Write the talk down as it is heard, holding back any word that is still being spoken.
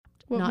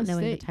not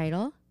knowing the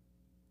title.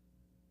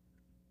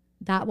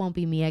 That won't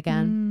be me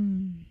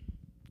again.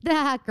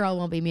 That girl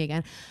won't be me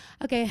again.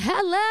 Okay,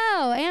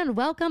 hello and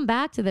welcome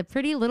back to the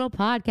Pretty Little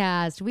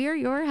Podcast. We are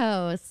your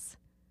hosts.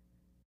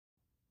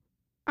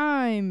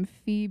 I'm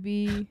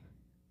Phoebe.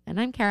 And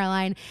I'm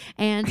Caroline.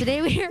 And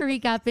today we are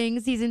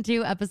recapping season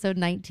 2, episode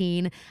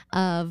 19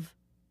 of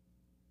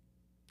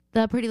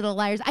The Pretty Little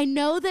Liars. I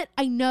know.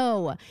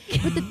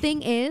 But the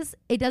thing is,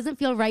 it doesn't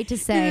feel right to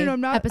say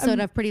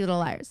of Pretty Little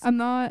Liars.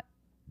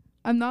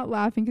 I'm not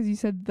laughing because you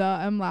said the.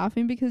 I'm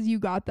laughing because you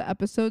got the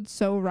episode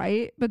so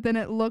right, but then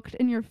it looked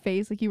in your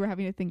face like you were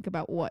having to think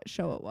about what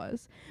show it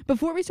was.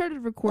 Before we started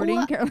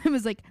recording, Caroline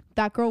was like,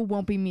 that girl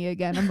won't be me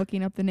again. I'm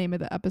looking up the name of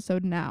the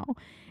episode now.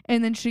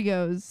 And then she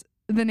goes,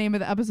 the name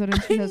of the episode,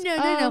 and she goes,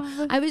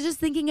 No. I was just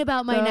thinking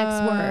about my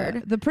next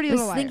word. The Pretty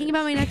Little Liars. Thinking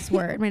about my next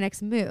word, my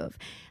next move.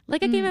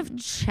 Like a game of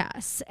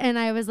chess. And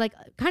I was like,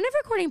 kind of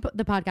recording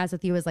the podcast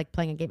with you is like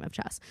playing a game of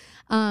chess.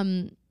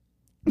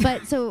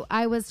 But so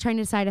I was trying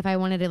to decide if I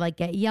wanted to like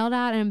get yelled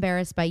at and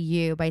embarrassed by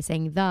you by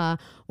saying the,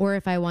 or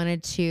if I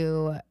wanted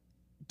to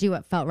do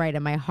what felt right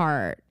in my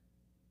heart.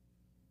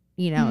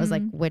 You know, it was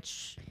like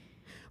which.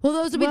 Well,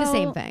 those would be the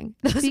same thing.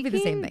 Those would be the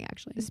same thing,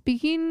 actually.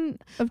 Speaking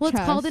of chess. It's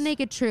called The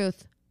Naked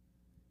Truth.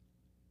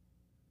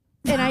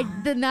 And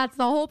then that's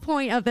the whole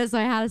point of this.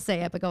 I had to say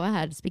it, but go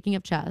ahead. Speaking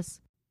of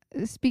chess,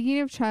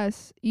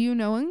 you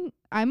know,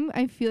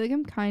 I feel like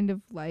I'm kind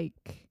of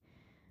like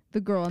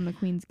the girl in the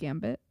Queen's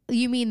Gambit.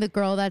 You mean the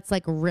girl that's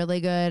like really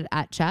good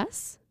at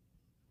chess?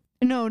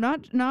 No,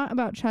 not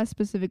about chess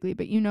specifically,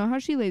 but you know how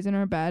she lays in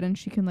her bed and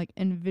she can like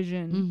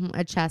envision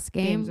a chess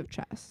games of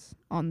chess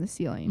on the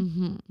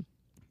ceiling.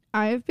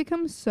 I have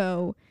become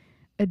so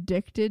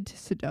addicted to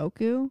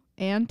Sudoku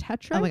and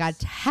Tetris. Oh my God,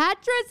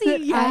 Tetris!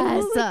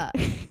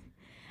 Yes.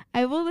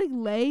 I will like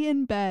lay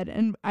in bed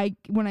and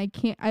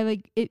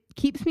it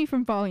keeps me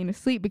from falling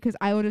asleep because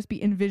I will just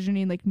be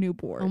envisioning like new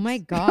boards. Oh my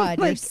God,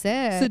 like, you're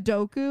sick.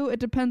 Sudoku,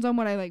 it depends on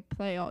what I like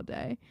play all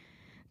day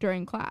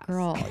during class.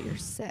 Girl, you're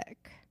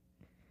sick.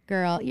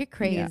 Girl, you're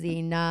crazy.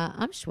 Yeah. Nah,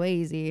 I'm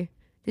Shwazy.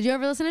 Did you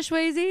ever listen to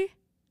Shwazy?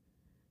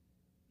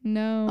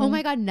 No. Oh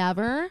my God,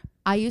 never?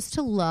 I used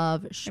to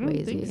love Shwazy. I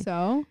don't think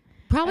so.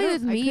 Probably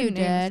with me you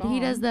did.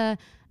 He does the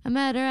I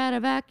met her at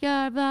a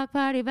backyard block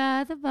party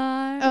by the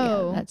bar.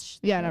 Oh,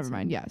 never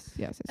mind. Yes.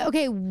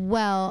 Okay,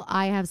 well,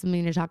 I have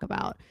something to talk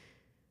about.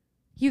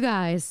 You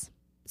guys,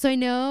 so I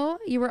know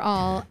you were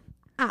all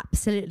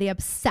absolutely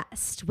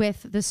obsessed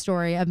with the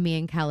story of me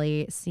and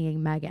Kelly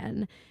seeing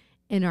Megan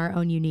in our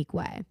own unique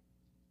way.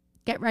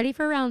 Get ready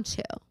for round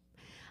 2.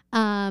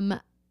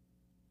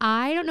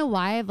 I don't know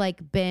why I've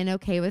like been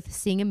okay with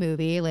seeing a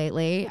movie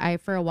lately. I,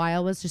 for a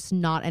while, was just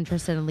not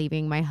interested in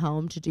leaving my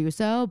home to do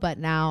so, but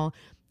now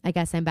I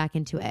guess I'm back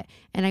into it.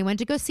 And I went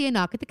to go see A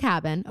Knock at the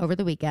Cabin over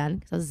the weekend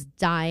because I was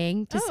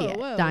dying to see it.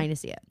 Whoa. Dying to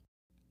see it.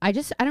 I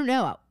don't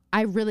know.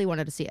 I really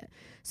wanted to see it.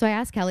 So I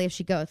asked Kelly if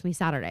she'd go with me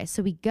Saturday.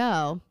 So we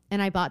go,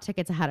 and I bought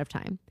tickets ahead of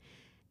time.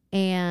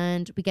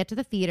 And we get to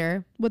the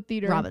theater. What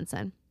theater?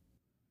 Robinson.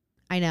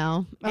 I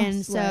know.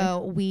 And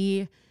so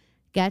we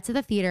get to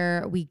the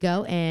theater. We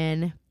go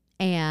in,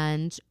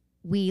 and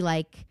we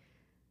like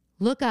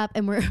look up,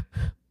 and we're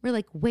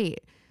like,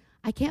 wait.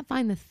 I can't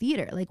find the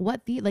theater. Like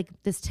what like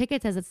this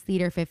ticket says it's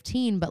theater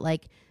 15, but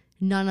like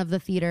none of the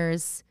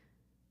theaters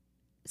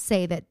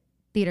say that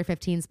theater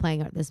 15 is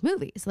playing this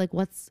movie. So like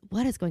what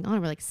is going on?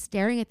 And we're like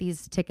staring at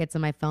these tickets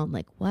on my phone,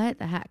 like what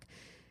the heck?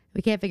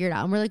 We can't figure it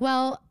out. And we're like,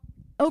 well,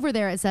 over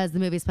there it says the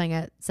movie's playing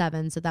at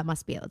 7, so that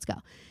must be it. Let's go.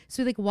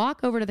 So we like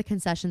walk over to the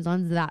concessions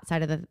on that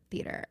side of the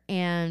theater,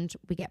 and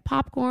we get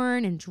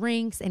popcorn and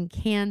drinks and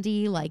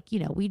candy. Like, you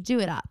know, we do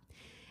it up.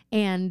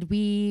 And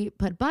we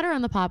put butter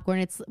on the popcorn.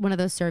 It's one of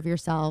those serve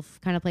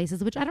yourself kind of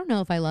places, which I don't know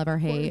if I love or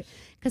hate.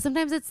 Because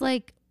sometimes it's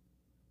like,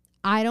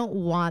 I don't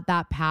want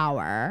that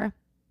power.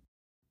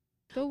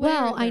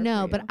 Well, I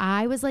know, but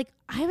I was like,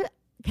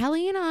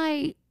 Kelly and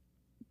I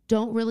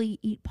don't really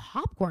eat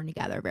popcorn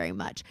together very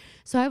much.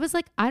 So I was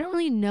like, I don't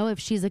really know if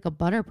she's like a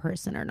butter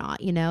person or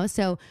not, you know?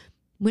 So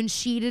when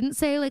she didn't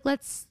say like,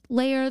 let's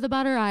layer the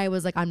butter, I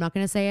was like, I'm not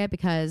going to say it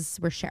because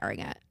we're sharing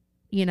it.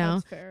 You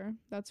know,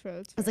 That's fair.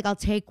 I was like, I'll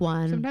take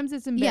one. Sometimes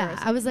it's embarrassing.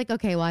 Yeah, I was like,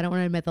 okay, well, I don't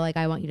want to admit that like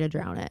I want you to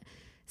drown it.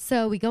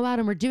 So we go out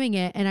and we're doing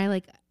it, and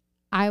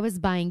I was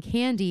buying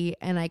candy,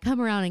 and I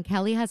come around, and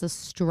Kelly has a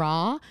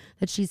straw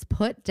that she's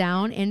put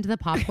down into the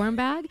popcorn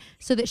bag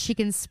so that she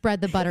can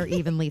spread the butter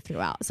evenly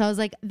throughout. So I was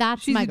like,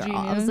 that's my girl.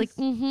 I was like,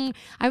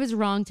 I was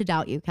wrong to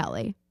doubt you,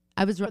 Kelly.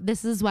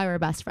 This is why we're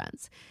best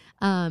friends.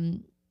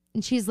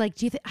 And she's like,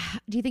 do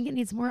you think it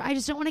needs more? I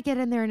just don't want to get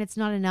in there and it's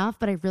not enough,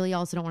 but I really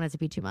also don't want it to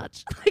be too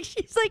much. Like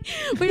she's like,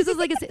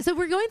 so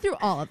we're going through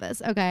all of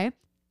this. Okay.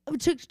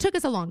 It took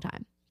us a long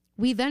time.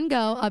 We then go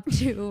up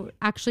to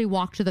actually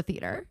walk to the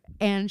theater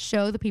and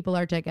show the people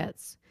our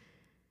tickets.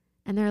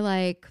 And they're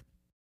like,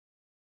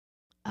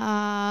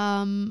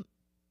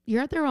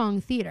 you're at the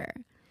wrong theater.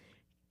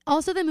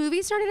 Also, the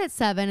movie started at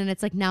 7 and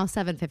it's like now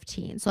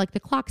 7:15. So like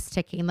the clock's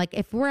ticking. Like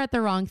if we're at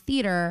the wrong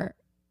theater,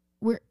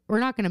 we're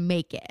not going to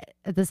make it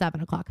at the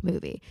 7 o'clock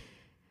movie.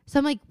 So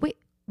I'm like, wait,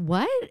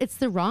 what? It's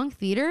the wrong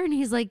theater? And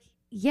he's like,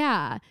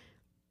 yeah,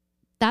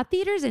 that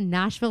theater's in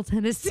Nashville,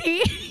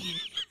 Tennessee.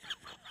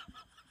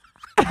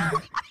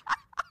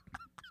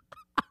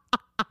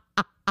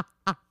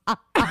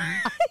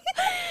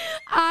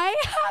 I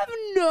have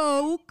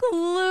no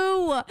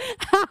clue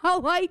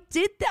how I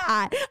did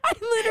that. I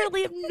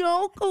literally have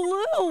no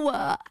clue.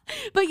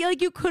 But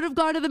like, you could have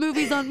gone to the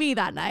movies on me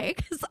that night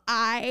because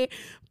I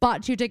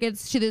bought 2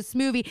 tickets to this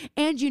movie.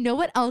 And you know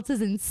what else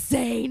is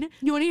insane?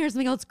 You want to hear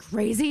something else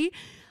crazy?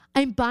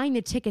 I'm buying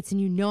the tickets,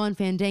 and on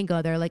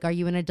Fandango, they're like, are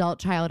you an adult,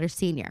 child, or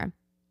senior?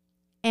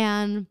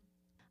 And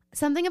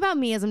something about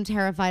me is I'm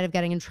terrified of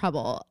getting in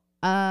trouble.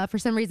 For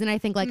some reason, I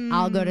think like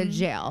I'll go to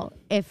jail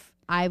if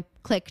I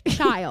click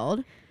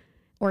child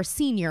or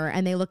senior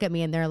and they look at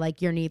me and they're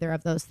like, you're neither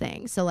of those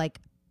things. So like,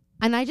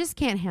 and I just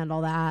can't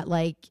handle that.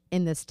 Like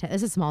in this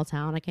is a small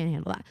town. I can't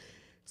handle that.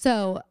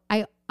 So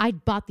I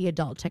bought the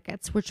adult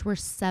tickets, which were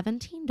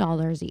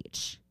 $17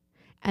 each.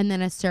 And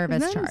then a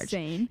service charge.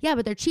 Insane? Yeah,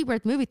 but they're cheaper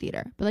at the movie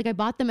theater. But like I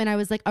bought them and I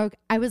was like,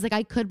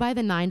 I could buy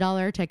the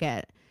 $9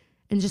 ticket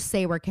and just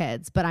say we're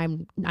kids, but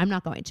I'm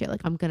not going to.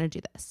 Like, I'm going to do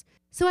this.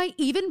 So I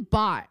even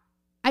bought,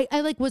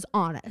 I like was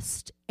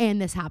honest, and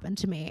this happened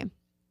to me.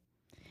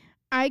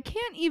 I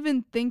can't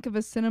even think of a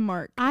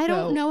Cinemark. I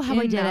don't know how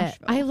I did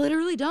Nashville. it. I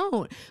literally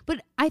don't.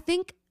 But I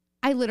think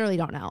I literally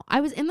don't know.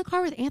 I was in the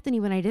car with Anthony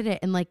when I did it,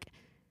 and like,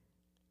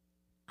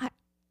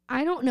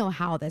 I don't know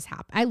how this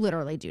happened. I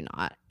literally do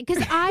not.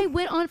 Because I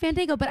went on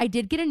Fandango, but I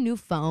did get a new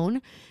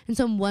phone. And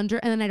so I'm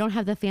wondering, and then I don't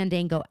have the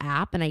Fandango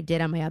app, and I did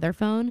on my other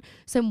phone.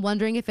 So I'm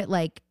wondering if it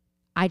like,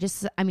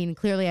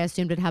 clearly I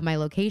assumed it had my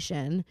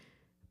location,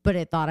 but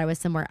it thought I was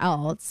somewhere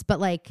else. But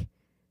like,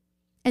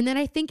 and then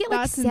I think it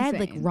like said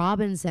like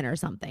Robinson or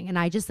something. And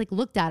I just like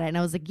looked at it and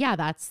I was like, yeah,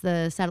 that's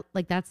the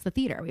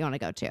theater we want to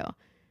go to.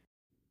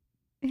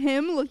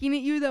 Him looking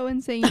at you though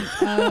and saying,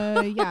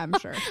 yeah, I'm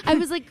sure. I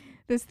was like,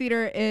 this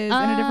theater is in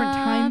a different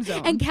time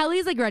zone. And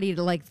Kelly's like ready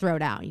to like throw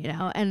down, you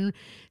know? And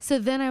so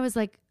then I was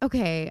like,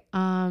 okay,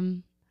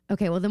 well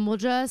then we'll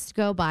just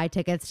go buy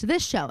tickets to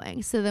this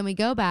showing. So then we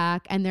go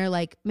back and they're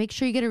like, make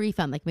sure you get a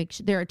refund. Like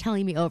they're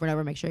telling me over and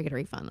over, make sure you get a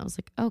refund. And I was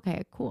like,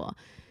 okay, cool.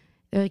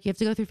 They're like, you have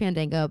to go through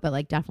Fandango, but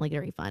like definitely get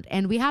a refund.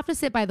 And we have to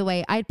sit, by the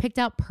way, I had picked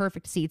out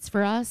perfect seats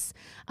for us.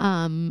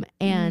 And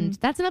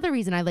that's another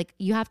reason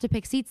you have to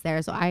pick seats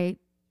there. So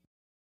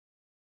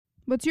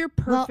what's your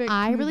perfect? Well,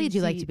 I really do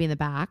seat? like to be in the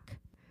back.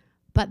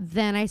 But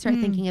then I start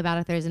thinking about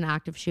if there's an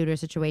active shooter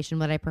situation,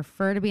 would I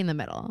prefer to be in the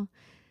middle?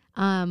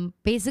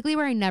 Basically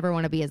where I never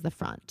want to be is the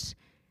front.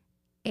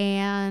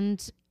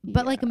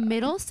 But like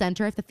middle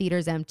center, if the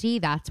theater's empty,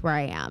 that's where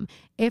I am.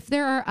 If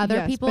there are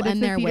other people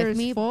in there with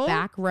me, full,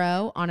 back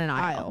row on an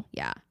aisle.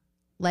 Yeah.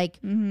 Like,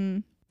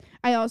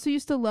 I also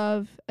used to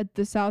love at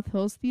the South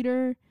Hills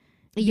Theater.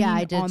 Yeah,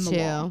 I did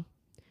too.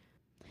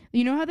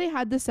 You know how they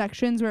had the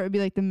sections where it would be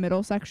like the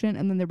middle section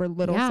and then there were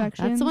little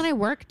sections? That's the one I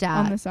worked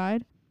at. On the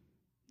side?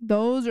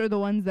 Those are the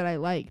ones that I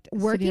liked.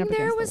 Working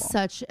there was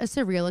such a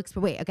surreal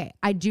experience. Wait, okay.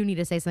 I do need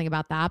to say something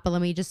about that, but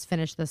let me just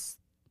finish this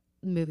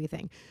movie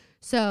thing.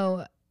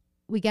 So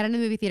we get in the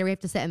movie theater. We have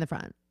to sit in the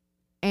front.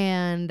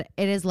 And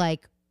it is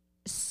like,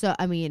 it's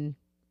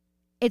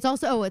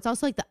also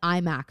like the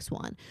IMAX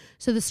one.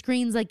 So the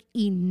screen's like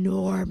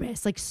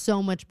enormous, like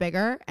so much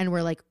bigger. And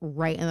we're like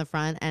right in the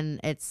front and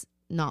it's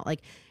not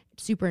like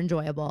super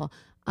enjoyable.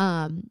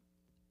 The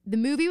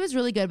movie was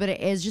really good, but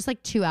it is just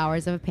like 2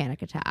 hours of a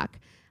panic attack.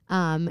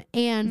 And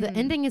the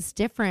ending is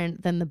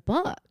different than the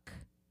book.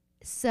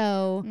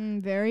 So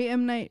very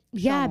M. Night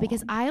Shyamalan. Yeah,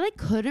 because I like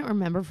couldn't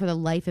remember for the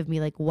life of me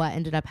like what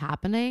ended up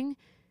happening.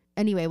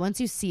 Anyway, once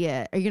you see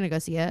it, are you gonna go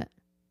see it?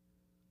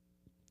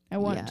 I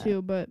want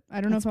to, but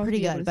I don't know if I'll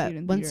be able to see it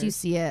in once theaters. you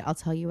see it, I'll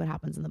tell you what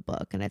happens in the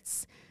book, and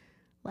it's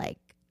like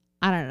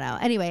I don't know.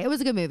 Anyway, it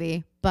was a good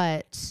movie,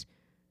 but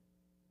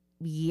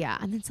yeah,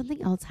 and then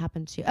something else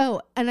happened too.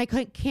 Oh, and I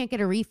can't get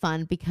a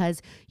refund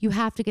because you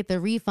have to get the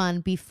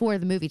refund before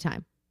the movie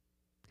time.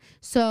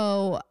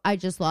 So I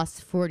just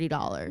lost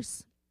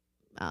 $40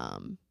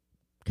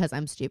 because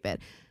I'm stupid.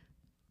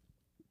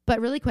 But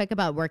really quick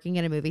about working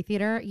in a movie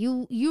theater,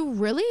 you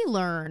really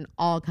learn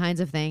all kinds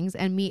of things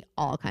and meet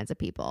all kinds of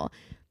people.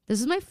 This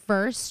is my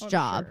first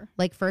job,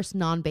 like first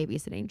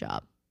non-babysitting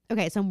job.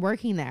 Okay, so I'm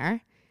working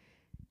there.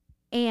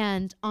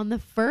 And on the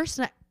first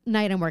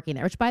night I'm working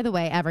there, which by the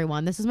way,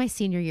 everyone, this is my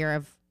senior year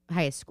of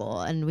high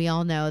school. And we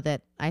all know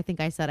that I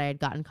think I said I had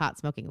gotten caught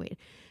smoking weed.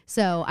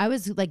 So I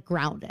was like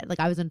grounded, like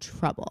I was in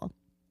trouble.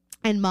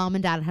 And mom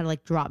and dad had to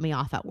like drop me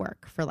off at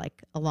work for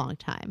like a long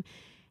time.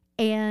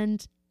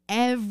 And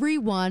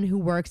everyone who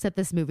works at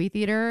this movie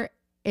theater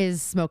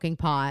is smoking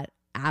pot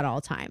at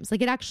all times.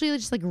 Like it actually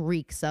just like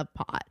reeks of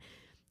pot.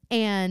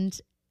 And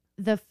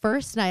the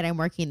first night I'm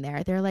working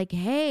there, they're like,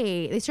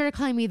 hey, they started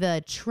calling me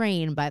the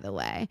train, by the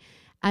way,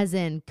 as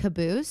in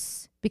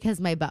caboose, because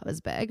my butt was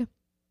big.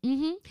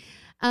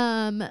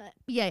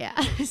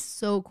 Yeah.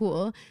 So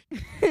cool.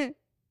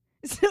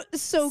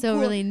 So cool.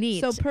 Really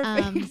neat. So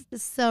perfect.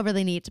 So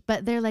really neat.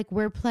 But they're like,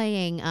 we're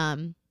playing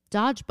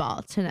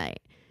dodgeball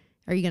tonight.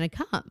 Are you going to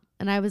come?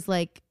 And I was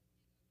like,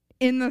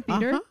 In the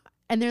theater?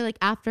 And they're like,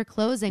 after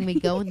closing, we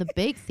go in the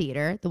big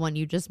theater, the one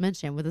you just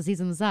mentioned with the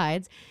seats on the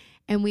sides,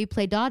 and we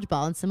play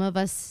dodgeball. And some of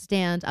us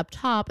stand up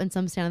top and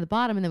some stand on the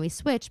bottom, and then we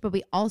switch, but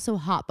we also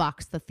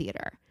hotbox the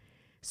theater.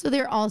 So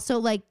they're also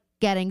like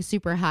getting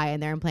super high in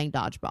there and playing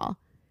dodgeball.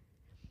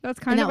 That's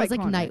kind of that was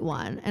iconic. like night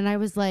one. And I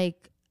was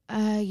like,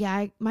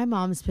 my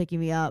mom's picking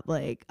me up.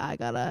 Like, I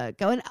gotta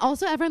go. And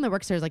also everyone that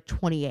works there is like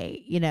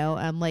 28, you know?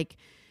 I'm like,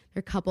 they're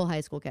a couple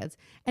high school kids.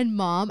 And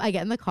mom, I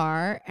get in the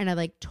car and I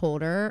like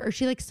told her, or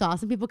she like saw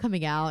some people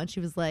coming out and she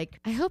was like,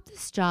 I hope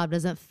this job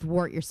doesn't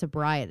thwart your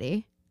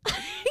sobriety.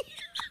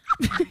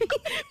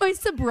 My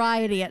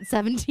sobriety at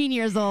 17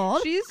 years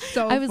old. She's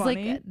so I was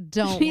funny. like,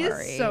 don't She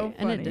worry. is so funny.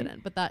 And it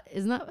didn't. But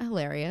isn't that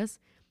hilarious?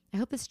 I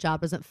hope this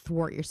job doesn't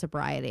thwart your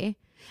sobriety.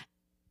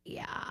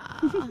 Yeah.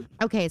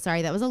 Okay,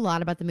 sorry. That was a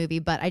lot about the movie,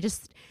 but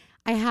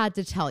I had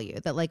to tell you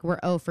that like we're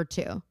 0 for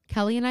 2.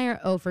 Kelly and I are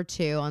 0 for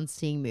 2 on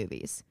seeing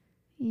movies.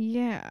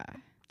 Yeah.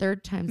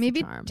 Third time's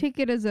Maybe the charm. take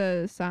it as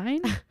a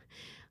sign.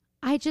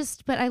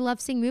 But I love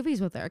seeing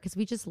movies with her because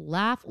we just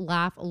laugh.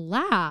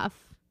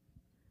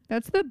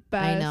 That's the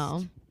best. I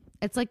know.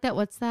 It's like that.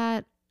 What's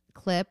that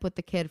clip with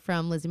the kid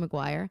from Lizzie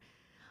McGuire?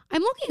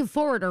 I'm looking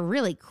forward to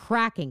really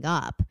cracking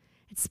up.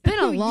 It's been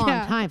a long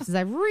time since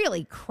I've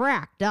really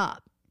cracked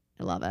up.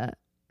 I love it.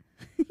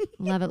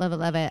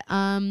 Love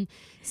it.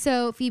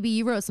 So Phoebe,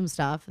 you wrote some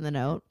stuff in the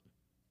note.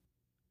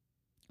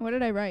 What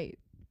did I write?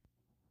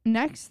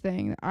 Next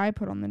thing that I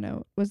put on the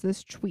note was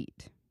this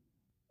tweet.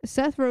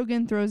 Seth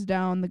Rogen throws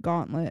down the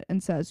gauntlet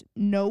and says,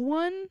 "No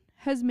one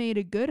has made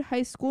a good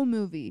high school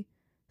movie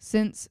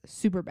since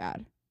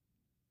Superbad."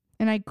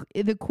 And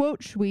the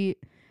quote tweet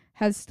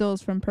has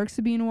stills from Perks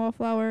of Being a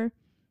Wallflower,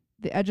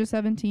 The Edge of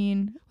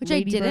 17, which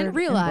Lady I didn't Bird,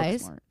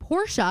 realize and Booksmart.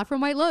 Portia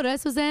from White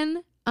Lotus was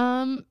in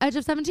Edge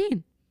of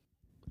 17.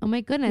 Oh my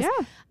goodness.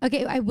 Yeah.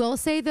 Okay, I will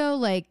say though,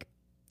 like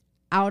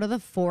out of the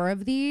 4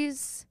 of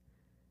these,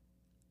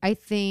 I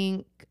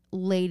think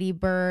Lady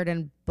Bird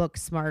and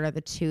Booksmart are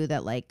the 2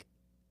 that like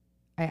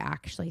I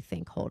actually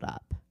think hold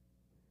up.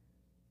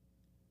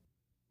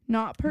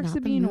 Not Perks Not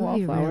of the Being a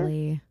movie, Wallflower.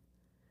 really.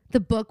 The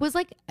book was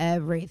like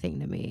everything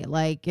to me.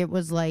 Like it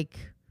was like,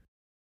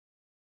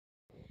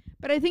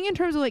 But I think in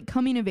terms of like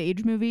coming of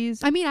age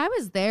movies, I mean, I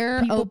was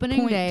there People opening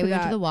point day. to We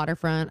went to that. the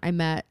waterfront. I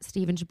met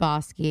Steven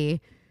Chbosky.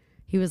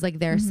 He was like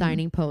there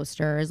signing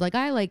posters. Like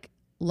I like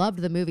loved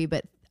the movie,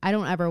 but I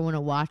don't ever want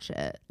to watch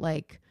it.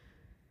 Like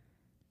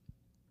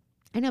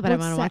I know, but I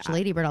want to watch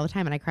Lady Bird all the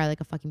time, and I cry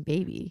like a fucking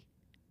baby.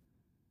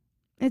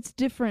 it's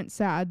different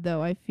sad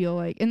though, I feel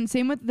like. And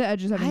same with The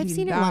Edge of 17. I've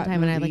seen it one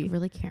time, and I like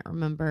really can't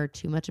remember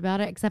too much about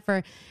it, except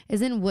for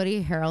isn't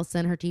Woody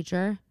Harrelson her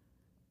teacher?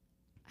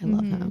 I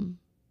love him.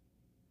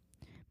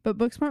 But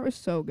Booksmart was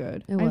so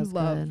good. It was I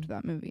loved good.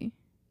 that movie.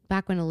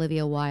 Back when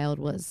Olivia Wilde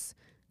was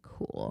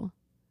cool.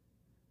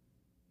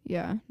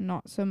 Yeah,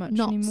 not so much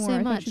Not anymore. so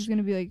I much. thought she's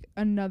gonna be like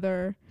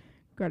another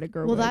Greta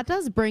Gerwig. Well, that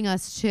does bring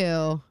us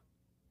to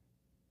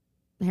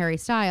Harry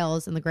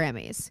Styles and the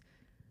Grammys.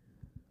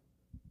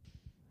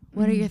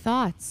 What are your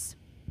thoughts?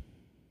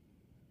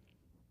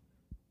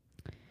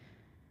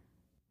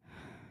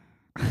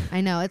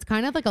 I know it's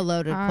kind of like a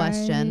loaded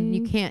question.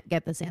 You can't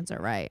get this answer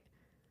right.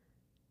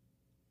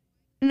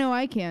 No,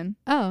 I can.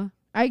 Oh,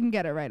 I can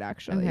get it right,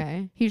 actually.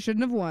 okay. He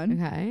shouldn't have won.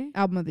 Okay.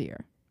 Album of the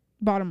year.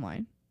 Bottom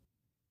line.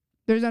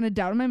 There's not a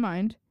doubt in my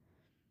mind.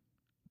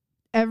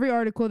 Every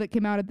article that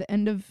came out at the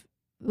end of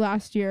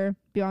last year,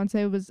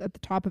 Beyonce was at the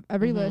top of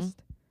every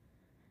list.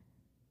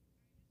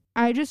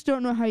 I just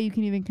don't know how you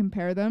can even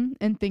compare them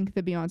and think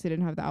that Beyonce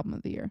didn't have the album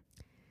of the year.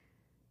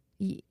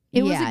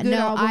 It was a good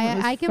album.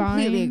 I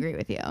completely fine. agree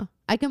with you.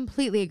 I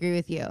completely agree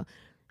with you.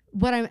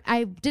 What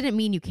I didn't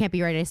mean you can't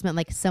be right. I just meant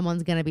like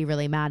someone's gonna be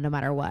really mad no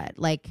matter what.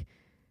 Like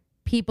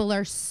people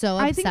are so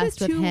I think the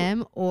obsessed with two-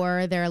 him,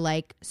 or they're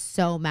like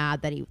so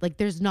mad that he like.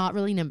 There's not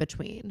really an in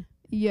between.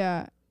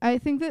 Yeah, I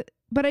think that,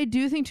 but I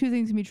do think 2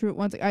 things can be true at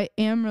once. Like, I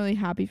am really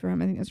happy for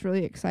him. I think that's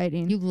really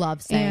exciting. You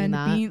love saying and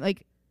that. being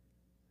like,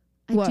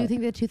 I what? do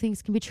think that 2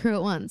 things can be true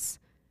at once.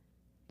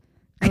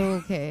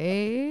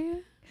 Okay.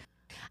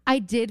 I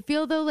did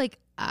feel though like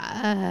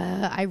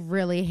I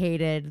really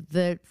hated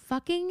the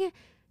fucking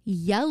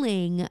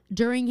yelling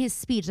during his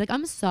speech. Like,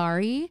 I'm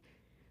sorry.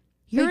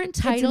 You're Like, it's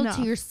entitled to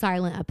enough. your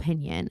silent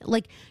opinion.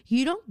 Like,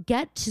 you don't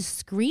get to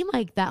scream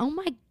like that. Oh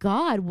my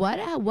God. What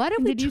have we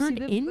Did you see turned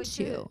the- like,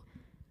 into?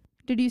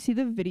 Did you see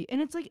the video?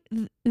 And it's like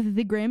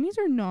the Grammys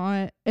are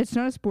not. It's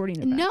not a sporting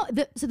event. No,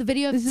 so the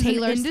video of This is an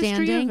Taylor industry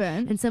standing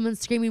event. and someone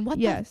screaming, "What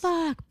Yes. the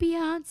fuck,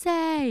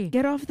 Beyonce?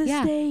 Get off the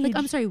stage. Like,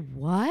 I'm sorry,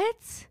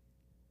 what?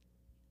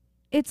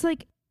 It's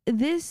like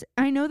this.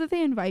 I know that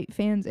they invite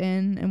fans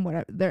in and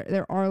whatever.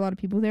 There are a lot of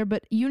people there,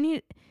 but you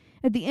need.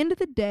 At the end of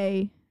the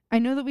day, I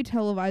know that we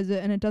televise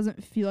it and it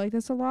doesn't feel like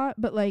this a lot,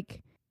 but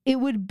like it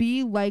would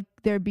be like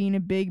there being a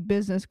big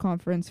business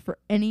conference for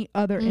any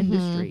other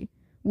industry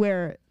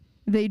where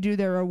they do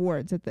their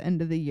awards at the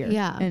end of the year.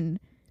 Yeah. And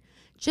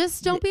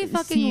Just don't be see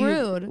fucking you-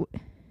 rude.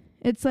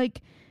 It's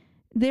like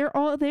They're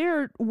all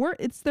there.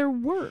 It's their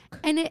work.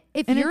 And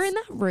if you're in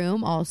that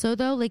room also,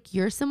 though, like,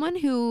 you're someone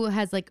who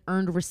has, like,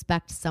 earned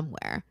respect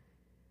somewhere.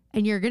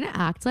 And you're going to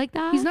act like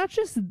that? He's not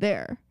just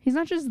there. He's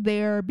not just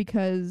there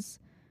because,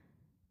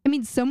 I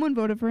mean, someone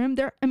voted for him.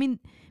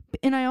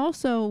 And I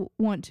also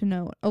want to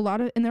note,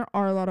 there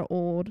are a lot of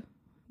old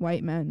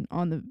white men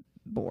on the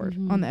board,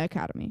 on the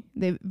academy.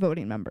 They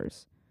voting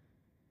members.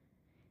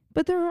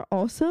 But there are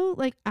also,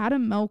 like,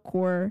 Adam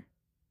Melchor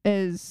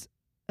is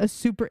a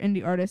super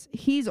indie artist.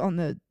 He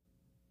votes,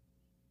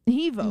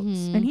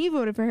 and he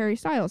voted for Harry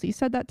Styles. He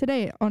said that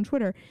today on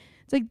Twitter.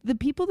 It's like the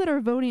people that are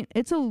voting,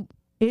 it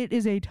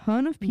is a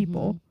ton of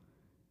people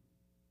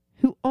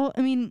who all,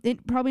 I mean,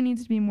 it probably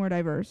needs to be more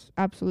diverse,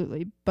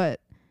 absolutely,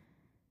 but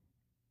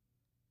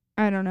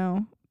I don't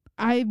know.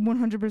 I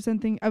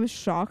 100% think, I was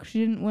shocked she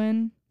didn't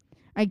win.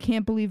 I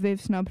can't believe they've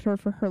snubbed her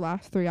for her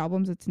last 3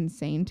 albums. It's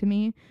insane to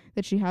me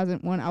that she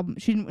hasn't won album.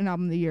 She didn't win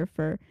album of the year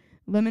for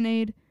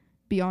Lemonade,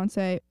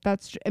 Beyonce.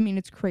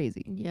 It's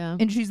crazy. Yeah.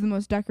 And she's the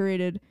most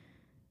decorated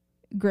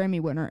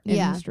Grammy winner in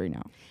history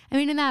now. I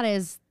mean, and that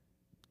is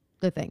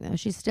the thing, though.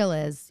 She still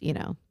is,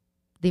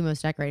 the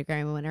most decorated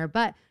Grammy winner.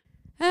 But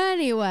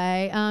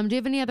anyway, do you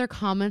have any other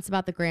comments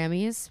about the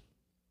Grammys?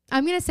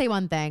 I'm going to say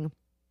one thing.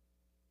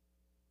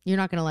 You're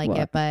not going to like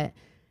it, but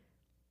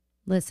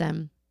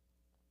listen,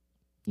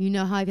 you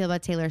know how I feel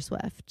about Taylor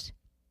Swift.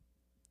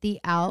 The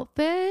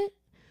outfit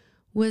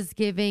was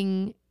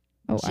giving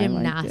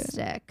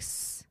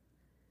gymnastics.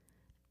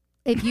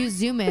 If you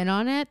zoom in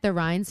on it, the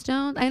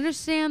rhinestones, I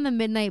understand the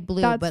midnight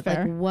blue, but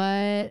fair. Like,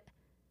 what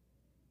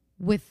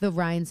with the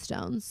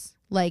rhinestones?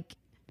 Like,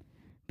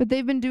 but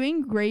they've been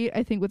doing great,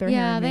 I think, with their hair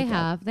and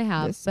makeup. They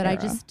have.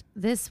 But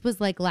this was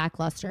like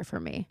lackluster for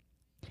me.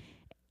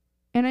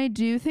 And I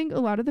do think a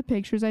lot of the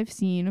pictures I've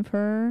seen of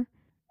her,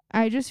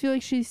 I just feel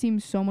like she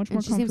seems so much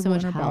more comfortable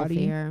in her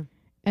healthier. Body.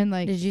 And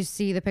like, did you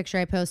see the picture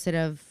I posted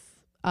of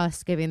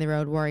us giving the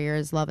Road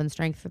Warriors love and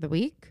strength for the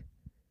week?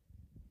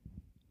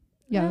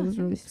 Yeah, that was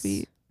really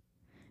sweet.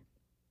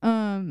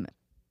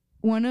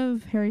 One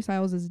of Harry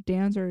Styles'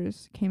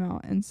 dancers came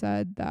out and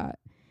said that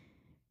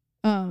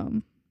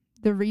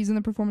the reason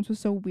the performance was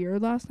so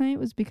weird last night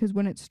was because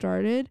when it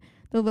started,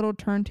 the little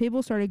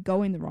turntable started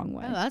going the wrong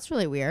way. Oh, that's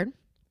really weird.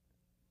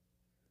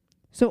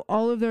 So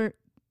all of their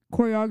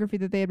choreography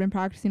that they had been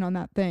practicing on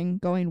that thing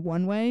going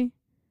one way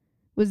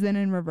was then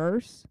in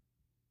reverse.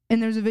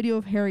 And there's a video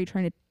of Harry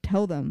trying to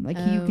tell them, like,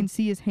 you can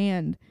see his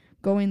hand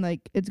going, like,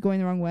 it's going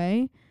the wrong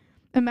way.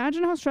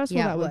 Imagine how stressful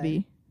that would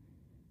be.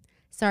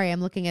 Sorry, I'm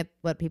looking at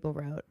what people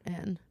wrote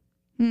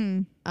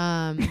in.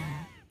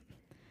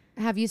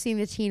 Have you seen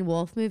the Teen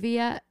Wolf movie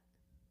yet?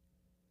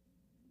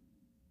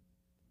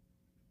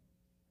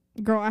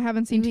 Girl, I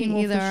haven't seen Teen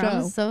Wolf the show.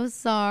 I'm so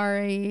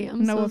sorry.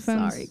 I'm so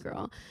sorry,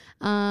 girl.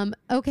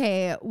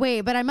 Okay,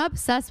 wait, but I'm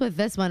obsessed with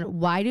this one.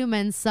 Why do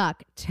men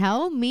suck?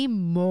 Tell me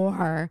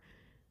more.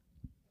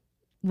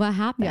 What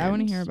happened? Yeah, I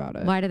want to hear about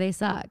it. Why do they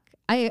suck?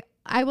 I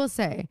will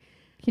say,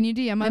 can you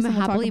DM us? I'm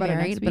happily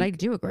married, but I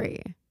do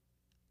agree.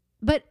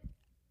 But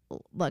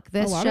look,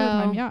 this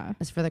show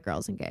is for the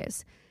girls and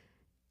gays.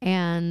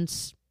 And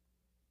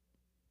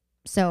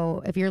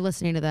so if you're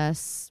listening to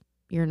this,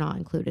 you're not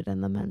included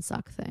in the men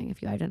suck thing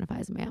if you identify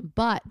as a man.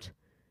 But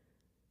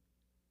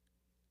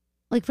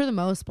like, for the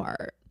most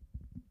part,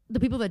 the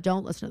people that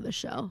don't listen to this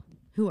show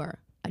who are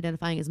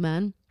identifying as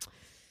men,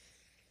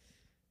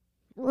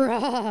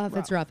 rough.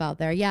 It's rough out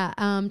there. Yeah.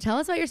 Tell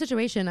us about your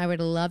situation. I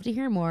would love to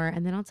hear more,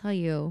 and then I'll tell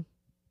you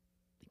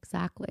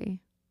exactly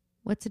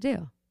what to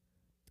do.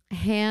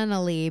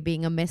 Hannah Lee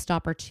being a missed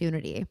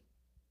opportunity.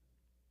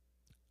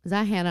 Is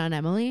that Hannah and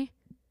Emily?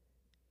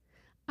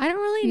 I don't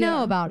really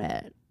know about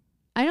it.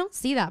 I don't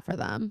see that for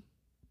them.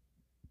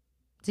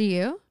 Do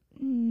you?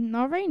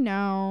 Not right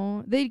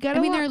now. They got. I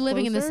mean, they're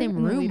living in the same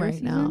room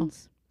right now.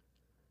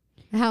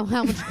 How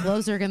much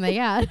closer can they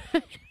get?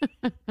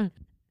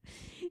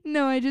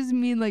 No, I just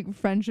mean like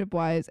friendship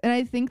wise, and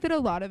I think that a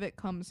lot of it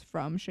comes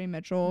from Shay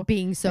Mitchell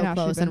being so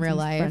close in real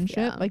life.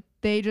 Friendship, like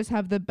they just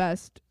have the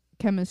best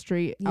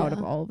chemistry out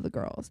of all of the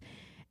girls,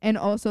 and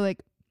also like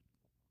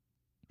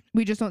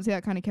we just don't see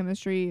that kind of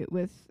chemistry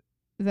with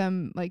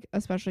them, like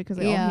especially because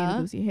they all hated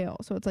Lucy Hale.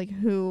 So it's like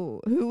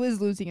who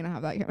is Lucy gonna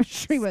have that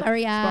chemistry with?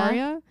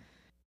 Sparia.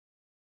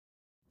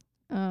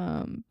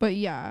 But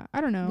yeah,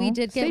 I don't know. We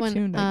did get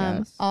one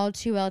all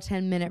 2L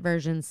 10-minute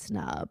version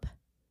snub.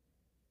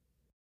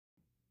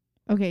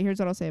 Okay, here's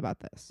what I'll say about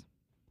this.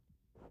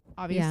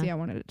 Obviously, I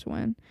wanted it to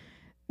win.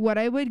 What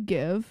I would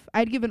give,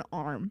 I'd give an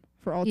arm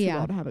for all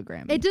 2L to have a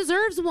Grammy. It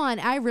deserves one.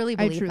 I really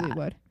believe that. I truly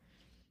would.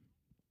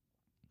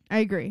 I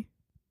agree.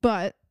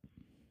 But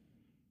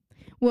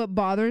what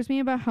bothers me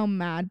about how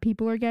mad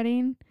people are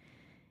getting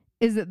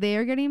is that they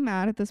are getting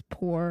mad at this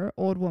poor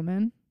old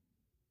woman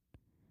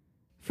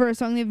for a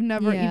song they've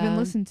never even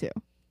listened to.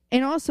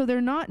 And also,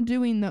 they're not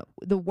doing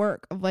the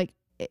work of, like,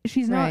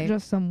 she's not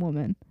just some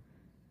woman.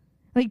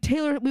 Like,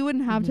 Taylor, we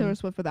wouldn't have Taylor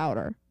Swift without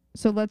her.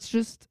 So let's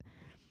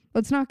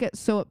not get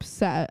so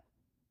upset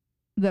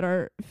that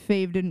our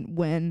fave didn't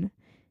win.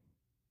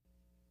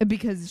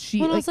 because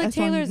she well, also, like,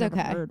 Taylor's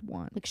okay. Heard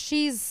one. Like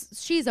she's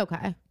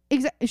okay.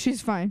 Exactly,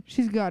 she's fine.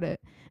 She's got it,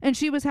 and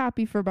she was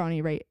happy for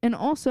Bonnie Raitt. And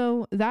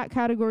also, that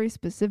category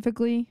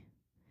specifically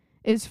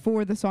is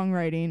for the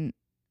songwriting.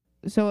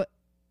 So,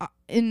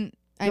 don't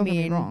get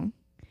me wrong,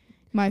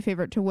 my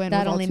favorite to win.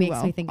 That was only All Too makes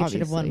Well, me think it should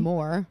have won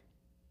more.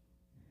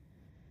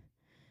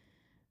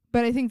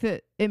 But I think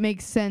that it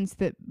makes sense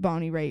that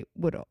Bonnie Raitt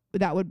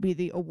would be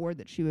the award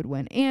that she would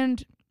win,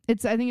 and I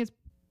think it's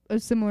a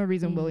similar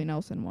reason Willie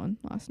Nelson won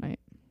last night.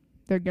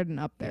 They're getting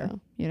up there,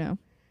 you know.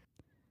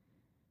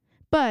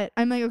 But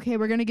I'm like, okay,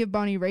 we're gonna give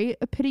Bonnie Raitt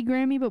a pity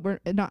Grammy,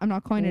 but I'm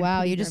not calling it. Wow,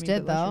 a pity you just Grammy,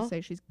 did though. Let's just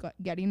say she's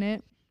getting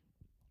it.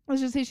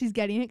 Let's just say she's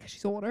getting it because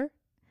she's older,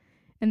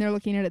 and they're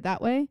looking at it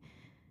that way.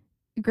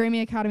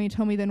 Grammy Academy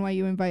told me then why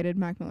you invited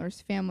Mac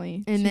Miller's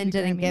family, and then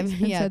didn't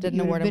didn't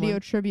award a video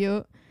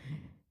tribute.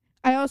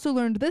 I also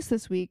learned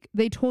this week.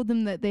 They told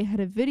them that they had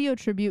a video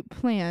tribute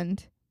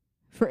planned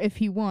for if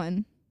he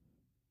won.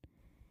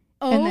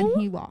 And then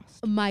he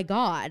lost. My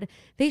God.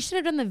 They should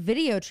have done the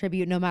video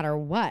tribute no matter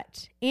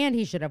what. And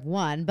he should have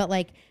won. But,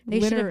 like,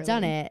 they should have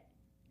done it.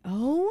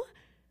 Oh,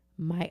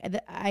 my.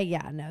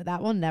 No,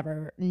 that will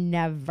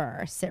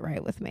never sit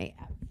right with me.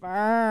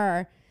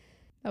 Ever.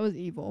 That was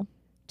evil.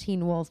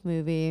 Teen Wolf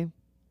movie.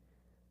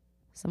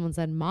 Someone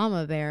said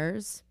Mama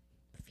Bears.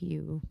 If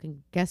you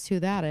can guess who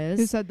that is.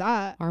 Who said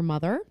that? Our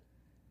mother.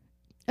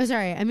 Oh,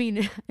 sorry. I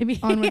mean,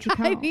 on which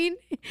account? I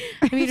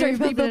mean, sorry,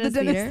 Rebuild the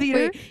Dentist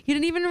Theater. Wait, you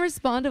didn't even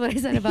respond to what I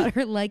said about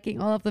her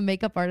liking all of the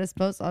makeup artist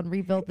posts on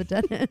Rebuild the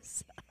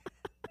Dentist.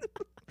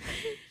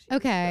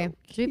 Okay.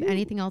 So do we have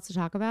anything else to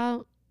talk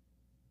about?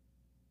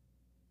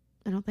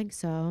 I don't think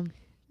so.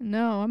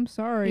 No, I'm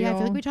sorry. Yeah, I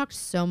feel like we talked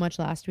so much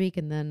last week,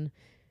 and then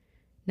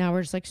now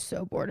we're just like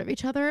so bored of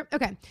each other.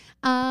 Okay.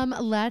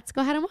 Let's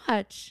go ahead and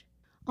watch.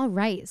 All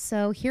right,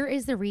 so here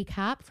is the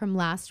recap from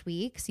last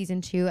week, season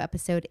 2,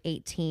 episode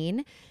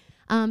 18.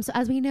 So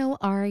as we know,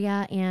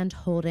 Aria and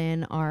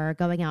Holden are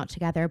going out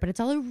together, but it's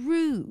all a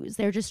ruse.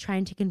 They're just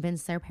trying to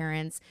convince their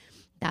parents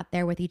that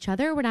they're with each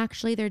other when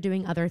actually they're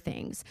doing other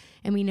things.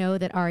 And we know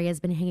that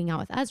Aria's been hanging out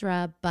with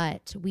Ezra,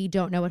 but we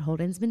don't know what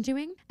Holden's been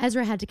doing.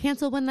 Ezra had to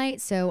cancel one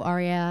night, so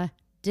Aria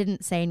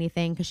didn't say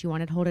anything because she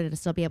wanted Holden to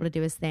still be able to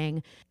do his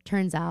thing.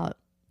 Turns out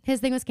his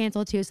thing was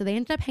canceled too, so they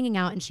ended up hanging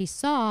out, and she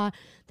saw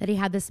that he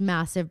had this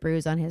massive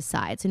bruise on his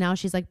side. So now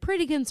she's like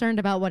pretty concerned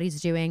about what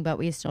he's doing, but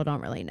we still don't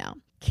really know.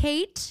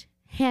 Kate,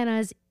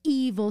 Hannah's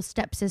evil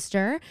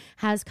stepsister,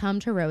 has come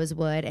to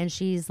Rosewood, and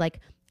she's like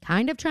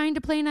kind of trying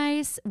to play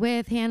nice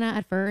with Hannah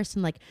at first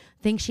and like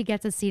thinks she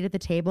gets a seat at the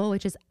table,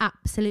 which is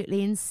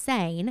absolutely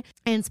insane.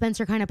 And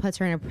Spencer kind of puts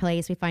her in a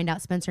place. We find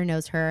out Spencer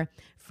knows her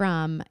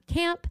from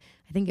camp.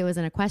 I think it was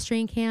an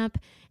equestrian camp.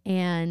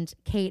 And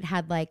Kate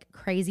had like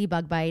crazy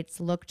bug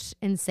bites, looked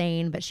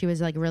insane, but she was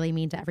like really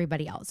mean to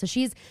everybody else. So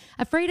she's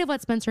afraid of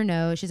what Spencer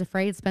knows. She's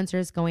afraid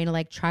Spencer's going to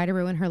like try to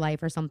ruin her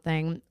life or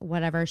something,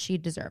 whatever.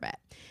 She'd deserve it.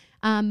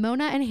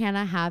 Mona and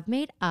Hannah have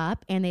made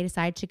up and they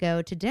decide to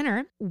go to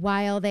dinner.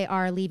 While they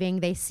are leaving,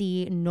 they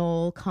see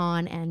Noel,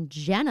 Con, and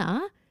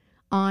Jenna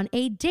on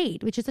a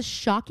date, which is a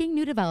shocking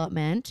new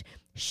development.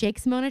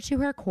 Shakes Mona to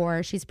her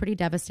core. She's pretty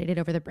devastated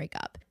over the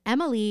breakup.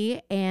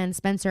 Emily and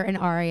Spencer and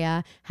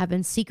Aria have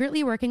been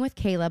secretly working with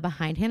Kayla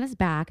behind Hannah's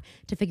back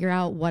to figure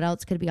out what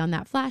else could be on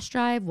that flash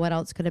drive, what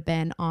else could have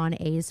been on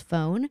A's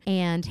phone.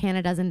 And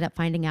Hannah does end up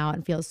finding out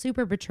and feels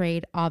super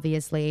betrayed,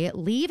 obviously.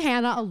 Leave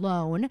Hannah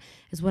alone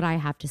is what I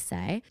have to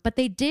say. But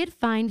they did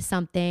find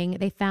something.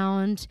 They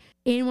found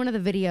in one of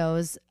the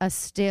videos a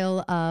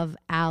still of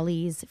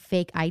Allie's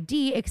fake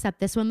ID, except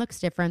this one looks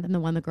different than the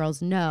one the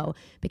girls know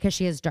because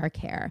she has dark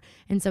hair.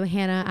 And so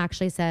Hannah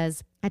actually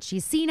says that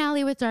she's seen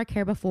Allie with dark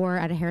hair before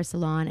at a hair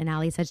salon, and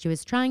Allie said she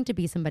was trying to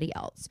be somebody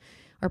else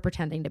or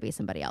pretending to be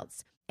somebody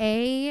else.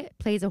 A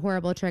plays a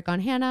horrible trick on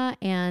Hannah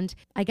and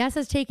I guess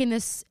has taken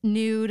this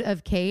nude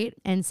of Kate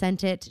and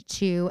sent it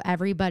to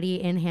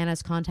everybody in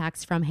Hannah's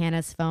contacts from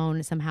Hannah's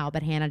phone somehow,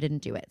 but Hannah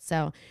didn't do it. So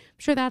I'm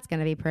sure that's going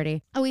to be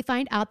pretty. Oh, we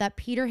find out that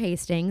Peter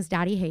Hastings,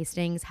 Daddy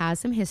Hastings, has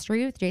some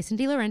history with Jason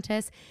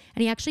DeLaurentis,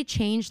 and he actually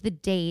changed the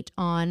date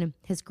on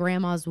his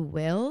grandma's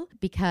will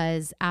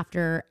because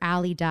after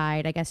Allie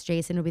died, I guess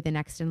Jason would be the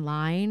next in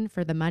line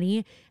for the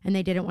money, and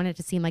they didn't want it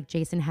to seem like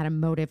Jason had a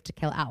motive to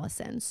kill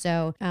Allison.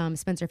 So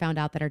Spencer found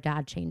out that her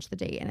dad changed the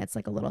date, and it's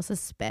like a little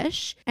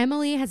suspicious.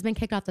 Emily has been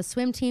kicked off the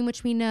swim team,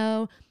 which we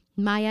know.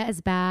 Maya is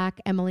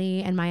back.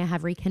 Emily and Maya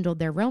have rekindled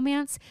their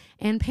romance,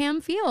 and Pam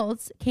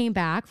Fields came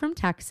back from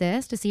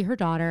Texas to see her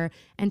daughter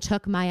and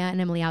took Maya and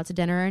Emily out to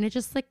dinner, and it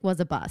just like was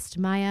a bust.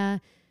 Maya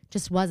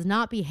just was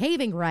not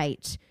behaving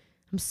right.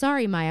 I'm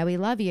sorry, Maya, we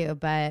love you,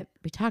 but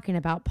we're talking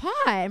about pot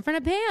in front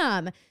of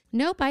Pam.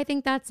 Nope, I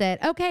think that's it.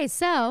 Okay,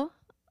 so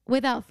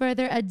without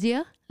further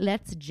ado,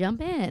 let's jump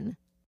in.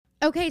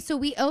 Okay, so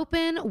we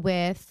open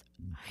with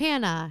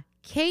Hannah,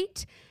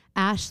 Kate,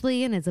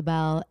 Ashley, and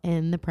Isabel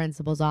in the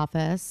principal's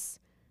office.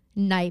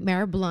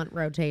 Nightmare blunt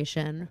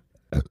rotation.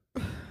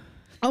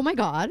 Oh my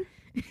God.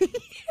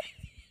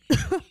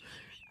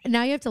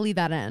 Now you have to leave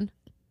that in.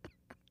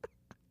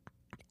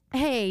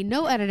 Hey,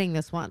 no editing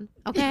this one.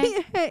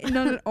 Okay. Hey,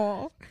 none at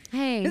all.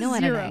 Hey, no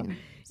Zero. editing.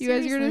 You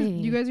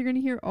guys are gonna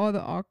hear all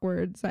the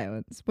awkward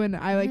silence when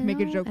I like make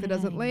a joke that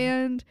doesn't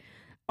land.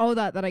 All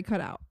that I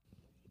cut out.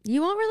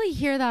 You won't really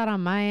hear that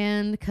on my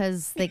end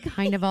because they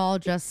kind of all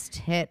just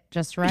hit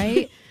just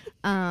right.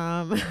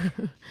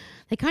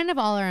 They kind of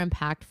all are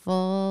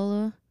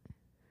impactful.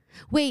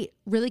 Wait,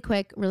 really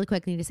quick,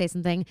 I need to say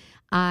something.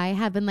 I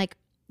have been like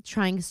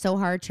trying so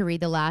hard to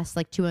read the last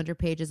like 200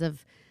 pages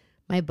of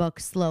my book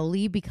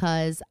slowly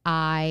because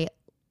I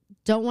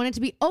don't want it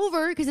to be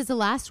over because it's the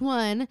last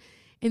one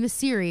in the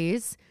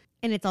series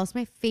and it's also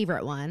my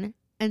favorite one.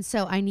 And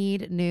so I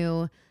need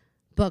new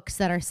books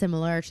that are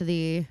similar to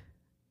the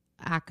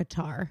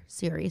ACOTAR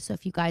series. So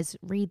if you guys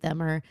read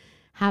them or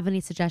have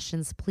any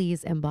suggestions,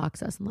 please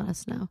inbox us and let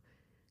us know.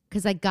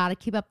 Because I got to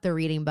keep up the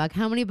reading bug.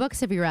 How many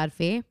books have you read,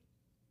 Fee?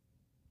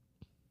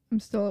 I'm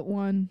still at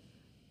 1.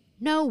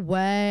 No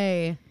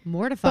way.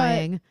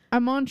 Mortifying. But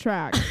I'm on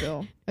track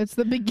still. It's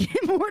the beginning.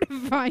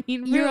 Mortifying.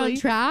 You're really. on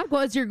track?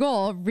 What's your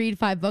goal? Read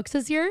 5 books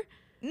this year?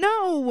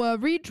 No,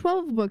 read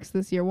 12 books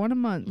this year. 1 a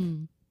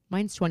month.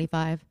 Mine's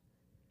 25.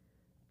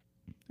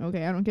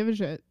 Okay, I don't give a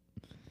shit.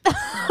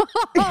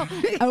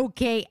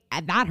 Okay,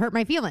 that hurt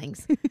my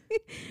feelings.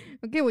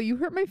 Okay, well, you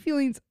hurt my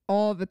feelings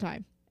all the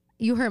time.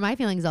 You hurt my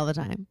feelings all the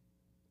time.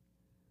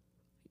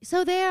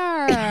 So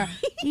there.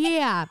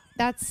 Yeah,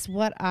 that's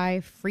what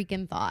I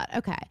freaking thought.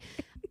 Okay.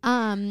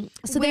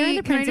 So wait, they're in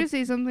the can I just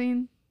say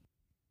something?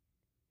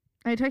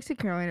 I texted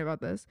Caroline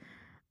about this.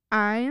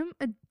 I am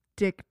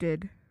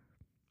addicted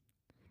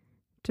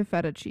to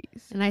feta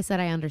cheese. And I said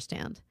I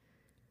understand.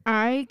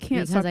 I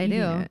can't stop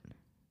eating it.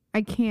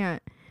 I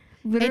can't.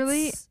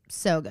 Literally, it's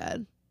so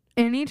good.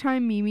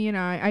 Anytime Mimi and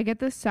I get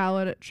this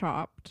salad at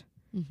Chopped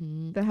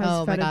that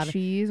has feta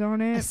cheese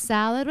on it. A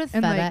salad with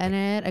and feta in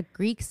it, a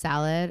Greek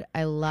salad.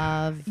 I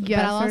love. Yes,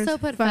 but I'll also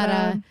put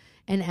feta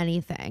in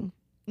anything.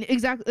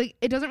 Exactly. Like,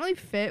 it doesn't really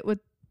fit with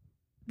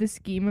the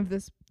scheme of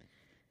this,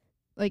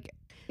 like,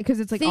 because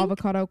it's like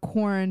avocado,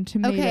 corn,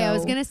 tomato. Okay, I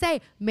was gonna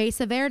say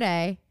Mesa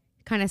Verde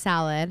kind of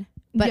salad,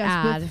 but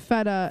add with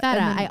feta.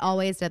 I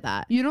always did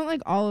that. You don't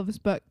like olives,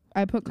 but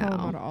I put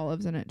Kalamata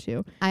olives in it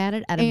too. I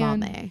added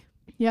edamame.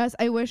 Yes,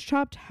 I wish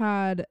Chopped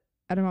had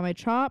edamame.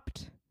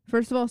 Chopped,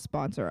 first of all,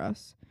 sponsor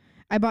us.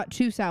 I bought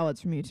 2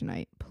 salads from you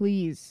tonight,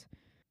 please.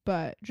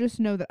 But just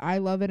know that I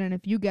love it, and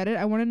if you get it,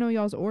 I want to know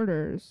y'all's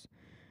orders.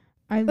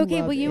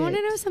 Okay, well, you want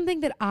to know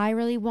something that I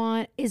really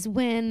want is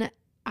when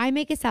I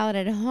make a salad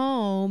at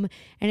home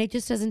and it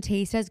just doesn't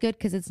taste as good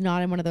because it's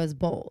not in one of those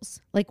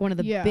bowls, like one of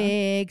the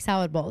big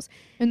salad bowls.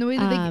 And the way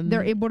that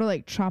they're able to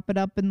like chop it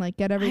up and like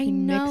get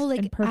everything mixed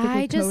and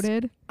perfectly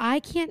coated. I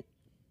can't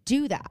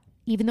do that,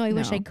 even though I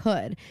wish I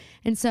could.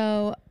 And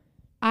so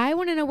I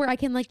want to know where I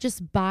can like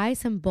just buy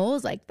some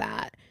bowls like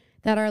that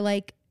are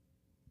like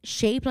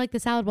shaped like the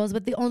salad bowls.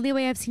 But the only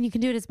way I've seen you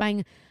can do it is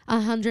buying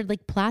 100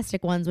 like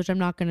plastic ones, which I'm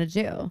not going to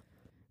do.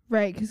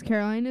 Right, because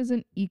Caroline is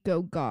an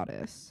eco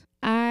goddess.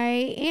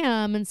 I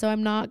am, and so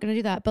I'm not going to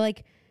do that. But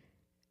like,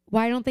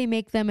 why don't they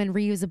make them in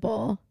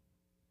reusable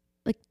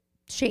like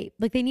shape?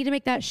 Like they need to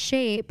make that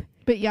shape.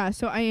 But yeah,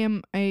 so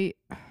I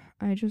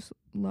just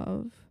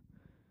love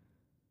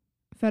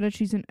feta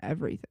cheese and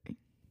everything.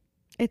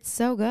 It's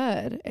so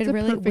good. It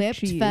really whipped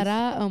cheese.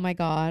 Feta. Oh my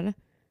God.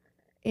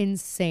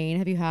 Insane.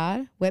 Have you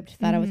had whipped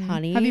feta with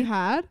honey? Have you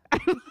had?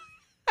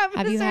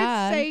 Have you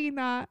had? Saying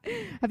that.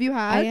 Have you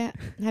had?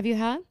 Have you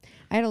had?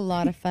 I had a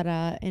lot of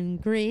feta in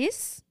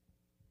Greece.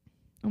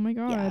 Oh my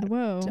God. Yeah,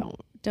 whoa.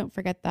 Don't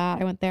forget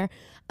that. I went there.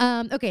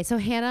 Okay, so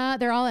Hannah,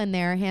 they're all in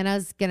there.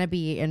 Hannah's gonna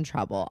be in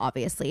trouble,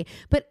 obviously.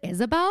 But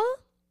Isabel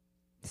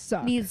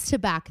needs to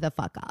back the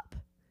fuck up.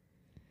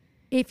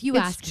 If you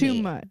ask too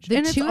me, much.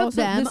 The two of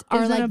them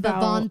are like the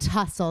Von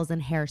Tussles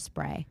in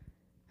Hairspray.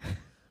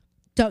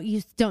 Don't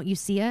you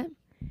see it?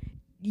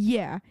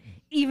 Yeah.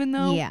 Even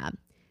though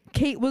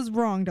Kate was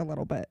wronged a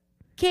little bit.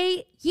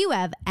 Kate, you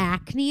have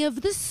acne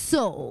of the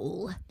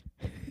soul.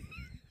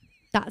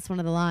 That's one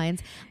of the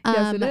lines.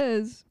 Yes, it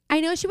is.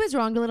 I know she was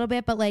wronged a little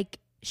bit, but like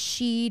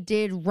she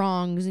did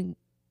wrongs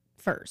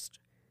first.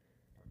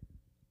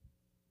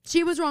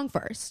 She was wrong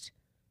first.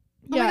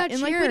 Oh my God, and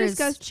cheers. like we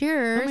discussed,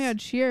 cheers. Oh my God,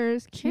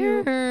 cheers.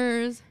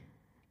 Cheers.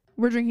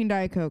 We're drinking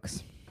Diet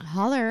Cokes.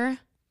 Holler.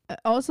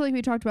 Also, like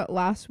we talked about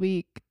last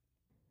week,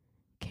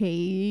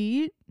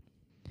 Kate,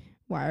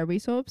 why are we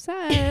so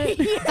upset?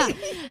 Yeah.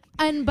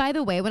 And by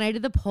the way, when I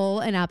did the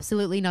poll and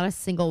absolutely not a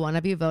single one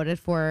of you voted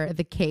for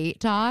the Kate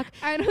talk.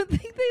 I don't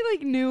think they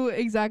like knew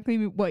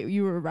exactly what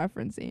you were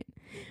referencing.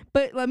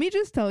 But let me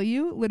just tell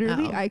you,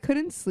 literally, I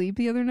couldn't sleep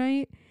the other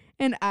night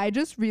and I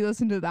just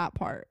re-listened to that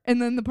part.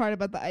 And then the part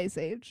about the Ice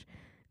Age.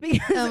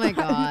 Because oh my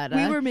God.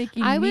 We were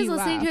making I was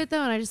listening to it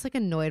though and I just like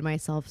annoyed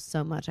myself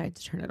so much I had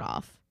to turn it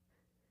off.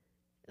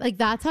 Like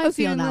that's how I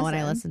feel now when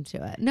I listen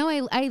to it. No,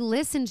 I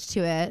listened to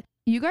it.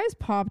 You guys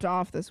popped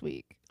off this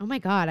week. Oh my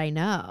God, I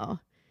know.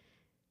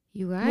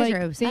 You guys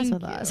are obsessed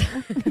with us.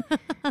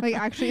 Like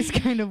actually it's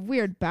kind of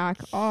weird. Back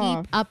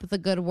off. Keep up the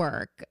good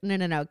work.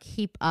 No.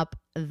 Keep up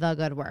the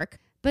good work.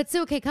 But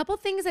so, okay, a couple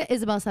things that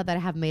Isabel said that I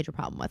have a major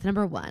problem with.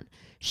 Number one,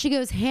 she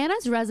goes,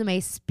 Hannah's resume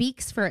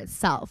speaks for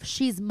itself.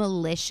 She's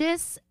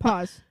malicious.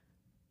 Pause.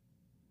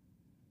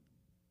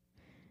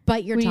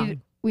 Bite your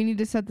tongue. We need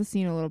to set the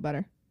scene a little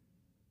better.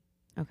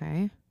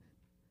 Okay.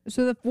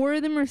 So the four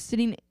of them are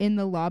sitting in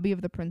the lobby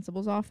of the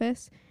principal's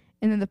office,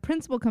 and then the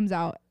principal comes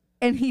out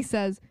and he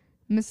says,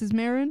 Mrs.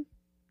 Marin?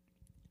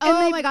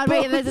 Oh my God,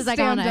 wait, this is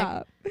iconic.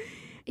 Up.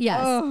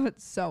 Yes. Oh,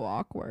 it's so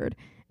awkward.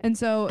 And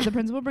so the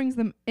principal brings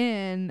them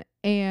in,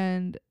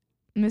 and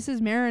Mrs.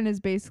 Marin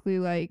is basically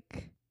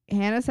like,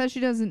 Hannah says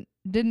she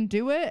didn't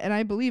do it, and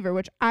I believe her,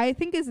 which I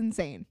think is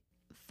insane.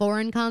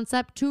 Foreign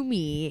concept to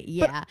me,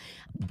 yeah.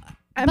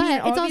 But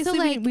it's also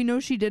like we know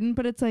she didn't,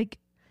 but it's like,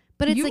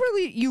 but it's you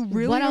like,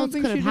 really what don't else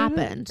think could have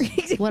happened?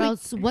 What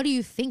else? What do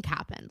you think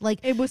happened? Like,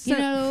 it was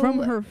sent from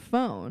her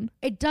phone.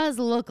 It does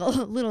look a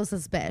little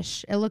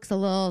suspicious. It looks a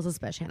little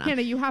suspicious, Hannah.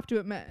 Hannah, you have to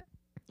admit.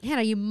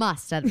 Hannah, you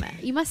must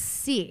admit. You must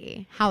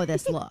see how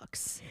this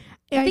looks.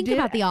 Think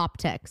about the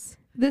optics.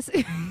 This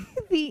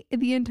the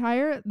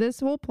entire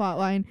this whole plot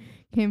line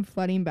came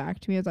flooding back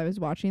to me as I was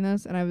watching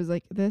this, and I was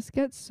like, this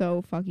gets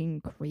so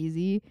fucking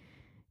crazy.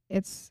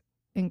 It's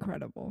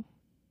incredible.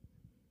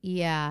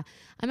 Yeah,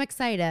 I'm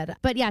excited.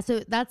 But yeah,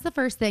 so that's the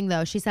first thing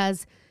though. She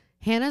says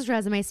Hannah's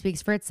resume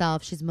speaks for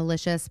itself. She's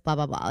malicious, blah,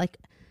 blah, blah. Like,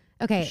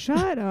 okay.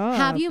 Shut up.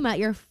 Have you met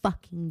your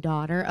fucking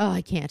daughter? Oh,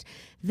 I can't.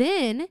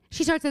 Then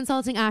she starts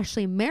insulting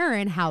Ashley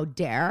Marin. How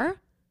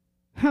dare?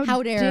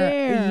 How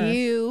dare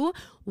you?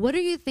 What are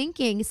you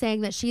thinking?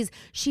 Saying that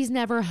she's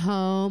never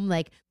home,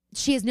 like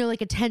she has no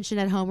like attention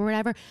at home or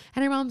whatever.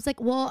 And her mom's like,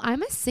 well,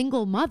 I'm a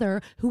single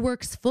mother who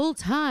works full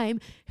time,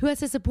 who has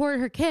to support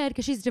her kid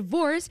because she's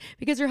divorced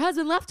because her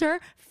husband left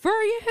her for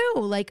you.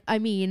 Like, I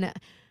mean,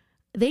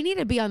 they need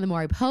to be on the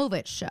Maury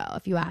Povich show,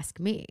 if you ask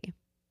me.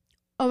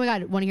 Oh my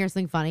God, want to hear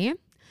something funny?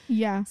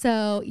 Yeah.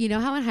 So you know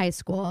how in high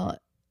school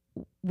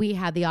we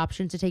had the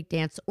option to take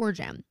dance or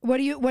gym. What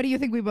do you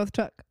think we both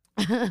took?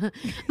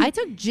 I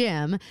took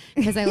gym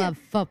because I love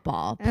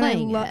football,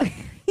 playing it.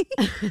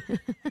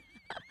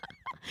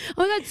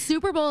 Oh my God,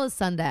 Super Bowl is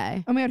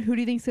Sunday. Oh my God, who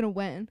do you think's gonna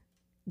win?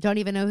 Don't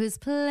even know who's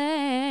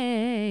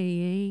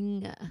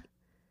playing.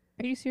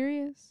 Are you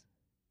serious?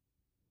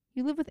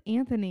 You live with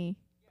Anthony.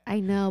 I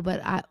know,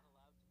 but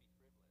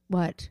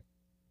what?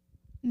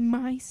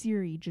 My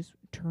Siri just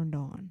turned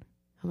on.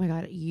 Oh my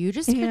God, you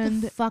just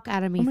scared the fuck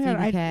out of me,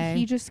 Phoebe K.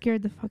 He just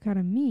scared the fuck out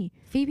of me.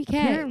 Phoebe K.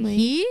 Apparently,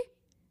 he?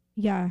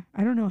 Yeah,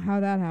 I don't know how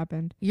that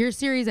happened. Your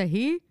Siri's a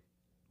he?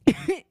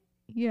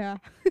 Yeah.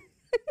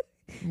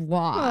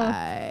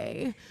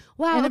 Why?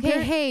 Wow.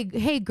 Okay.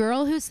 Hey,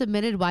 girl who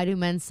submitted "Why Do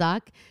Men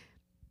Suck?"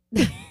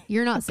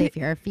 You're not safe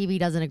here. Phoebe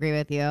doesn't agree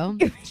with you.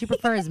 She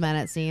prefers men,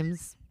 it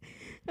seems.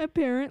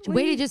 Apparently.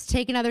 Way to just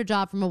take another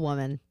job from a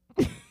woman.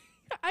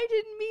 I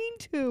didn't mean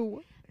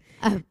to.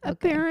 Okay.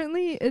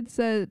 Apparently, it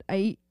said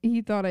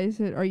he thought I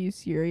said, "Are you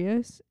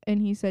serious?"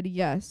 And he said,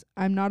 "Yes,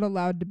 I'm not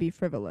allowed to be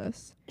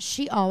frivolous."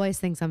 She always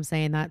thinks I'm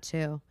saying that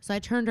too, so I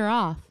turned her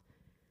off.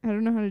 I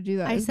don't know how to do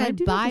that. I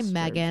said, "Bye,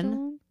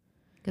 Megan."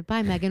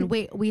 Goodbye, Megan.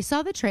 Wait, we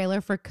saw the trailer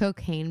for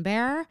Cocaine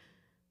Bear.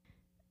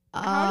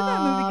 How did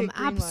that movie get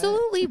greenlit?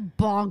 Absolutely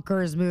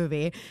bonkers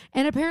movie,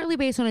 and apparently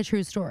based on a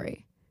true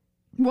story.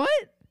 What?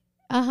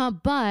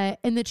 But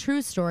in the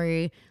true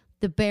story,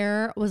 the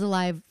bear was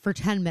alive for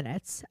 10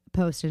 minutes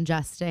post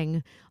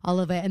ingesting all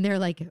of it. And they're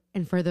like,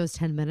 and for those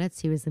 10 minutes,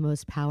 he was the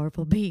most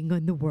powerful being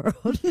in the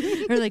world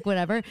or like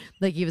whatever.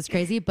 Like he was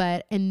crazy.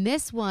 But in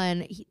this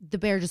one, the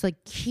bear just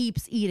like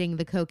keeps eating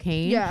the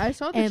cocaine. Yeah, I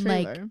saw the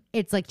trailer. Like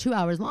it's like 2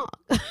 hours long.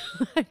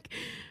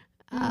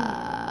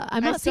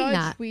 I'm not seeing that.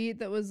 I saw a tweet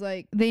that was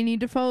like, they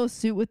need to follow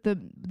suit with the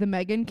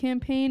Megan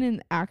campaign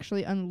and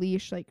actually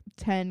unleash like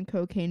 10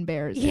 cocaine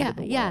bears. Yeah,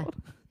 yeah.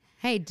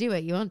 Hey, do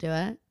it. You won't do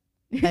it.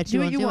 Bet you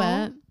won't do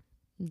it.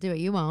 Do it.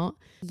 You won't.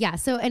 Yeah.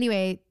 So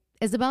anyway,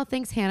 Isabel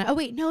thinks Hannah. Oh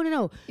wait, no.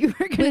 You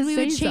were gonna when we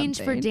would change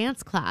for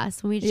dance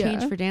class. When we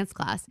changed for dance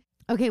class.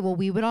 Okay. Well,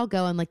 we would all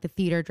go in like the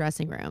theater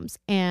dressing rooms,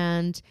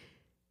 and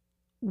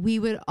we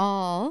would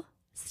all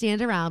stand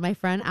around. My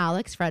friend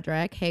Alex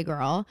Frederick, hey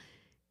girl,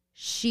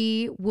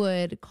 she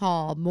would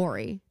call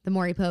Maury, the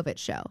Maury Povich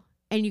show,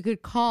 and you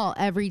could call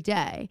every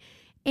day.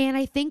 And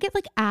I think it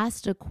like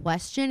asked a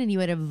question, and you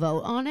had to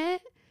vote on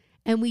it,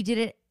 and we did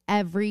it.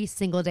 Every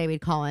single day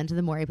we'd call into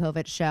the Maury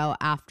Povich show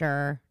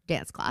after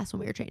dance class when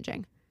we were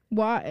changing.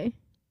 Why?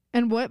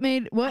 And what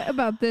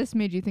about this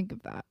made you think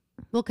of that?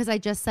 Well, because I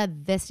just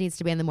said this needs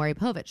to be in the Maury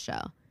Povich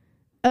show.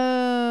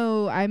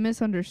 Oh, I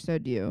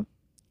misunderstood you.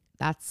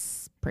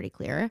 That's pretty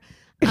clear.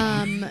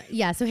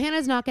 Yeah, so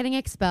Hannah's not getting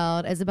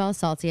expelled. Isabel's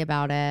salty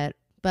about it.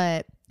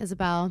 But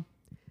Isabel,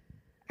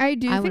 I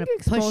think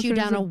expulsion push you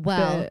down a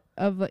well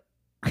of like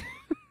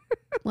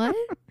what?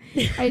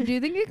 I do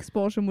think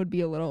expulsion would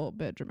be a little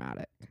bit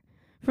dramatic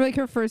for like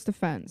her first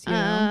offense. You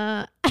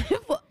know?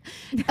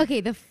 Okay,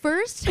 the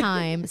first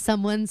time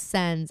someone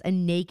sends a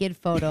naked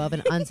photo of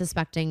an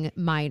unsuspecting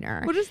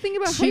minor, well, just think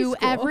about to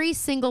every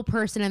single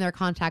person in their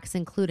contacts,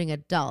 including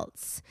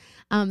adults.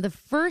 The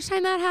first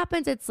time that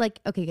happens, it's like,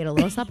 okay, get a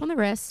little slap on the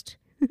wrist,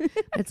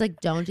 It's like,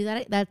 don't do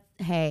that.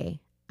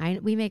 Hey,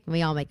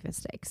 we all make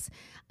mistakes.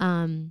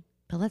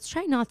 But let's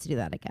try not to do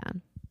that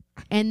again.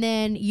 And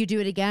then you do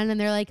it again and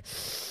they're like,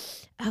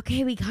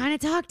 okay, we kind of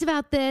talked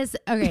about this.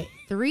 Okay,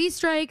 3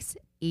 strikes,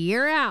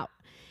 you're out.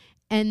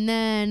 And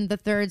then the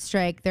 3rd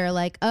strike, they're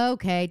like,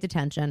 okay,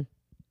 detention.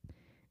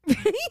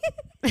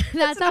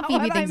 That's how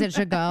Phoebe thinks it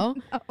should go.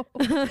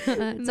 No.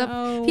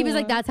 So Phoebe's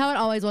like, that's how it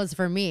always was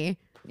for me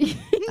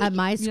at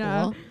my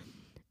school.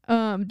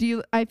 Yeah.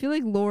 I feel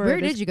like Laura.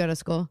 Where did you go to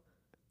school?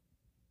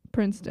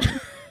 Princeton.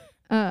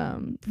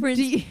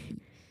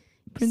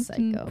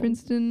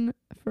 Princeton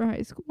for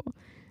high school.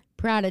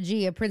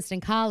 Prodigy of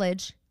Princeton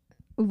College.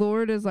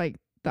 Lord is like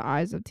the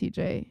eyes of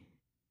TJ.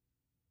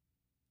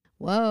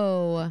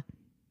 Whoa.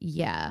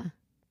 Yeah.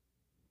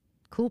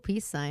 Cool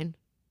peace sign.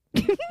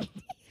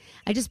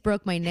 I just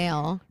broke my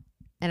nail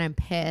and I'm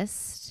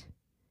pissed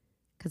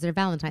because they're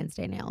Valentine's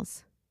Day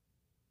nails.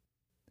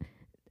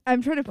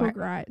 I'm trying to poke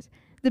her eyes.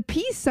 The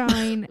peace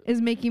sign is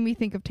making me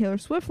think of Taylor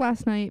Swift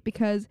last night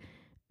because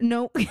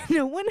no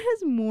one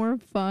has more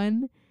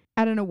fun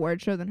at an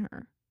award show than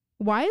her.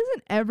 Why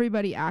isn't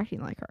everybody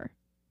acting like her?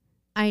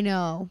 I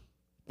know.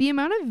 The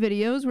amount of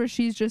videos where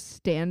she's just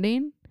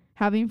standing,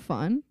 having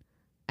fun.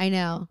 I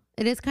know.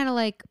 It is kind of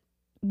like,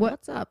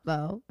 what's up,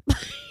 though?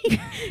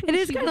 It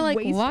is kind of like,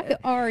 why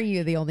are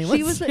you the only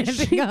one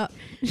standing up?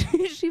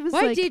 She was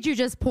why like, did you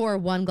just pour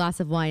one glass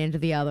of wine into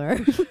the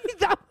other?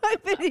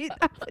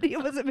 that video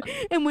was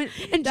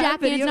and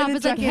Jack Antonoff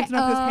was like,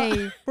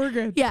 hey, we're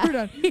good. Yeah. We're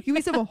done.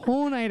 We still have a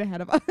whole night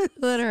ahead of us.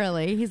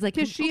 Literally. He's like,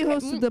 she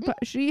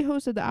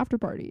hosted the after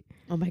party.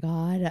 Oh my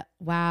God.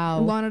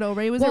 Wow. Lana Del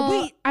Rey was there.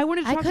 Wait, I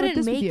wanted to talk about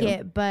this with you. I couldn't make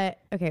it, but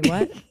okay,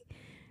 what?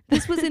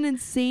 This was an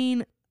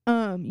insane,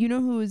 you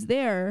know who was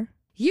there?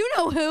 You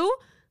know who?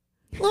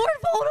 Lord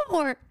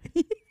Voldemort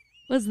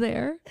was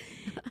there.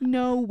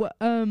 No, well,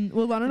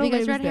 Lana Del Rey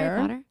was there.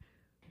 Harry Potter?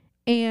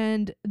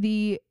 And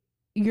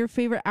your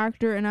favorite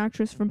actor and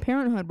actress from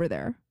Parenthood were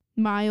there.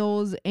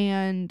 Miles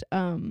and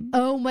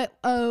no,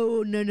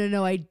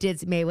 I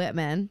did. Mae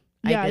Whitman.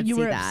 Yeah, you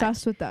were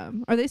obsessed with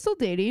them. Are they still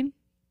dating?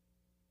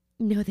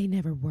 No, they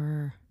never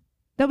were.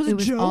 That was a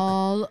joke.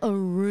 All a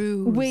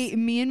ruse. Wait,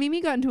 me and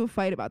Mimi got into a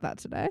fight about that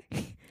today.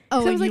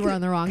 Oh, and you were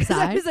on the wrong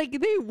side. I was like,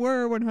 they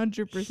were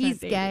 100%. He's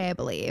gay, I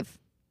believe.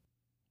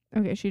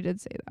 Okay, she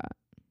did say that.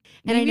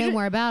 And I know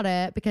more about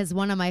it because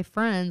one of my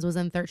friends was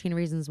in 13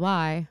 Reasons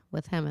Why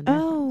with him.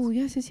 And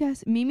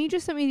yes. Mimi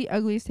just sent me the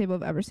ugliest table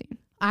I've ever seen.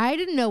 I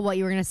didn't know what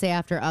you were going to say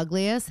after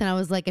ugliest. And I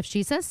was like, if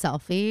she says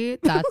selfie,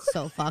 that's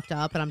so fucked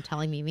up. And I'm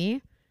telling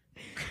Mimi.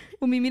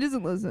 Well, Mimi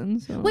doesn't listen.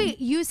 So. Wait,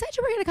 you said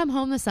you were going to come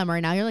home this summer.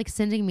 And now you're like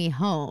sending me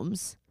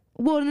homes.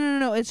 Well,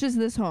 no. It's just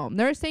this home.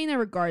 They're staying there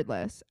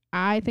regardless.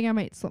 I think I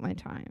might slip my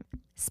time.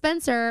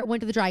 Spencer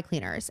went to the dry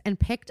cleaners and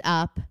picked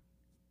up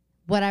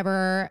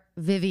whatever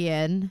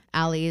Vivian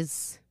alter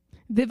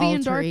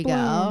Dark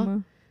ego.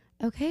 Bloom.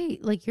 Okay,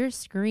 like you're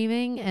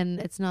screaming and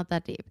it's not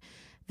that deep.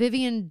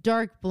 Vivian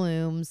Dark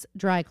Bloom's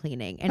dry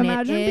cleaning. And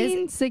imagine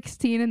being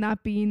 16 and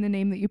that being the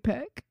name that you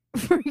pick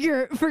for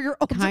your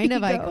alter kind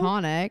of ego.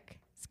 Iconic.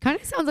 It kind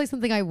of sounds like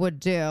something I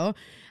would do.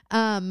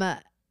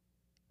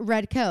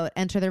 Red coat.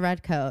 Enter the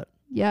red coat.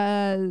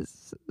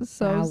 Yes.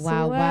 So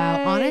wow.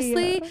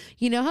 Honestly,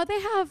 you know how they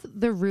have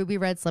the ruby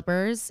red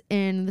slippers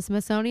in the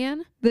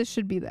Smithsonian? This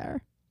should be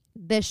there.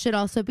 This should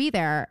also be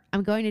there.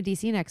 I'm going to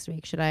DC next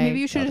week. Should I? Maybe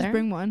you should just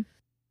bring one.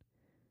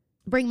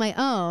 Bring my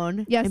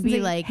own. Yes. And be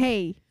like,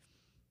 hey.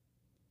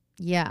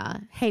 Yeah.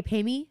 Hey,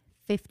 pay me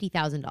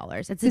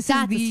 $50,000. That's a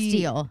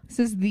steal. This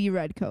is the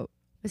red coat.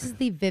 This is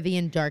the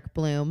Vivian Dark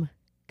Bloom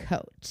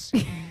coat.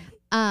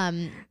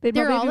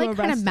 They're all like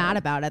kind of mad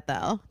about it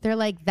though. They're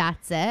like,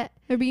 that's it.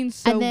 They're being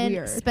so and then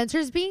weird.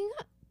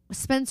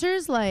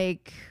 Spencer's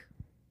like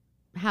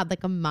had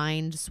like a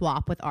mind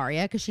swap with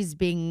Aria because she's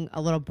being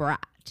a little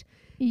brat.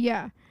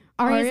 Yeah.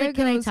 Aria's like,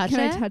 can I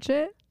touch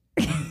it?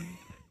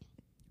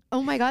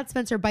 Oh my God,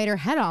 Spencer, bite her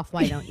head off.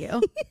 Why don't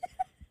you?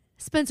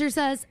 Spencer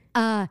says,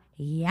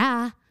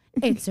 yeah,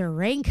 it's a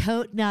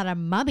raincoat, not a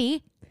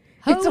mummy.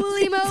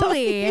 Holy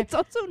moly. It's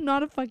also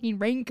not a fucking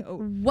raincoat.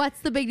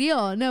 What's the big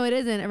deal? No, it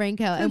isn't a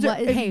raincoat. And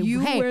if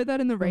you wear that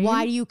in the rain.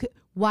 Why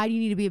do you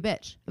need to be a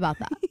bitch about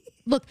that?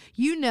 Look,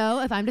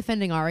 if I'm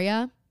defending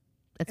Aria,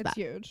 it's bad.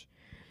 Huge.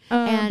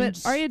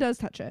 But Aria does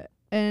touch it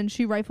and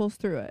she rifles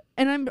through it.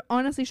 And I'm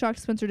honestly shocked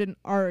Spencer didn't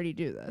already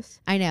do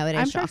this. I know, it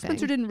is I'm shocking. shocked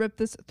Spencer didn't rip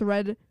this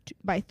thread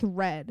by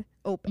thread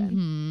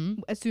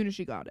open as soon as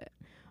she got it.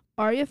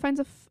 Aria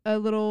finds a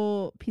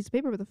little piece of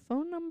paper with a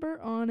phone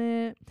number on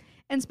it.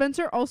 And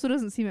Spencer also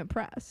doesn't seem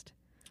impressed.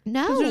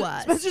 No.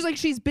 Spencer's like,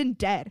 she's been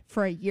dead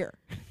for a year.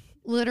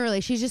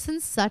 Literally. She's just in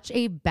such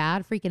a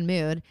bad freaking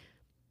mood.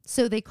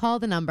 So they call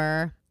the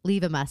number,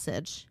 leave a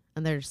message.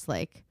 And they're just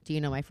like, do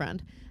you know my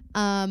friend?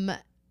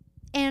 And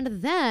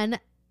then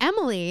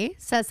Emily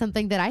says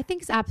something that I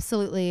think is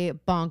absolutely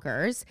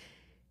bonkers.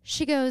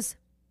 She goes,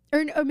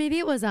 or maybe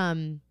it was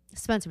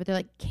Spencer, but they're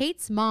like,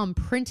 Kate's mom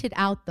printed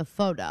out the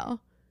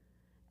photo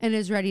and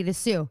is ready to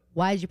sue.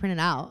 Why did you print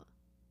it out?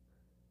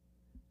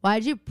 Why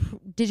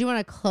did you want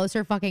a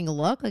closer fucking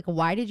look? Like,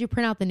 why did you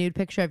print out the nude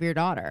picture of your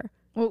daughter?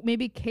 Well,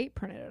 maybe Kate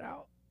printed it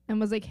out and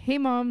was like, hey,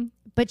 Mom.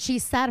 But she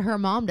said her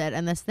mom did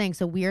in this thing,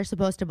 so we are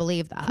supposed to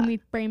believe that. Can we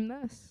frame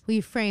this?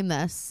 We frame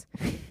this.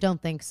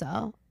 Don't think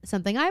so.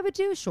 Something I would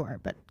do, sure.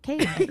 But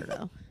Kate, I don't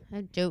know.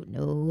 I don't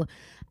know.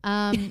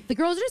 The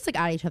girls are just like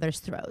at each other's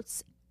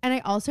throats. And I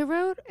also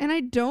wrote, and I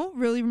don't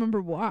really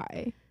remember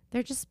why.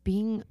 They're just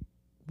being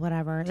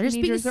whatever. They're just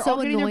being They're so all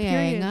getting annoying.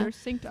 their period. They're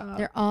synced up.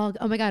 They're all,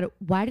 oh my God,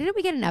 why didn't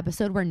we get an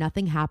episode where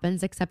nothing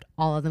happens except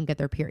all of them get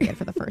their period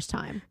for the first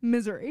time?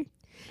 Misery.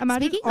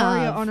 Imagine Speaking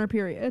Aria of- on her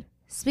period.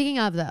 Speaking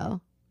of, though,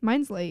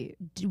 Mine's late.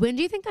 when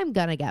do you think I'm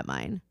gonna get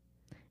mine?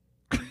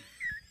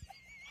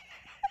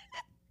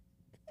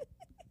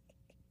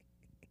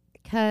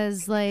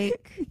 Because,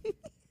 like,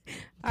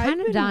 I've kind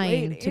of been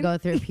dying to waiting. go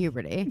through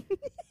puberty.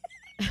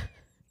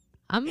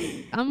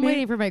 I'm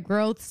waiting for my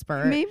growth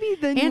spurt. Maybe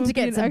then you and to won't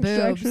get be some an extra,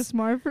 boobs. extra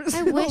smart for I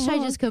so wish I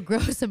long. just could grow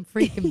some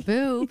freaking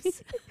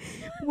boobs.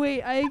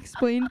 Wait, I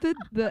explained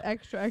the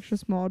extra extra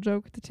small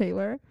joke to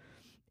Taylor,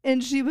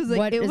 and she was like,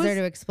 What it is was, there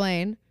to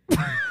explain? she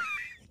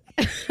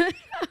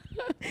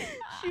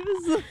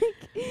was like,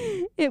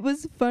 it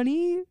was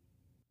funny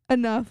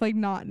enough, like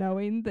not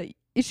knowing that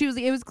she was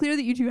like, it was clear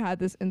that you two had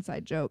this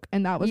inside joke,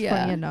 and that was Yeah.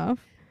 funny enough.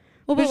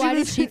 Well, But but she why did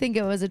was- she think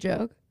it was a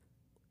joke?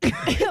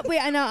 Wait,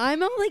 I know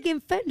I'm all like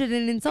offended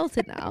and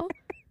insulted now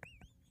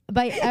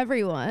by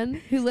everyone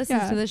who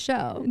listens Yeah. to the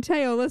show.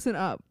 Teo, listen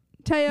up.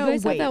 You Teo,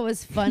 guys thought wait. that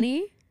was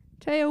funny?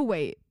 Teo,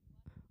 wait.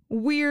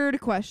 Weird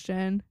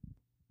question.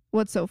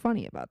 What's so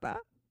funny about that?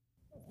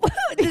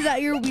 Is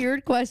that your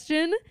weird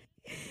question?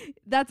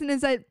 That's an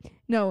inside.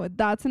 No,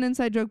 that's an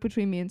inside joke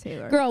between me and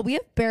Taylor. Girl, we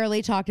have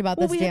barely talked about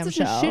well, this we damn had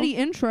such show. a shitty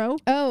intro.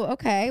 Oh,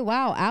 okay.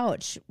 Wow.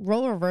 Ouch.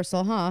 Role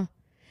reversal, huh?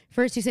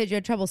 First you said you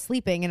had trouble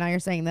sleeping, and now you're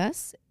saying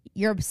this?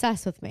 You're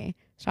obsessed with me.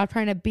 Stop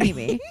trying to be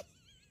me.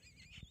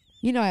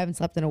 You know I haven't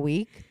slept in a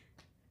week.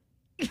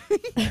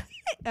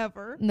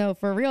 Ever. No,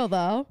 for real,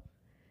 though.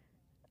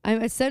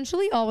 I'm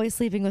essentially always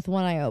sleeping with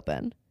one eye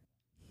open.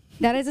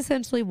 That is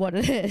essentially what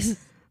it is.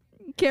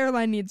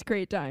 Caroline needs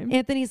great time.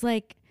 Anthony's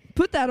like,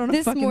 Put that on a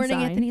this fucking morning,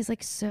 sign. Anthony's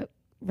like, so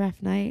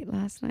rough night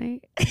last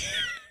night.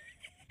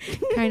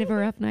 Kind of a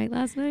rough night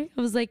last night.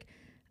 I was like,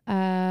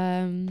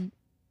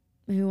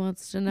 who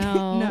wants to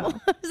know? No.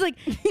 I was like,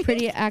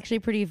 actually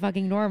pretty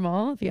fucking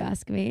normal, if you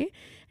ask me.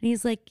 And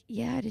he's like,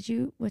 yeah,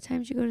 what time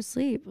did you go to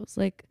sleep? I was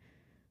like,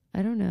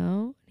 I don't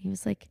know. And he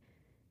was like,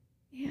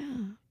 yeah,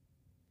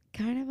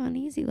 kind of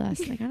uneasy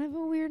last night, kind of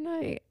a weird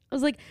night. I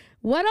was like,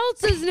 what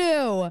else is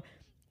new?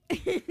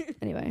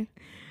 Anyway.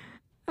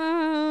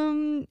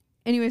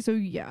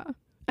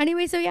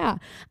 So yeah.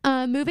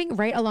 Moving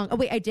right along. Oh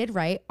wait, I did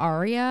write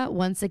Aria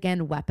once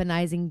again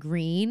weaponizing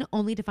green,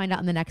 only to find out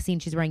in the next scene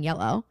she's wearing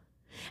yellow.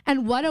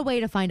 And what a way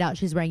to find out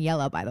she's wearing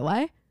yellow, by the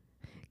way.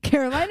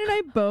 Caroline and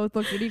I both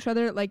looked at each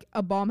other like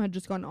a bomb had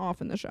just gone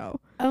off in the show.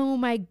 Oh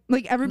my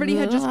Like everybody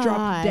had just dropped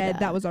God. dead.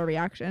 That was our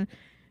reaction.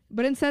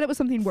 But instead it was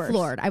something worse.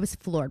 floored. I was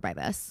floored by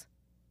this.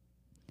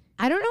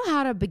 I don't know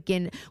how to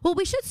begin. Well,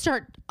 we should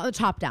start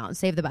top down,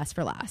 save the best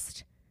for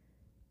last.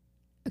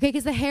 Okay,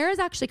 because the hair is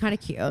actually kind of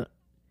cute.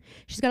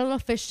 She's got a little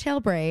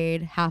fishtail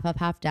braid, half up,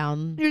 half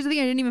down. Here's the thing,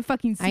 I didn't even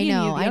fucking see any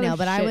of the I other know,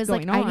 but I shit was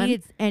like, going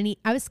on.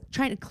 I was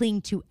trying to cling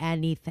to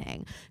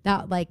anything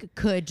that like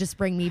could just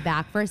bring me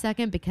back for a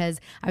second because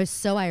I was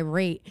so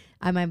irate.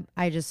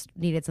 I just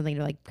needed something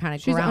to like kind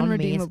of She's ground me. So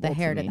unredeemable the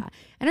hair to did me. that,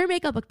 and her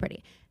makeup looked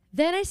pretty.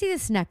 Then I see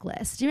this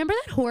necklace. Do you remember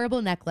that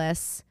horrible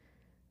necklace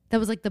that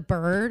was like the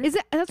bird? Is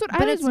it? That's what I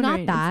But was it's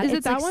wondering. not that. Is it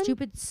It's that like one?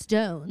 stupid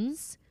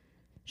stones.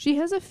 She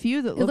has a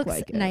few that It look looks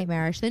like it.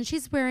 nightmarish. Then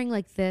she's wearing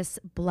like this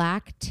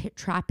black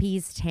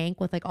trapeze tank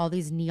with like all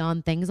these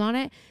neon things on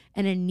it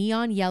and a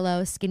neon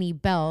yellow skinny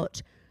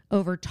belt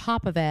over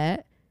top of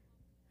it.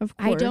 Of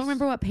course. I don't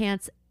remember what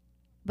pants,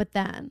 but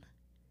then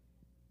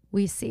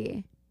we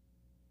see.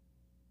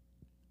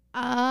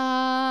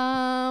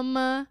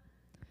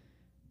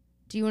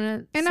 Do you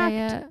want to An say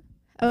act it?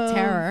 of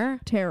Terror.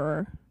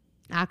 Terror.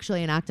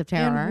 Actually, an act of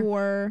terror. And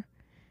war.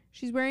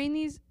 She's wearing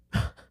these.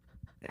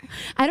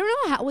 I don't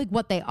know how, like,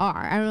 what they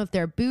are. I don't know if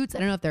they're boots. I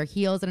don't know if they're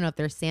heels. I don't know if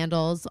they're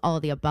sandals. All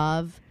of the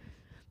above.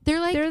 They're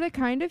like They're the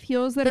kind of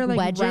heels that like are like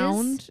wedges?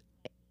 round,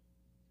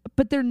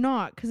 but they're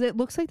not because it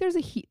looks like there's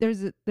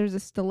a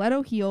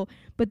stiletto heel,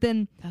 but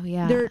then oh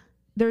yeah,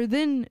 they're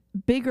then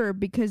bigger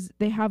because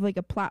they have like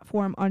a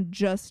platform on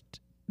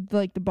just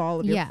like the ball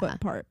of your Yeah. foot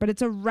part, but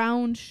it's a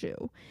round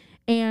shoe,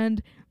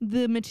 and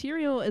the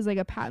material is like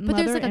a patent But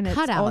there's, leather, like, a and it's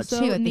cutout, also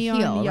too, at the neon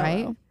heel, yellow.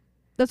 right?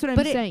 That's what I'm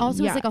but saying. it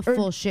also yeah. is like a Or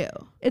full shoe,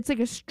 it's like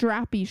a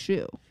strappy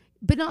shoe,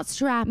 but not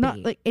strappy. Not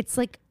like-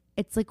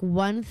 it's like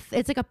one.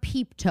 It's like a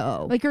peep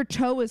toe. like her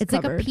toe is it's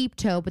covered. like a peep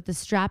toe, but the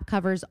strap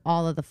covers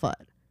all of the foot.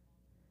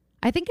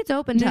 I think it's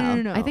open No, toe.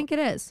 no. I think it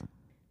is.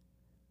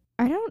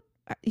 I don't.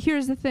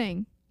 Here's the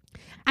thing.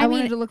 I I mean,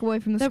 wanted to look away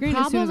from the The screen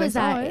as soon problem as is I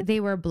saw that it. they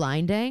were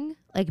blinding,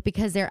 like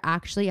because they're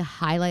actually a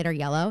highlighter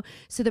yellow.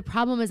 So the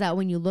problem is that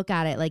when you look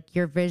at it, like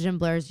your vision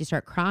blurs, you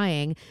start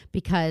crying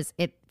because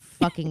it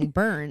fucking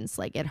burns.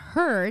 Like it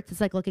hurts. It's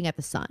like looking at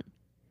the sun.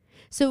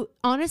 So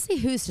honestly,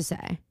 who's to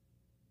say?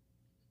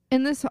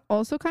 And this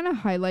also kind of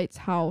highlights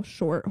how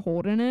short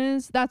Holden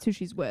is. That's who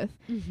she's with.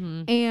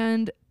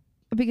 And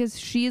because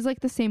she's like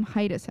the same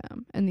height as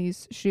him in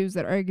these shoes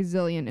that are a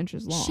gazillion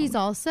inches long. She's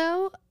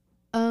also,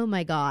 oh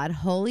my God,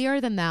 holier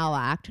than thou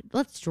act.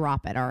 Let's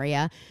drop it,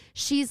 Aria.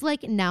 She's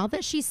like, now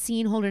that she's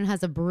seen Holden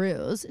has a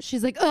bruise,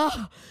 she's like,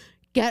 oh,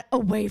 get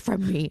away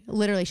from me.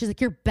 Literally, she's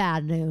like, you're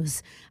bad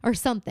news or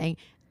something.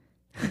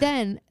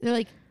 Then they're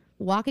like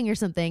walking or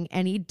something,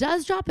 and he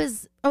does drop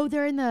his,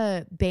 they're in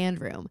the band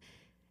room.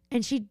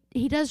 And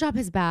he does drop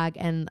his bag,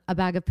 and a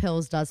bag of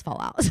pills does fall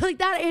out. So like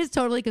that is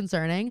totally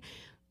concerning.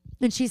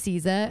 And she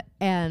sees it,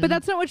 but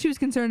that's not what she was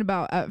concerned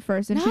about at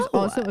first. And she's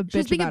also a bitch.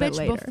 She's being a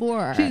bitch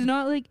before. She's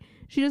not like,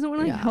 she doesn't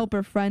want to like help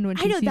her friend when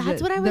she sees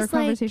that's what I was their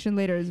conversation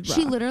later is rough.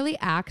 She literally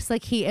acts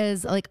like he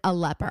is like a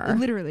leper,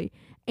 literally.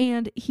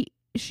 And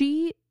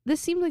this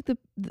seemed like the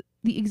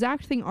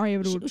exact thing Aria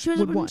would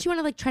want. She want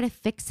to like try to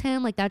fix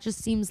him. Like that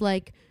just seems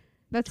like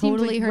that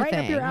totally seems like her right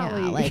thing. Up your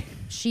alley.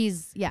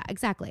 Yeah, like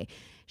exactly.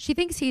 She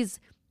thinks he's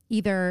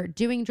either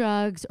doing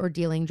drugs or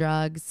dealing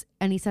drugs,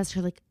 and he says to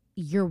her like,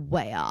 you're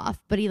way off,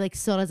 but he like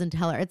still doesn't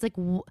tell her. It's like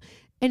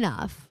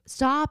enough,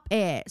 stop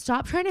it,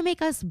 stop trying to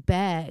make us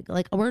beg,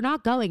 like we're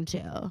not going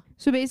to.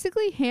 So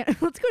basically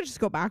let's just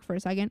go back for a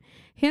second.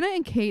 Hannah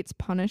and Kate's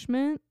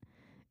punishment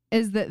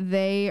is that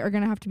they are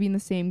gonna have to be in the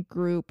same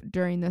group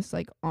during this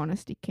like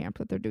honesty camp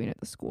that they're doing at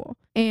the school,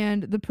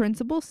 and the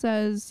principal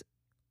says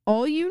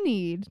all you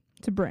need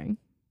to bring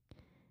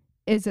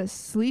is a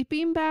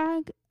sleeping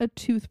bag, a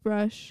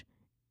toothbrush,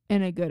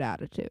 and a good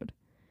attitude.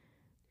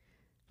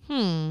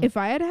 If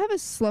I had to have a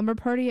slumber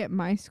party at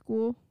my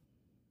school,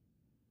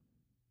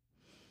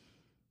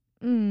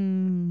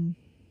 that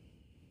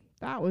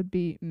would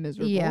be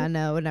miserable. Yeah,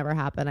 no, it would never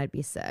happen. I'd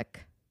be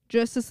sick.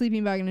 Just a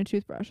sleeping bag and a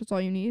toothbrush. That's all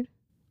you need.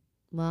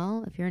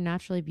 Well, if you're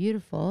naturally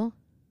beautiful,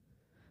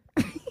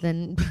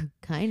 then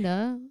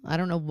kinda. I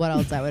don't know what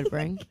else I would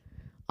bring.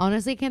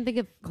 Honestly, I can't think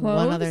of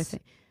one other thing.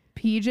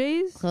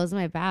 PJs? Clothes on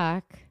my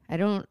back. I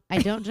don't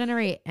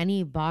generate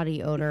any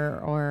body odor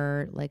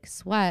or like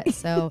sweat,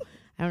 so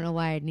I don't know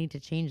why I'd need to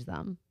change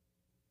them.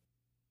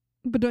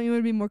 But don't you want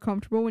to be more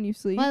comfortable when you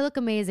sleep? Well, I look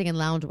amazing in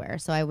loungewear,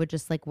 so I would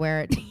just like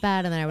wear it to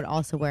bed, and then I would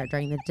also wear it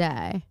during the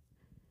day.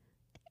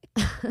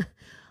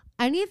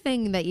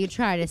 Anything that you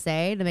try to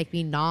say to make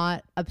me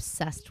not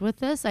obsessed with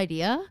this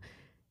idea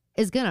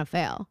is gonna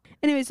fail.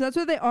 Anyway, so that's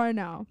where they are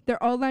now.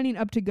 They're all lining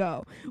up to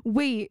go.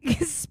 Wait,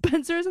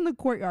 Spencer's in the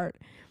courtyard.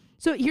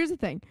 So here's the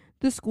thing.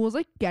 The school's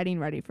like getting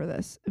ready for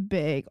this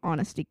big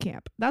honesty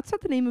camp. That's not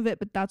the name of it,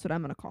 but that's what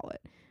I'm gonna call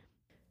it.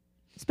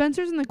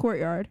 Spencer's in the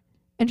courtyard,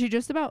 and she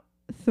just about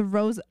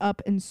throws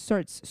up and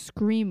starts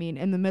screaming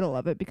in the middle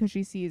of it because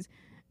she sees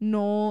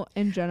Noel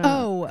and Jenna.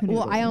 Oh,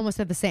 well, I almost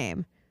said the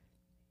same.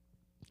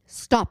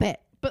 Stop it.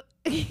 But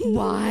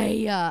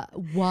why?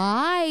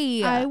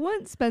 Why? I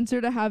want Spencer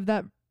to have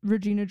that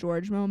Regina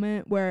George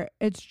moment where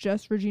it's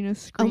just Regina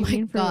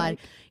screaming for like,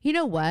 you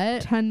know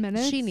what? 10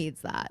 minutes. She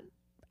needs that.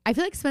 I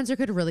feel like Spencer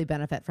could really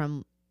benefit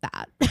from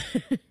that.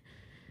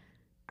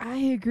 I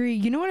agree.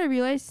 You know what I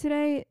realized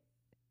today?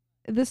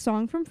 The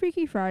song from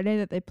Freaky Friday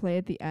that they play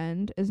at the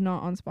end is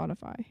not on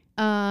Spotify.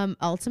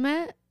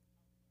 Ultimate?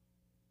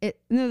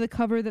 The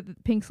cover that the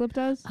Pink Slip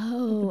does.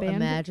 Oh,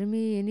 Imagine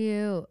Me and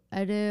You.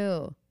 I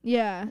do.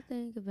 Yeah. I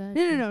think about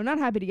No, not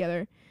Happy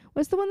Together.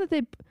 What's the one that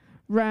they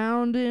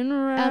round and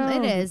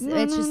round? It is.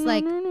 It's just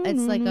like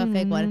it's like a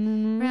fake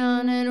one.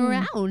 Round and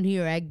round,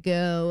 here I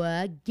go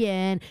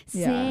again.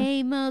 Yeah.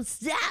 Same old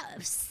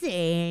stuff,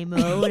 same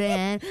old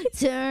and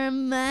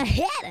turn my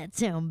head and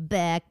turn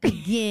back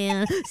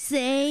again.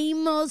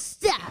 Same old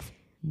stuff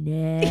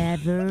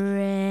never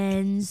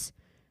ends.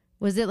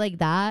 Was it like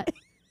that?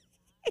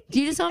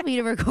 Do you just want me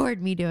to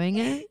record me doing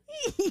it?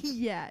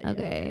 Yeah.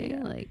 Okay.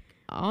 Yeah. Like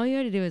all you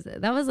had to do is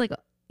that was like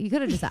you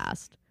could have just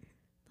asked.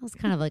 That was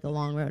kind of like a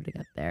long road to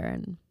get there,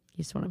 and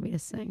you just wanted me to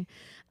sing.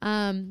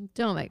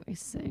 Don't make me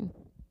sing.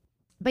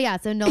 But yeah,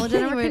 so Noel and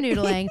Jenna were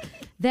canoodling.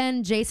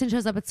 Then Jason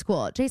shows up at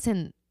school.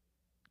 Jason,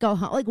 go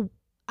home. Like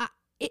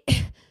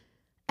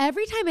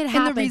every time it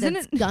happens,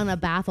 it's gonna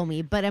baffle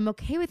me. But I'm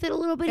okay with it a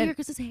little bit here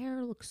because his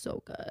hair looks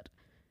so good.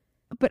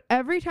 But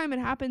every time it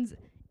happens,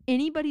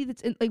 anybody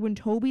that's in, like when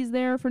Toby's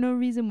there for no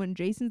reason, when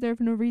Jason's there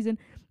for no reason,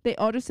 they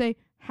all just say,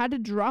 had to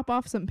drop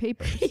off some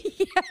papers.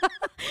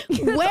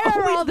 Where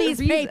are all these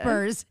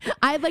papers?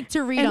 I'd like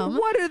to read them.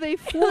 What are they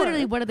for?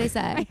 Literally, what do they say?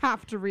 I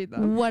have to read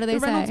them. What do they say?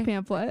 The Reynolds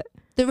pamphlet.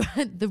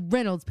 The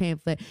Reynolds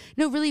pamphlet.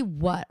 No, really,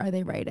 what are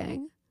they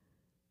writing?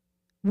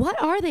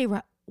 What are they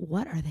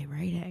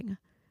writing?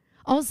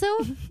 Also,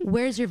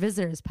 where's your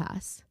visitor's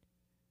pass?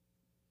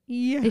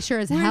 Yeah. They sure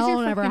as hell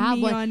never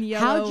have one.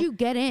 How'd you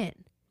get in?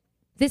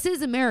 This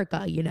is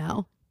America, you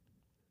know.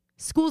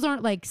 Schools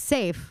aren't like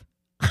safe.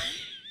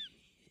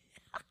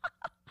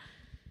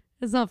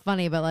 It's not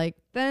funny, but like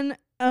then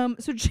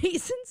so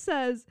Jason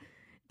says,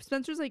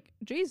 Spencer's like,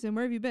 Jason,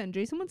 where have you been?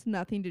 Jason wants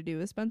nothing to do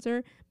with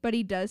Spencer, but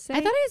he does say, I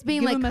thought he was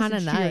being like kind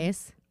of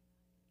nice.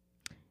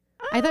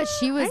 I thought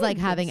she was I like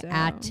didn't having think so.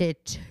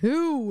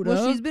 attitude.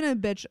 Well, she's been a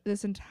bitch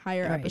this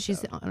entire All right, episode.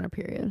 she's on her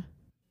period.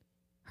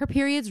 Her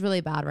period's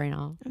really bad right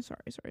now. I'm sorry.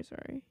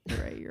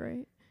 You're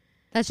right.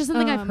 That's just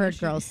something I've heard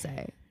girls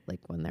say, like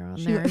when they're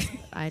on there.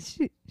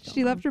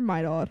 She left her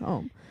Midol at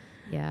home.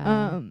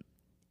 Yeah.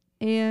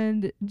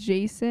 And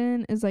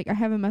Jason is like, I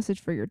have a message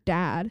for your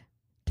dad.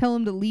 Tell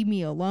him to leave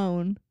me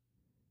alone.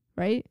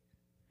 Right?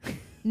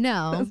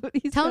 No. That's what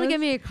he Tell him to says.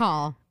 give me a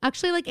call.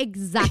 Actually, like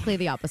exactly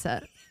the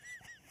opposite.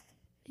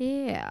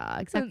 Yeah,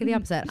 exactly the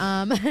opposite.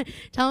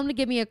 Tell him to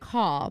give me a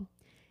call.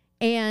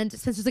 And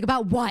Spencer's like,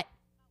 about what?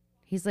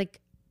 He's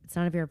like, it's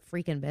none of your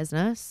freaking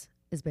business,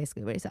 is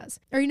basically what he says.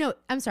 Or,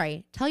 I'm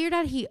sorry. Tell your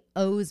dad he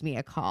owes me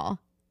a call.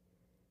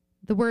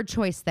 The word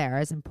choice there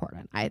is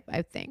important, I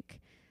think.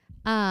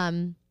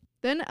 Then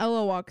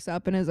Ella walks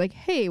up and is like,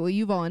 hey, will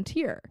you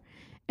volunteer?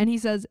 And he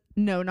says,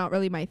 no, not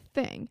really my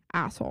thing,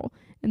 asshole.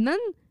 And then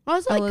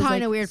Also, Ella's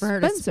kind of weird for her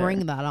to Spencer.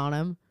 spring that on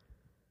him.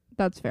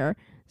 That's fair.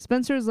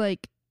 Spencer's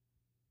like,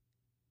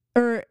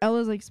 or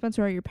Ella's like,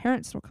 Spencer, are your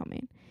parents still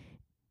coming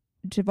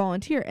to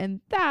volunteer? And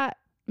that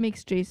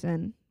makes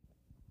Jason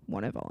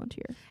want to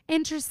volunteer.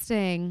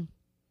 Interesting.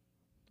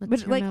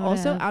 But like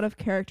also out of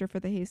character for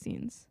the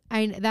Hastings.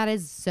 That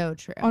is so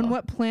true. On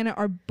what planet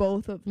are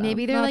both of them?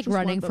 Maybe they're Not like just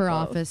running one, but for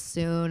both. office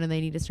soon and they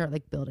need to start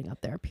like building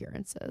up their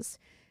appearances.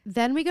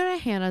 Then we go to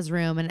Hannah's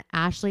room and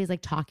Ashley is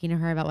like talking to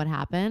her about what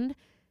happened.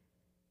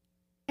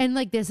 And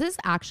like, this is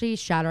actually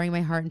shattering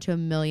my heart into a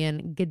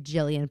million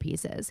gajillion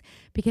pieces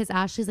because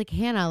Ashley's like,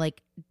 Hannah,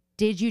 like,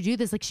 did you do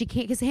this? Like she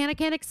can't, because Hannah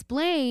can't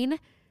explain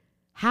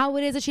how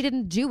it is that she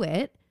didn't do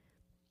it,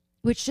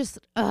 which just,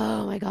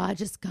 oh my God,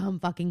 just come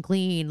fucking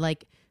clean.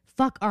 Like,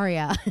 fuck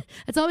Aria.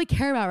 That's all we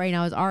care about right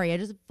now is Aria.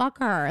 Just fuck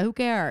her. Who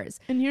cares?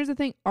 And here's the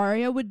thing.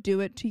 Aria would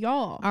do it to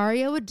y'all.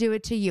 Aria would do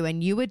it to you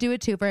and you would do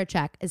it too for a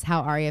check is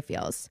how Aria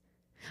feels.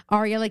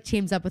 Aria like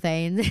teams up with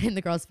A and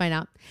the girls find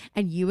out.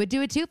 And you would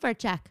do it too for a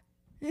check.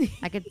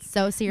 I could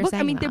so see her Look, saying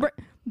I mean, that.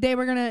 they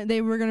were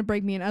gonna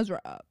break me and Ezra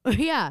up.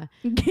 Yeah.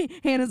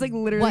 Hannah's like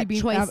literally What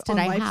being choice did on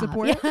I life have?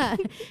 support. Yeah.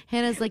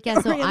 Hannah's like,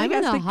 yeah, so Aria, I'm like,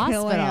 in has the to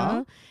kill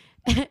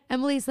hospital.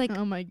 Emily's like,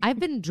 Oh my God. I've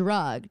been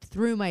drugged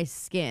through my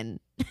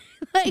skin.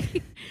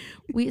 Like,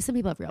 some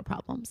people have real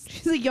problems.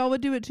 She's like, y'all would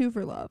do it too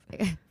for love.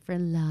 For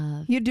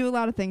love. You'd do a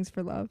lot of things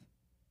for love.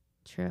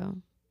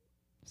 True.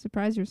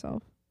 Surprise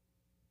yourself.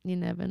 You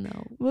never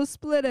know. We'll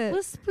split it.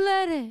 We'll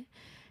split it.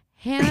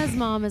 Hannah's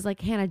mom is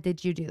like, Hannah,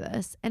 did you do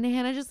this? And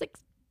Hannah just like,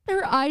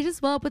 her eyes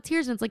just well up with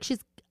tears. And it's like, she's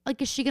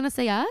like, is she going to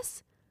say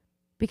yes?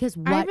 Because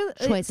what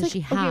choice does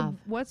she have?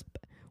 Okay,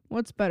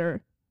 what's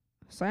better?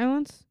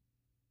 Silence?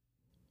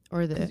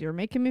 Or Because you're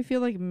making me feel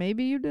like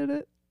maybe you did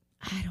it.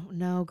 I don't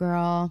know,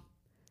 girl.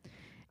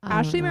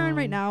 Ashley Marin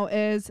right now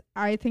is,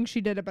 I think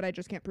she did it, but I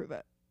just can't prove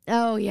it.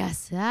 Oh,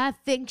 yes. I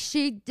think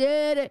she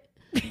did it.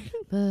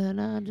 But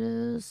I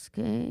just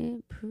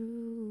can't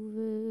prove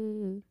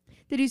it.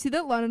 Did you see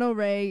that Lana Del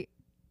Rey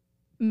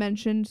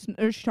mentioned,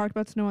 or she talked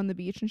about Snow on the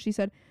Beach, and she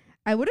said,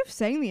 I would have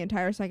sang the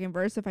entire second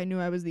verse if I knew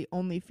I was the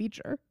only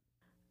feature.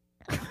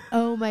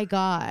 Oh my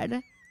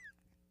God.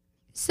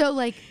 So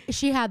like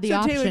she had the so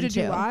option Taylor, did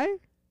to. you lie?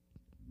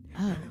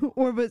 Oh.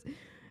 Or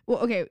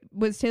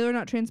was Taylor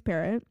not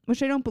transparent?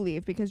 Which I don't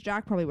believe because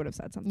Jack probably would have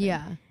said something.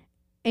 Yeah.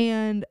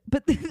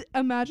 But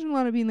imagine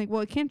Lana being like,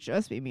 well, it can't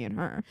just be me and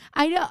her.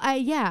 I know.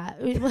 Yeah.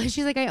 Well,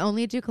 she's like, I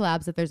only do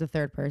collabs if there's a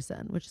third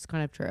person, which is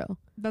kind of true.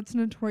 That's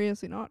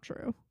notoriously not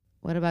true.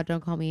 What about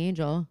Don't Call Me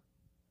Angel?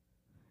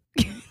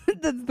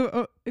 That's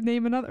the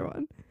name another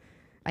one.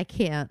 I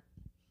can't.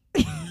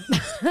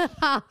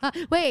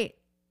 Wait.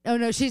 Oh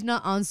no, she's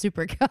not on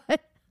Supercut. I'm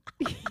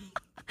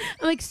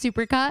like,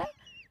 Supercut?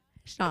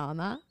 She's not on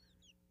that.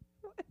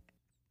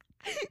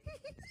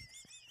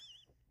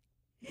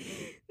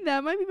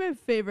 That might be my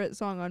favorite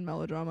song on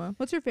Melodrama.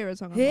 What's your favorite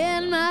song on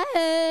In Melodrama? my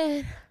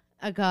head.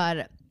 Oh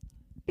God.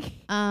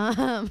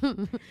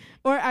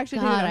 Or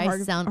actually, God, take it I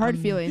on sound hard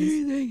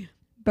amazing. feelings.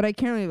 But I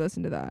can't really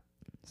listen to that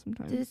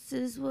sometimes. This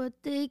is what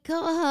they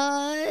call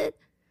hard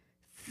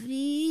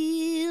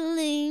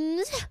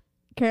feelings.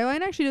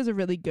 Caroline actually does a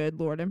really good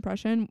Lord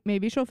impression.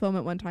 Maybe she'll film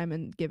it one time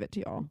and give it to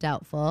y'all.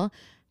 Doubtful.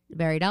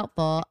 Very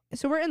doubtful.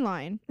 So we're in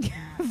line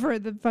for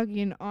the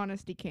fucking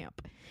honesty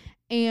camp.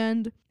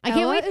 And I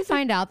can't Ella wait to is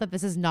find out that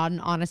this is not an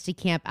honesty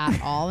camp at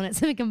all and it's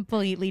something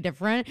completely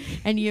different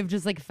and you've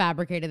just like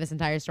fabricated this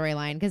entire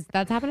storyline because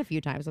that's happened a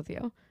few times with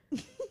you.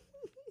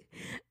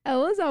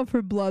 Ella's out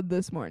for blood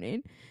this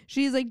morning.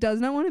 She's like, does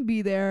not want to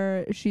be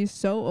there. She's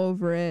so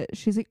over it.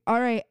 She's like, all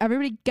right,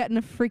 everybody get in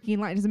a freaking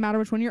line. It doesn't matter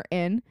which one you're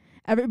in.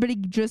 Everybody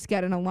just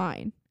get in a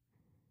line.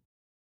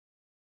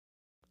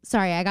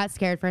 Sorry, I got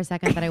scared for a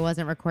second that I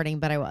wasn't recording,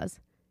 but I was.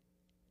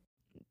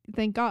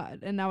 Thank God.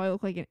 And now I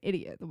look like an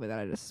idiot the way that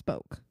I just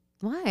spoke.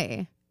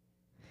 Why?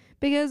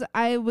 Because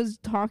I was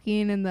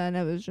talking and then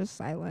it was just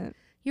silent.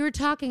 You were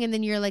talking and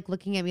then you're like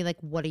looking at me like,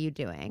 what are you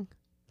doing?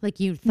 Like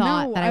you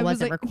thought No, that I was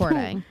wasn't like,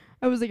 recording.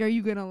 I was like, are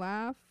you gonna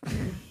laugh?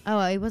 Oh,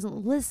 I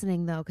wasn't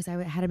listening though, because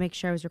I had to make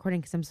sure I was recording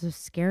because I'm so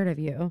scared of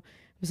you.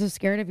 I'm so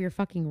scared of your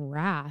fucking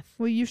wrath.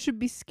 Well, you should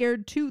be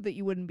scared too that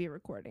you wouldn't be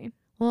recording.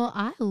 Well,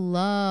 I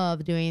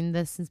love doing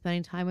this and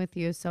spending time with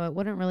you, so it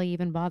wouldn't really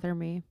even bother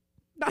me.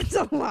 That's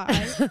a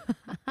lie.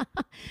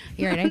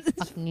 You're right. I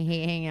fucking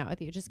hate hanging out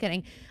with you. Just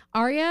kidding.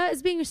 Aria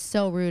is being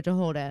so rude to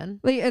Holden.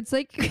 Like, it's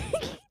like,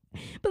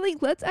 but like,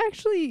 let's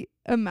actually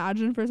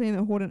imagine for a second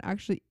that Holden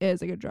actually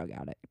is like a drug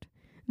addict.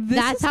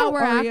 That's how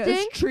we're Aria acting.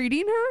 Is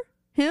treating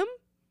him.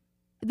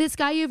 This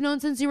guy you've known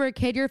since you were a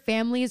kid, your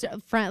family's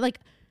friend, like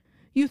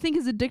you think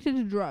is addicted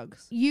to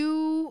drugs.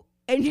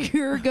 And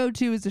your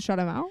go-to is to shut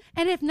him out.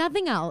 And if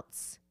nothing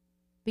else,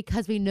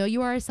 because we know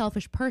you are a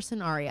selfish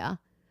person, Aria,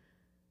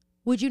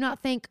 would you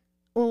not think,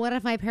 well, what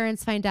if my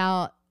parents find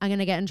out I'm going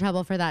to get in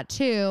trouble for that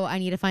too? I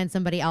need to find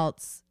somebody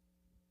else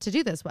to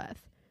do this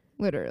with.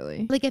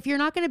 Literally. Like, if you're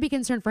not going to be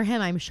concerned for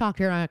him, I'm shocked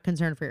you're not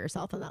concerned for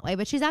yourself in that way.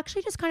 But she's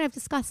actually just kind of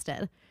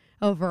disgusted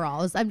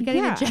overall. I'm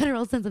getting a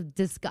general sense of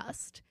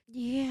disgust.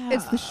 Yeah.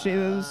 It's the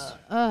shoes.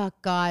 Oh,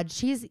 God.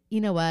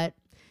 You know what?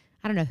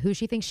 I don't know who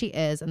she thinks she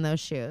is in those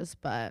shoes,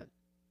 but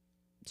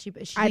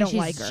I don't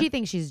like her. She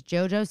thinks she's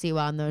JoJo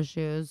Siwa in those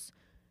shoes.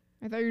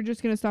 I thought you were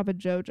just going to stop at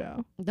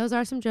JoJo. Those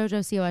are some JoJo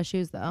Siwa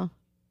shoes, though.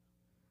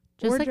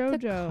 Just or like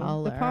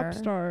JoJo, the pop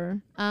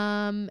star.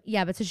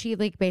 Yeah, but so she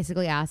like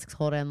basically asks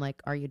Holden,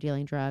 like, are you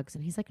dealing drugs?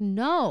 And he's like,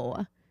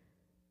 no.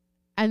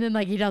 And then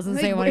like he doesn't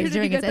say what he's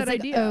doing. It's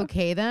like,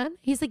 okay then.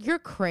 He's like, you're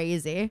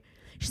crazy.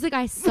 She's like,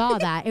 I saw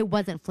that. It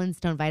wasn't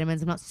Flintstone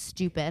vitamins. I'm not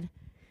stupid.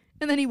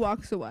 And then he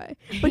walks away.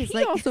 But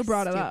he also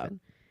brought it up.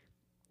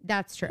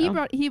 That's true.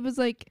 He was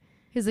like,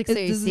 he's like, so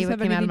you see what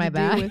came out of my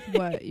bag? With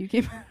what you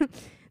came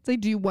It's like,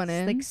 do you want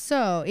in? Like,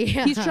 so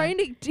yeah. He's trying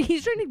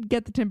to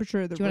get the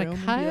temperature of the room. Do you want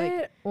to cut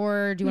it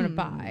or do you want to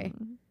buy?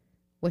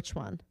 Which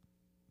one?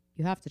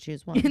 You have to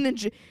choose one.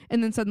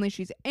 And then suddenly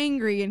she's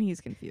angry and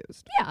he's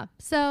confused. Yeah.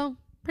 So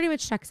pretty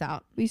much checks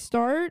out. We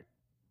start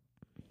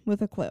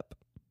with a clip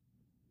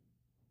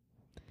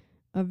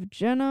of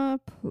Jenna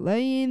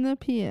playing the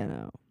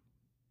piano.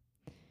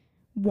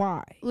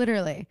 Why?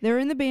 Literally. They're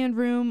in the band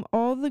room.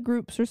 All the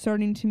groups are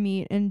starting to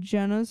meet, and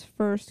Jenna's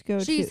first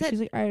go-to. She's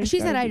like,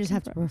 I just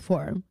have to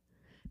perform.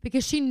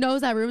 Because she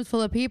knows that room is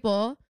full of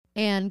people.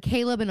 And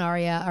Caleb and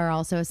Aria are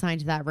also assigned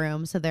to that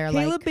room. So they're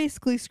Caleb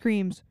basically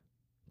screams,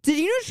 did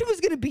you know she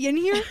was going to be in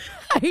here?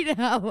 I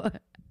know.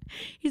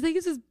 He's like,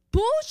 this is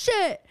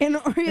bullshit. And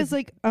Aria's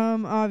like,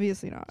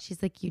 obviously not.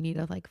 She's like, you need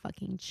to like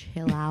fucking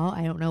chill out.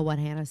 I don't know what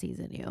Hannah sees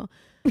in you.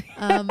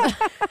 Or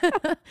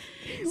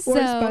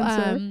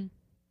Spencer.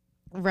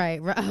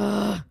 Right.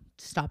 Ugh,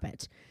 stop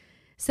it.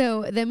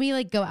 So then we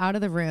like go out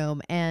of the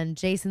room and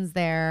Jason's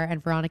there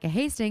and Veronica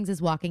Hastings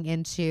is walking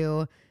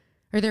into,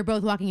 or they're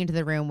both walking into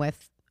the room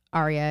with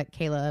Aria,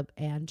 Caleb,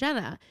 and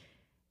Jenna.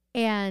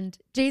 And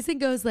Jason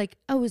goes like,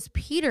 oh, is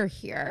Peter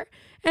here?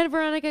 And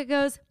Veronica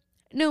goes,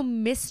 no,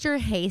 Mr.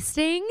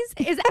 Hastings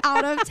is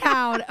out of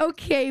town.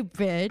 Okay,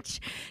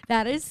 bitch.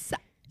 That is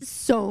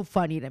so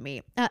funny to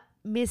me.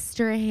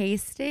 Mr.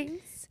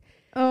 Hastings?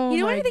 Oh,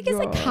 you know what I think God. is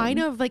like kind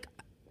of like,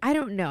 I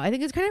don't know. I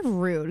think it's kind of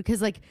rude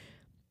because like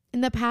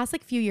in the past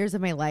like few years of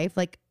my life,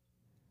 like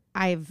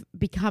I've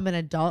become an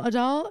adult.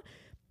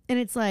 And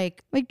it's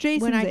like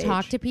Jason's when I age.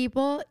 talk to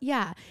people,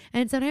 yeah.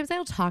 And sometimes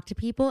I'll talk to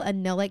people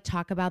and they'll like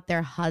talk about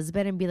their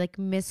husband and be like,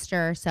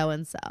 Mr.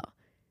 So-and-so.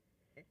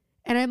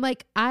 And I'm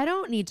like, I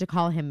don't need to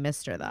call him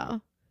Mr.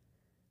 though.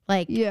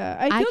 Like, yeah,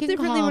 I feel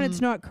differently when it's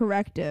not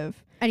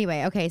corrective.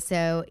 Anyway, okay,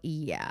 so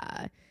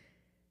yeah.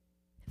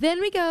 Then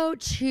we go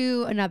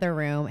to another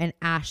room and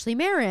Ashley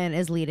Marin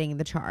is leading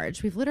the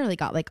charge. We've literally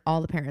got like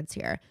all the parents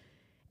here.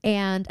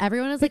 And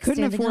everyone is like couldn't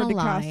standing afford in a to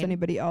line. cast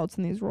anybody else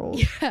in these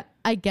roles. Yeah,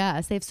 I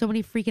guess. They have so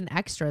many freaking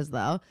extras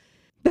though.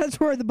 That's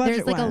where the budget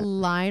There's like went. a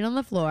line on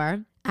the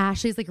floor.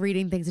 Ashley's like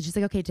reading things and she's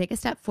like, okay, take a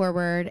step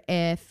forward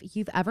if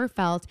you've ever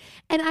felt.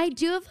 And I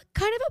do have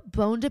kind of a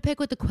bone to pick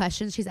with the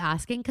questions she's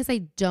asking because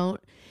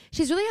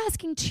she's really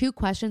asking two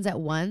questions at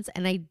once.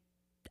 And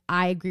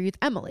I agree with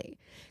Emily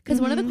because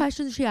one of the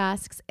questions she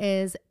asks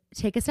is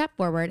take a step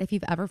forward if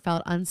you've ever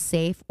felt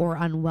unsafe or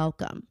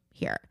unwelcome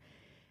here.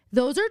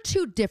 Those are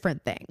two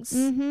different things.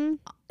 Mm-hmm.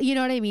 You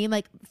know what I mean?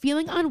 Like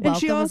feeling unwelcome. And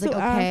she also is like,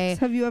 okay.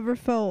 asks, have you ever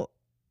felt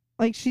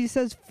like she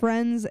says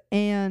friends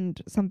and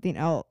something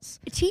else?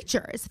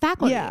 Teachers,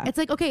 faculty. Yeah. It's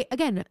like, okay,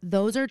 again,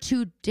 those are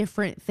two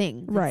different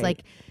things. Right. It's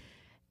like,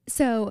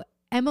 so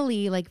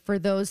Emily, like for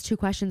those two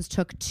questions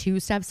took 2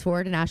 steps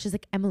forward and Ashley's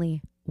like,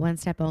 Emily, 1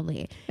 step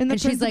only. And the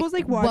she's principal's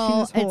like watching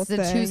this whole it's thing.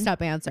 a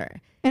 2-step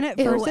answer. And at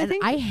first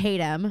I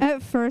hate him.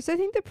 At first I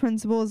think the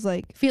principal is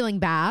like Feeling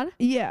bad?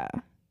 yeah.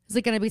 Is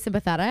it going to be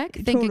sympathetic?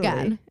 Think Totally.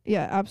 again.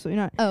 Yeah, absolutely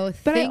not. Oh,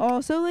 But think I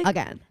also like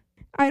again.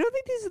 I don't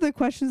think these are the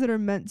questions that are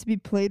meant to be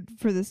played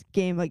for this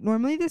game. Like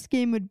normally this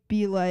game would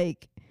be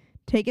like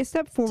take a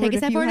step forward. Take a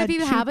step forward if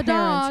you have a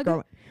dog.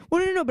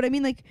 Well, no. But I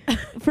mean like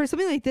for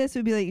something like this, it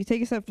would be like you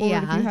take a step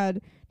forward if you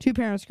had 2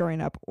 parents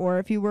growing up, or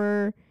if you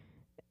were,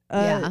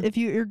 if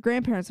your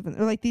grandparents,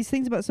 or like these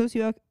things about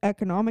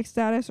socioeconomic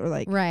status or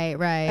like right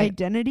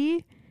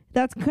identity.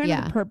 That's kind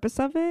of the purpose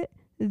of it.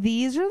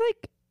 These are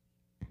like,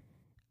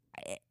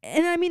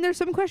 and I mean, there's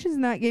some questions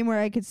in that game where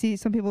I could see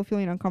some people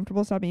feeling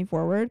uncomfortable stepping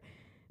forward,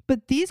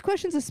 but these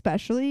questions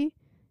especially,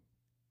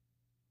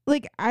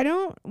 like, I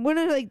don't want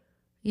to like.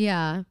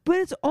 Yeah. But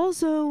it's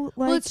also like,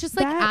 well, it's just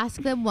like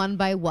ask them one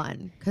by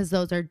one, because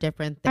those are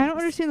different things. I don't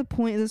understand the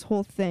point of this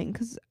whole thing,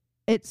 because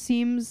it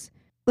seems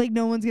like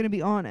no one's going to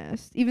be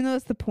honest, even though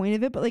that's the point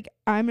of it. But like,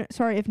 I'm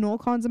sorry, if Noel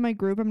Khan's in my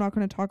group, I'm not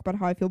going to talk about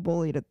how I feel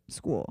bullied at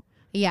school.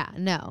 Yeah,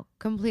 no,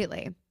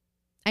 completely.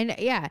 I know.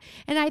 Yeah.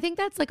 And I think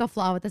that's like a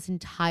flaw with this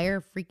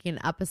entire freaking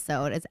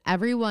episode, is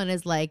everyone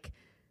is like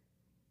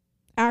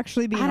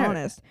actually being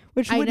honest,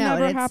 which would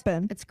never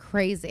happen. It's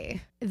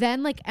crazy.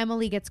 Then like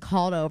Emily gets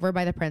called over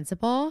by the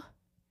principal,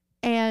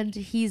 and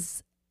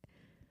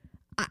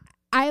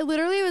I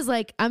literally was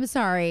like, I'm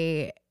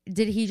sorry,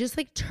 did he just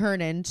like turn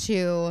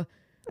into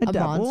a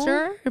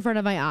monster in front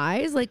of my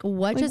eyes? Like,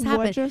 what just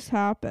happened? What just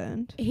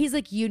happened? He's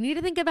like, you need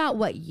to think about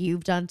what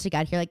you've done to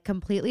get here. Like,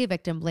 completely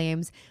victim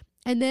blames.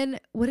 And then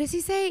what does he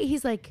say?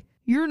 He's like,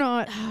 you're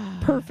not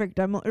perfect,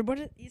 Emily, or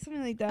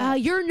something like that.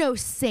 You're no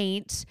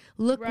saint.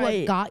 Look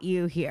what got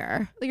you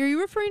here. Like, are you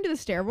referring to the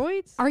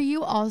steroids? Are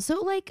you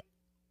also like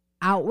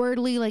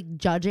outwardly like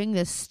judging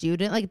this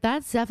student? Like,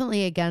 that's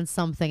definitely against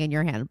something in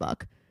your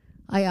handbook.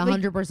 I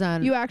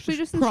 100%. You actually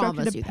just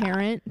instructed a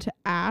parent to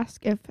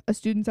ask if a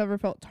student's ever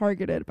felt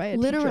targeted by a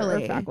teacher or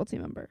a faculty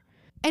member.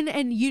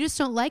 And you just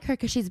don't like her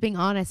because she's being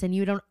honest, and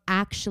you don't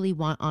actually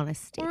want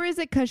honesty. Or is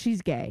it because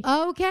she's gay?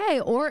 Okay.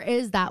 Or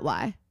is that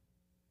why?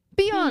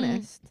 Be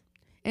honest.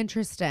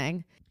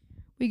 Interesting.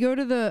 We go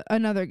to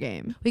another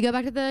game. We go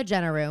back to the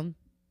Jenna room,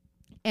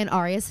 and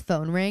Aria's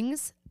phone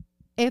rings.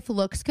 If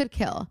looks could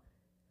kill,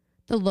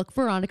 the look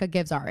Veronica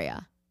gives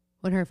Aria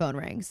when her phone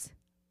rings.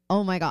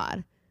 Oh my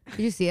God.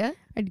 Did you see it?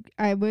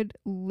 I would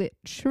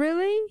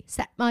literally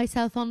set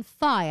myself on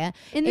fire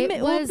in the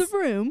middle of the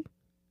room.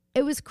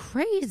 It was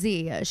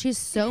crazy. She's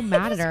so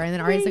mad at her. And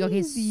then Aria's like,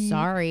 okay,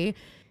 sorry.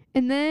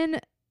 And then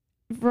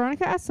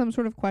Veronica asked some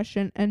sort of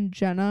question, and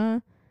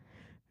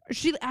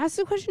she asked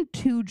a question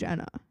to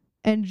Jenna,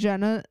 and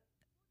Jenna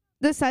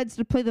decides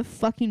to play the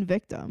fucking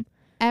victim.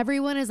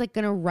 Everyone is like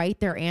going to write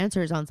their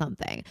answers on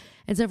something.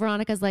 And so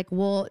Veronica's like,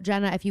 well,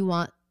 Jenna, if you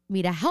want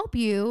me to help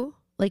you,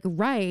 like,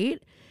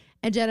 write.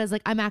 And Jenna's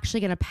like, I'm actually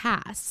going to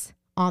pass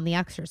on the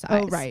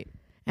exercise. Oh, right.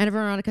 And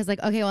Veronica's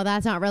like, okay, well,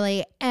 that's not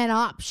really an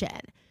option.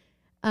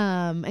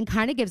 And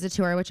kind of gives it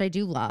to her, which I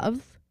do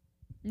love.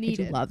 I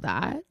do love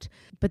that.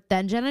 But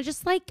then Jenna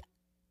just like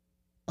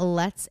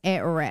lets it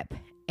rip.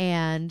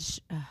 And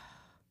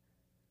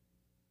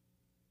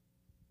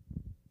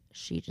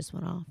she just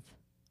went off.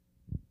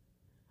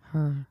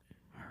 Her.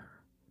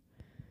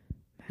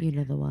 You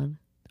know the one.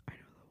 I know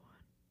the one.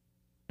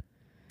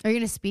 Are you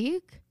going to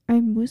speak?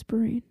 I'm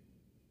whispering.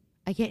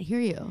 I can't hear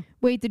you.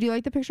 Wait, did you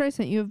like the picture I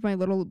sent you of my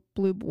little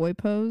blue boy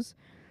pose?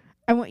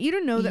 I want you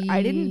to know that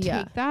I didn't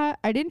take that.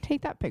 I didn't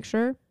take that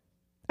picture.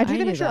 I took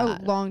the picture a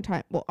long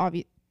time. Well,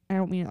 obviously, I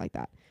don't mean it like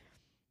that.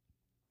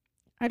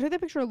 I took that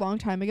picture a long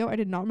time ago. I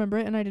did not remember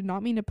it, and I did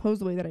not mean to pose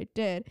the way that I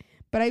did.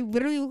 But I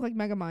literally look like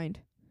Megamind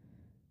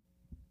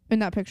in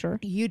that picture.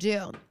 You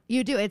do.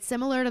 You do. It's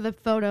similar to the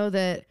photo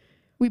that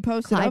we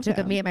posted. I took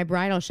of me at my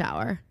bridal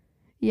shower.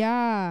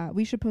 Yeah,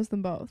 we should post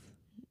them both.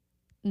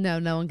 No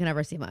one can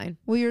ever see mine.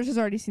 Well, yours has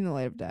already seen the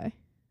light of day.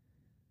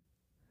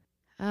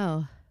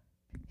 Oh.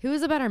 Who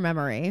has a better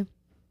memory?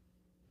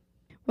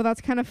 Well,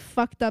 that's kind of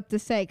fucked up to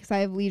say because I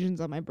have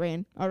lesions on my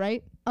brain. All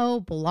right?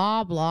 Oh,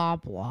 blah, blah,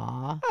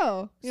 blah.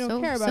 Oh, you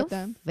don't care about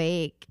them.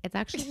 Fake. It's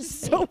actually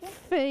just so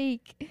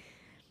fake.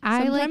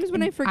 Sometimes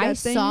when I forget I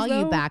things, saw you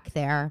though, back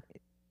there.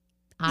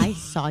 I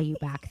saw you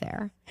back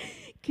there.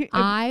 You're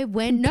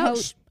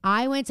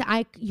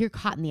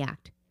caught in the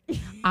act.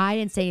 I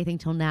didn't say anything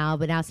till now,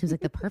 but now it seems like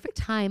the perfect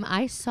time.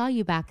 I saw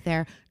you back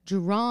there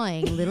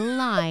drawing little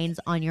lines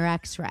on your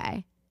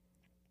x-ray.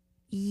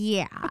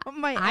 Yeah.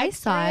 I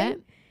saw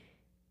it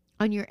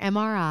on your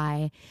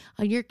MRI,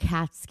 on your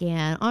CAT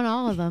scan, on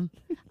all of them.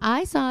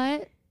 I saw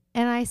it,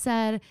 and I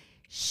said,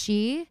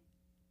 she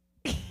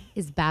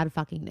is bad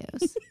fucking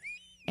news.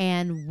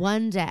 And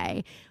one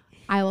day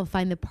I will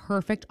find the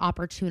perfect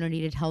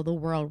opportunity to tell the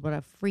world what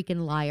a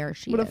freaking liar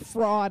she is. What a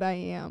fraud I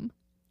am.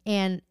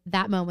 And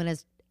that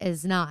moment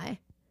is nigh.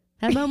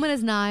 That moment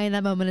is nigh, and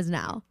that moment is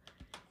now.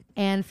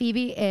 And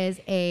Phoebe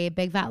is a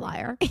big fat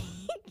liar.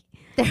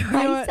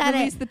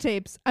 Release the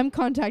tapes. I'm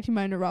contacting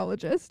my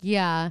neurologist.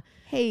 Yeah.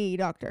 Hey,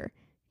 doctor.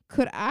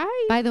 Could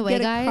I By the way,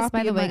 guys,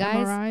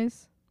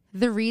 MRIs?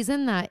 The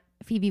reason that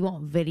Phoebe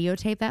won't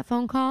videotape that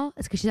phone call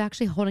is because she's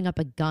actually holding up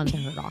a gun to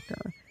her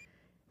doctor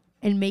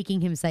and making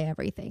him say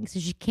everything.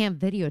 So she can't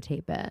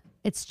videotape it.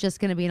 It's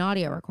just going to be an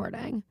audio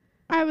recording.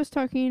 I was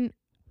talking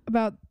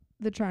about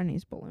the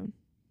Chinese balloon.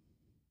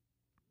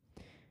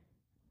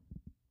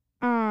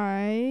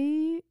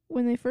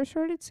 When they first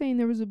started saying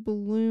there was a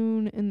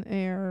balloon in the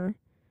air,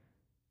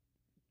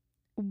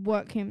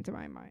 what came to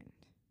my mind?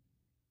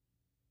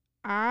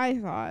 I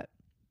thought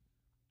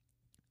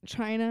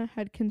China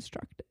had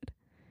constructed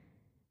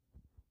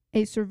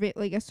a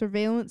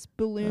surveillance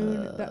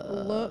balloon that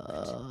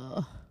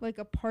looked like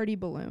a party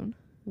balloon.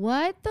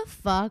 What the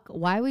fuck?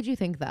 Why would you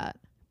think that?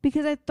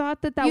 Because I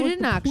thought that you was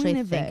didn't the actually point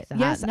of think it. that.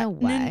 Yes, no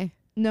way.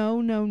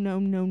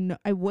 No.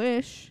 I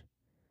wish.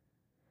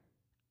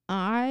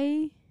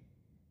 I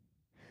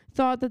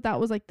thought that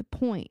was like the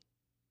point.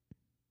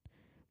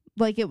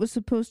 Like it was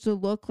supposed to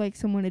look like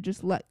someone had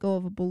just let go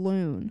of a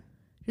balloon.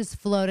 Just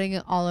floating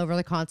all over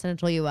the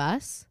continental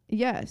U.S.?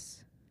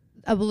 Yes.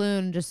 A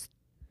balloon just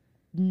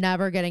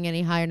never getting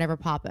any higher, never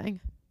popping.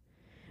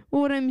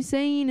 Well, what I'm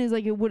saying is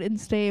like it wouldn't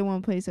stay in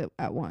one place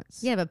at once.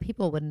 Yeah, but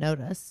people would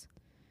notice.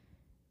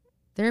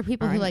 There are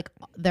people who like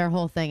their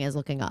whole thing is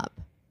looking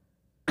up.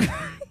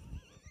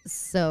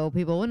 So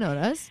people would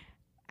notice.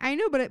 I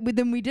know, but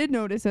then we did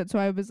notice it, so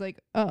I was like,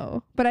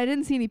 oh. But I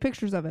didn't see any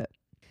pictures of it.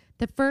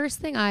 The first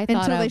thing I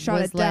thought until of they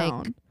shot was it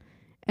down.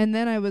 And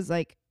then I was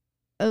like,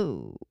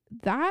 oh,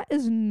 that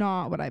is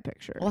not what I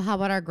pictured. Well, how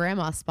about our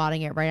grandma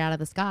spotting it right out of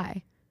the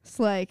sky?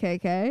 Slay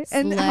KK.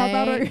 And how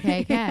about our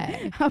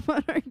KK? How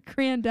about our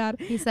granddad?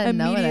 He said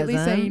immediately no,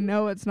 it isn't. saying,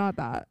 no, it's not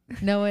that.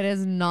 No, it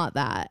is not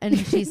that. And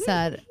she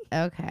said,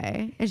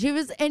 okay. And she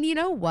was, and you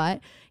know what?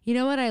 You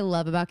know what I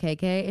love about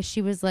KK is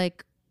she was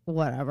like,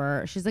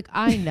 whatever. She's like,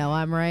 I know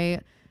I'm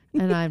right.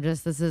 And I'm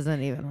just, this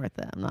isn't even worth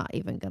it. I'm not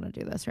even going to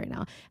do this right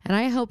now. And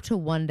I hope to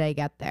one day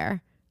get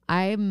there.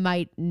 I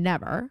might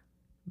never,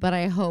 but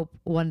I hope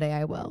one day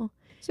I will.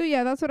 So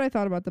yeah, that's what I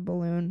thought about the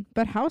balloon.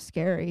 But how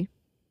scary.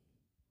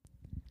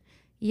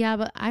 Yeah,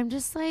 but I'm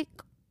just like,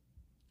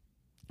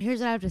 here's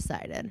what I've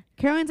decided.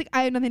 Caroline's like,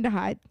 I have nothing to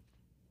hide.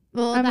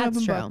 Well, I'm that's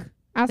an true. open book.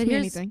 Ask But me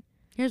anything.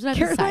 Here's what I've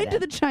Caroline decided. to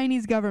the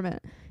Chinese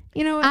government.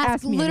 You know what?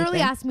 Ask me literally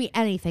anything. ask me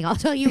anything. I'll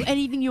tell you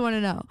anything you want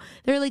to know.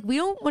 They're like, we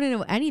don't want to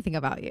know anything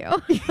about you.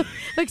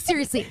 Like,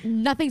 seriously,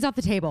 nothing's off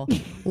the table.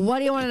 What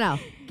do you want to know?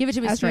 Give it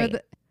to me Ask straight. Me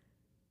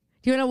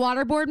do you want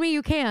to waterboard me?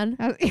 You can.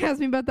 ask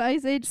me about the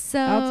Ice Age. So,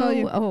 I'll tell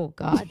you. Oh,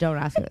 God, don't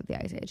ask me about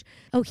the Ice Age.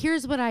 Oh,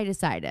 here's what I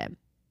decided.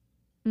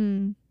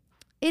 It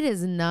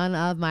is none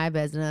of my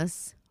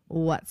business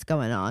what's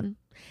going on.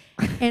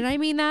 And I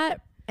mean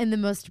that in the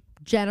most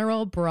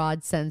general,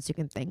 broad sense you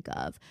can think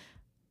of.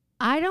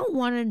 I don't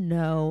want to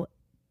know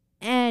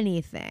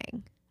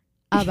anything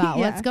about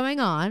what's going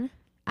on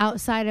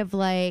outside of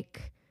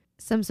like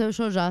some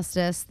social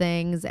justice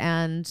things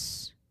and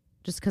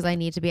just because I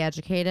need to be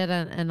educated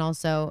and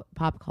also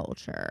pop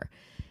culture.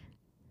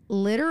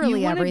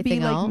 Literally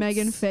everything else. You want to be like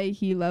Megan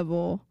Fahey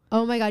level.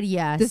 Oh my God,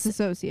 yes.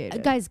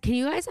 Disassociated. Guys, can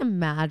you guys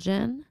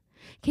imagine?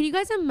 Can you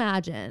guys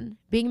imagine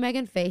being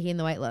Megan Fahey in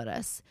The White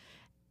Lotus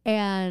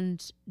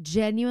and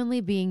genuinely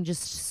being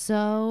just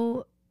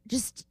so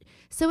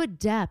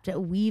adept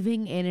at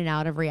weaving in and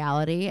out of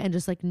reality and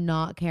just like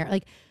not care?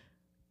 Like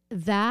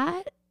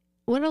that,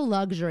 what a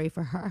luxury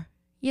for her,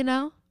 you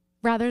know?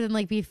 Rather than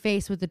like be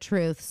faced with the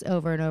truths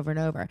over and over and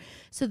over.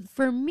 So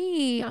for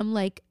me, I'm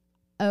like,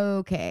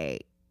 okay,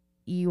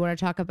 you want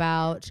to talk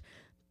about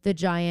the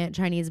giant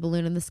Chinese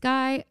balloon in the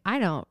sky? I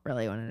don't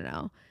really want to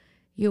know.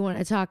 You want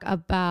to talk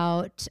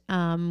about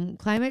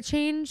climate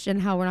change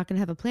and how we're not going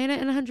to have a planet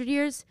in 100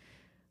 years?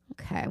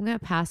 Okay, I'm going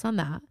to pass on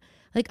that.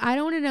 Like, I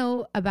don't want to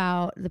know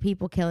about the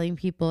people killing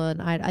people,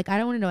 and I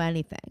don't want to know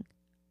anything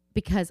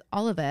because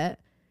all of it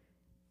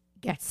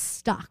gets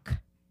stuck.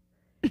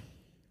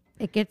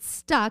 It gets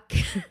stuck,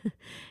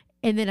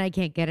 and then I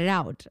can't get it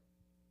out,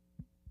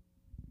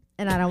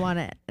 and I don't want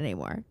it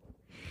anymore.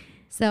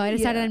 So I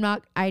decided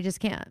I just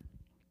can't.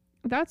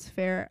 That's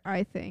fair,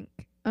 I think.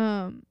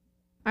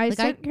 I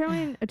sent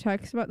Caroline a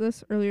text about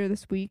this earlier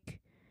this week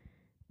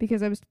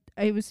because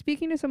I was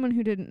speaking to someone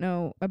who didn't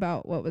know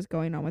about what was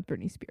going on with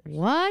Britney Spears.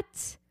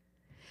 What?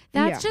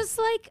 That's just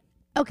like,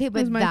 okay,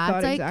 but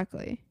that's like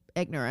exactly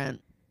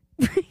ignorant.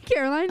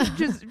 Caroline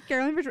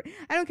for sure.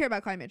 I don't care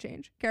about climate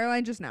change.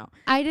 Caroline just now.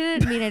 I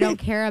didn't mean I don't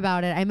care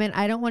about it. I meant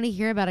I don't want to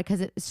hear about it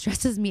because it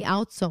stresses me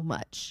out so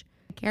much.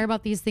 I care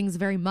about these things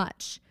very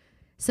much.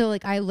 So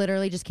like I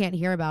literally just can't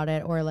hear about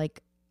it or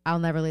like I'll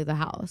never leave the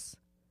house.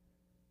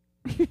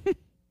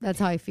 That's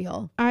how I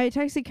feel. I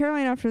texted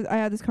Caroline after I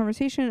had this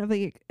conversation of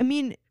like, I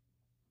mean,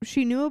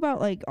 she knew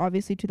about like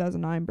obviously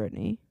 2009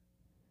 Britney.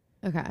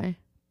 Okay.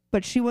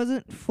 But she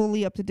wasn't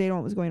fully up to date on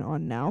what was going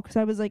on now because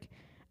I was like,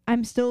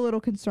 I'm still a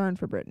little concerned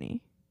for Britney.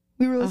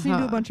 We were listening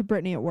to a bunch of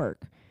Britney at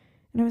work.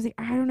 And I was like,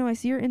 I don't know. I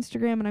see her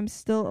Instagram and I'm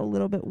still a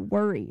little bit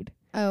worried.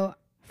 Oh,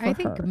 I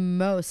think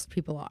most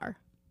people are.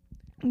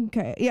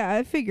 Okay. Yeah,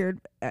 I figured.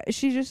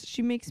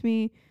 She makes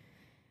me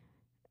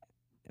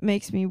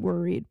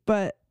worried.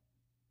 But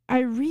I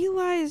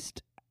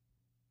realized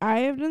I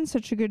have done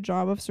such a good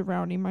job of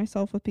surrounding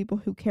myself with people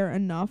who care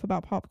enough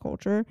about pop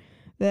culture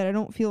that I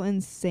don't feel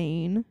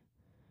insane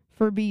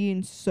for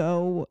being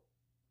so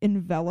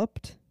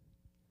enveloped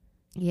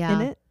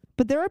in it.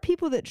 But there are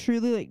people that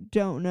truly like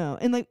don't know.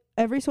 And like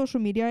every social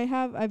media I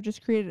have, I've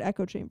just created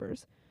echo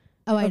chambers.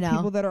 Oh, I know.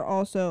 People that are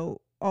also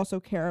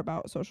care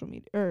about social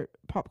media or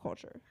pop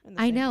culture.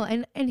 I know.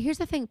 And here's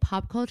the thing,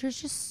 pop culture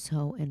is just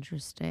so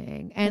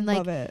interesting. And I like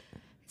love it.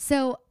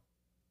 So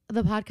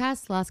the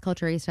podcast Las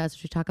Culturistas,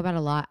 which we talk about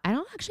a lot, I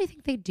don't actually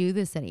think they do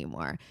this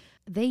anymore.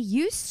 They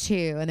used to,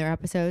 in their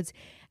episodes,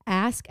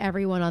 ask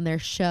everyone on their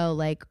show,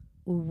 like,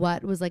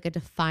 what was like a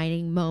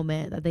defining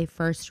moment that they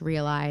first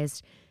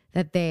realized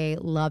that they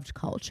loved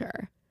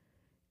culture.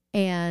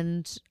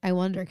 And I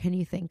wonder, can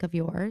you think of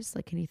yours?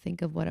 Like, can you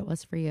think of what it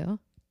was for you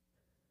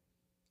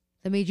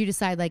that made you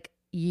decide, like,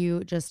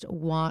 you just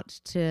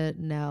want to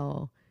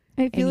know?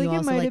 I feel like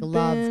it might have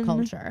love been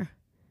culture.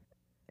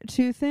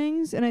 Two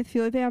things, and I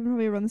feel like they happen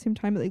probably around the same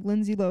time, but like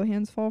Lindsay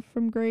Lohan's fall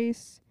from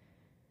grace.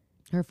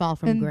 Her fall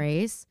from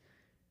grace?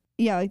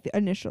 Yeah, like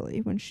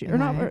initially when she, or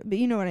not, but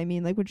you know what I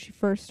mean? Like when she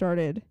first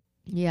started.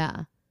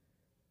 Yeah.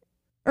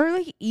 Or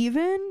like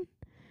even,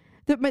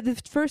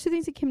 the first two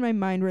things that came to my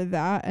mind were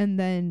that, and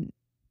then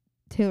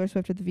Taylor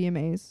Swift at the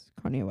VMAs,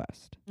 Kanye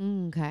West.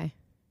 Okay.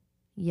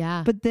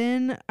 Yeah. But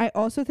then I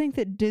also think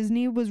that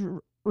Disney was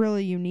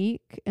really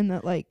unique in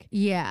that, like,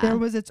 there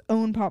was its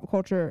own pop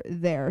culture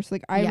there. So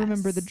like I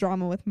remember the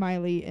drama with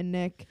Miley and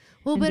Nick.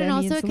 Well, and but Demi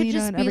also and it Selena could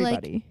just be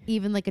everybody. like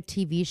even like a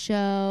TV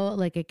show.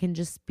 Like it can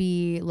just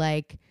be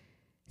like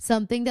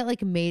something that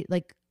like made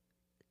like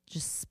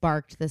just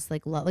sparked this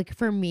like love. Like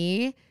for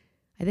me,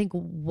 I think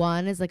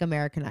one is like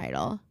American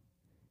Idol.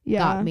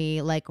 Got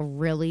me like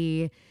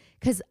really,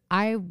 because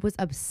I was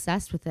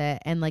obsessed with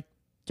it, and like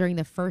during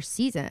the first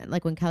season,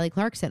 like when Kelly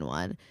Clarkson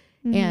won.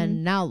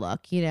 And now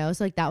look, you know,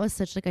 so like that was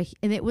such like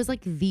and it was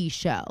like the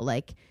show,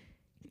 like,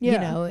 you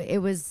know, it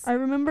was, I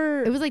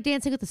remember it was like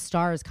Dancing with the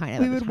Stars kind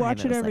of. We would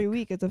watch it every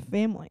week as a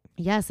family.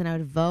 Yes. And I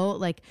would vote.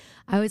 Like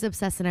I was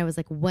obsessed, and I was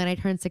like, when I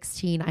turned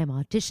 16, I'm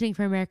auditioning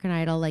for American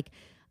Idol. Like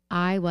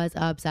I was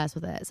obsessed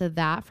with it. So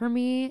that for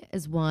me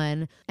is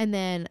one. And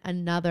then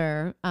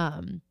another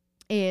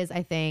is,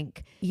 I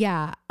think,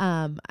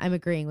 I'm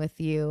agreeing with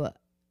you.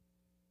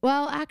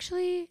 Well,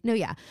 actually, no,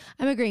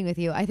 I'm agreeing with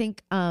you. I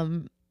think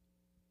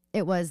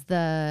it was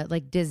the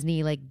like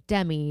Disney, like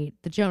Demi,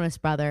 the Jonas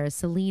Brothers,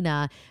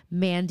 Selena,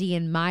 Mandy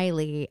and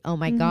Miley. Oh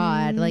my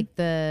God. Like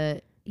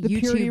the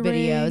YouTube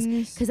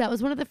videos. Because that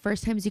was one of the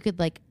first times you could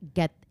like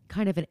get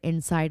kind of an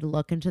inside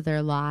look into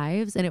their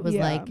lives. And it was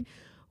like,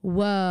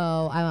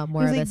 whoa, I want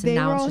more of this. And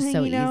now it's just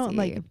so easy. Out,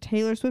 like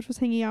Taylor Swift was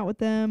hanging out with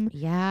them.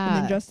 Yeah.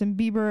 And then Justin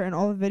Bieber and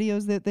all the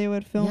videos that they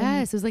would film.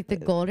 Yes. It was like the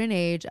golden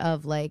age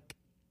of like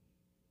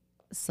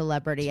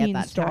celebrity teen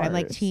at that stars. Time,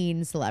 like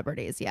teen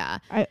celebrities. Yeah.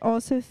 I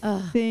also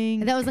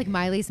think and that was like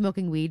Miley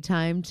smoking weed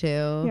time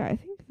too. Yeah, I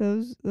think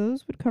those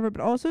would cover,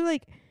 but also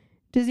like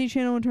Disney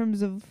Channel in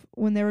terms of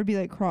when there would be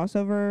like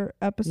crossover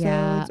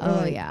episodes.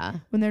 Or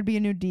when there'd be a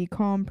new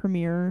DCOM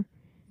premiere.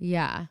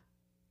 Yeah,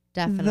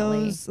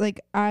 definitely. Those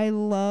like I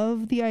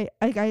love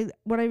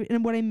what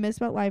I miss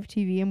about live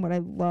TV, and what I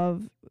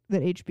love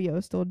that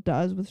HBO still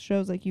does with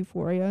shows like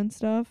Euphoria and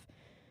stuff.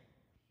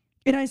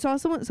 And I saw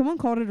someone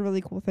called it a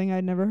really cool thing.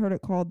 I'd never heard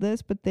it called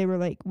this, but they were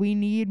like, we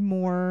need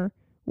more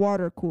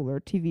water cooler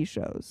TV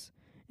shows.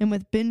 And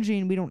with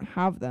binging, we don't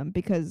have them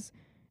because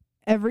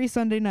every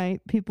Sunday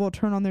night people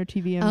turn on their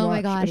TV and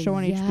watch a show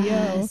on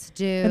HBO.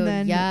 Dude, and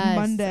then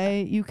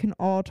Monday you can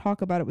all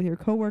talk about it with your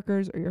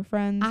coworkers or your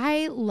friends.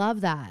 I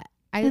love that.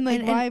 And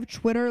live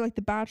Twitter, like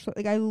The Bachelor.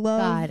 Like I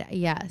love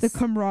the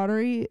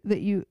camaraderie that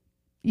you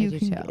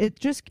can. It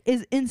just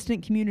is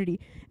instant community.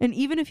 And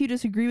even if you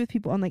disagree with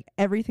people on like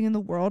everything in the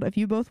world, if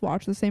you both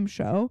watch the same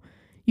show,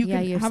 you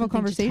can have a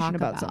conversation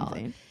about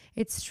something.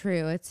 It's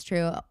true.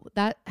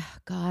 That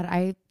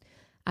God,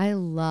 I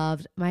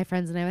loved, my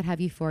friends and I would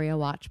have Euphoria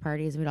watch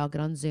parties, and we'd all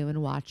get on Zoom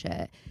and watch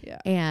it. Yeah.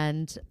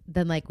 And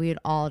then like we would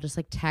all just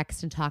like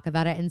text and talk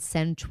about it and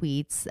send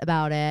tweets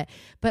about it.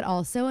 But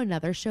also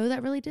another show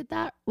that really did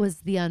that was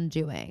The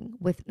Undoing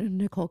with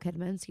Nicole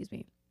Kidman. Excuse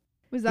me.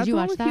 Was that the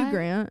one with Hugh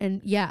Grant?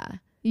 And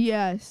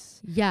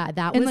yes. Yeah,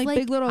 that and was like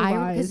Big Little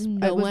Lies. Because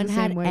no one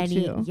had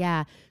any.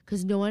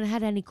 Because no one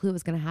had any clue what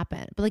was gonna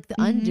happen. But like The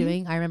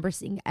Undoing, I remember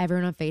seeing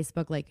everyone on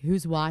Facebook like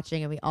who's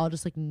watching, and we all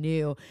just like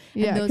knew.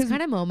 Yeah, and those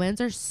kind of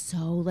moments are so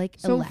like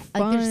fun.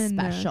 Like they're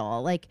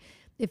special. Like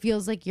it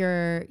feels like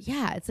you're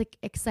it's like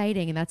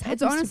exciting, and that's how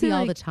it's honestly to be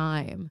all the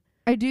time.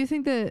 I do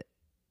think that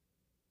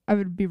I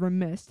would be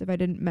remiss if I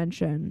didn't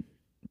mention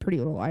Pretty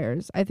Little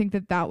Liars. I think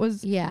that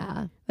was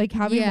like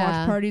having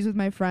watch parties with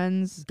my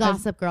friends,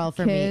 Gossip Girl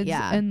for me,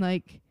 and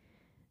like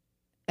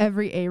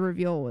every A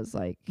reveal was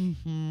like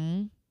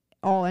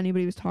all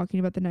anybody was talking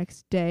about the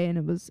next day, and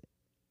it was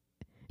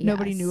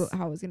nobody knew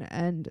how it was gonna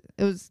end.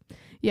 It was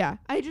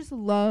I just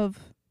love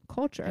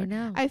culture. I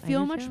know. I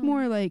feel much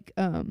more like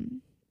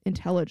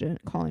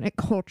intelligent calling it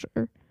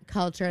culture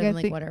than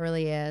like what it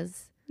really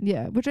is.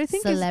 Yeah, which I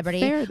think celebrity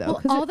is fair though.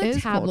 Well, all the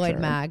tabloid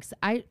mags,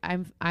 I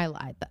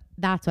lied.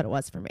 That's what it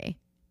was for me.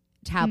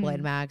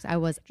 Tabloid mags. I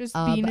was just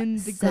being in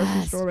the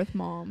grocery store with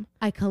mom.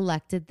 I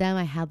collected them.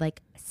 I had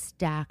like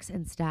stacks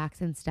and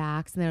stacks and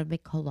stacks, and then I would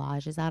make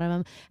collages out of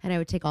them. And I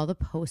would take all the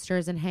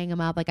posters and hang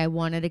them up. Like I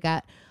wanted to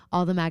get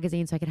all the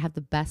magazines so I could have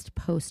the best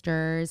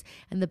posters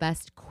and the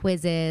best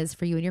quizzes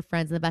for you and your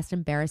friends and the best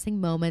embarrassing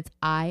moments.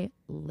 I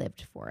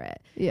lived for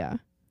it. Yeah.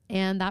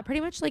 And that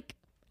pretty much like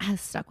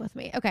has stuck with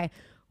me. Okay.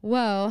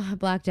 Whoa,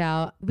 blacked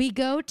out. We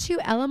go to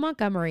Ella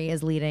Montgomery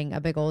is leading a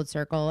big old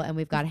circle, and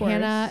we've got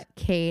Hannah,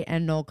 Kate,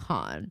 and Noel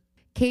Kahn.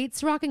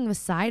 Kate's rocking the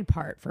side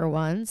part for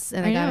once,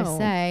 and I gotta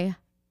say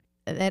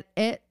that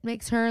it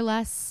makes her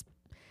less.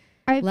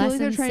 I feel like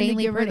they're trying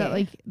to give her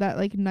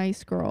that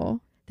nice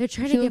girl. They're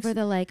trying to give her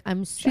the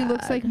I'm sad. She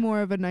looks like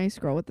more of a nice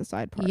girl with the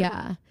side part.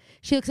 Yeah,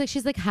 she looks like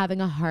she's like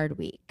having a hard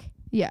week.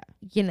 Yeah.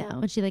 You know,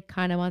 and she like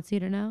kind of wants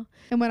you to know.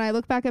 And when I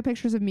look back at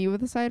pictures of me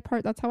with a side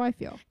part, that's how I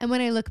feel. And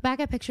when I look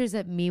back at pictures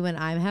of me when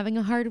I'm having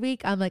a hard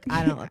week, I'm like,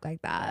 I don't look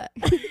like that.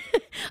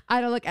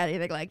 I don't look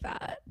anything like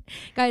that.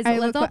 Guys,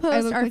 let's all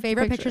post our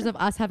favorite pictures of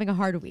us having a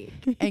hard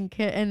week and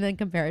then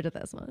compare it to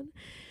this one.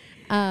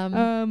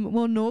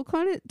 Well, Noel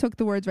Kahn took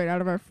the words right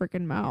out of our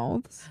freaking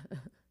mouths.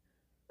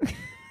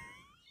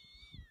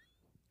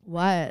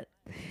 What?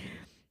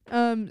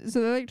 So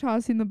they're like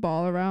tossing the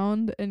ball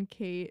around, and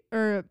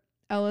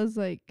Ella's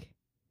like,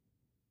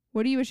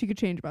 what do you wish you could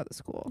change about the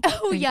school?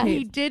 Oh, and yeah,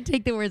 he did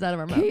take the words out of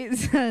our mouth. Kate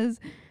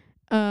says,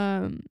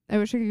 I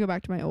wish I could go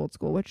back to my old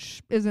school,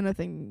 which isn't a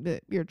thing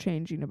that you're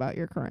changing about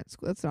your current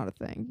school. That's not a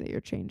thing that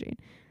you're changing.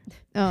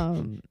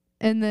 And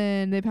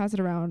then they pass it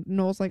around.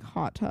 Noel's like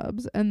hot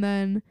tubs. And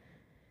then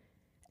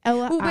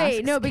Ella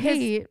asks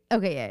Kate,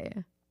 okay, yeah.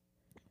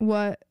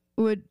 What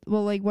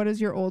does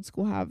your old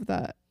school have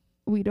that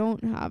we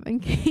don't have?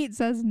 And Kate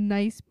says,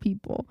 nice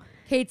people.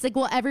 Kate's like,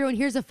 well, everyone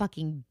here's a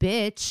fucking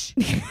bitch.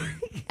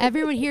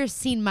 Everyone here's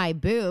seen my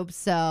boobs,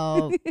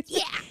 so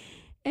yeah.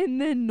 And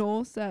then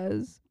Noel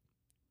says,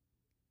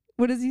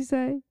 what does he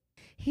say?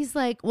 He's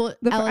like, well,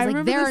 Ella's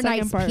like, there are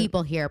nice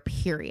people here,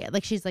 period.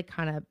 Like, she's like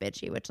kind of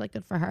bitchy, which like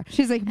good for her.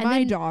 She's like,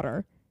 my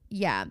daughter.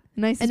 Yeah.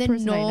 Nicest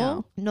person I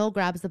know. Noel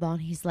grabs the ball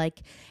and he's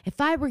like, if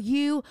I were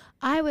you,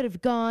 I would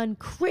have gone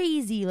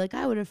crazy. Like,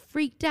 I would have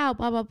freaked out,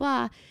 blah, blah,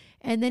 blah.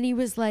 And then he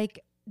was like,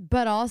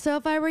 but also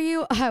if I were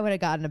you, I would have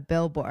gotten a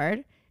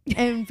billboard.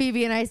 And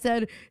Phoebe and I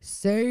said,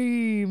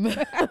 same.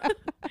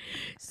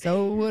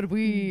 So would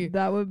we.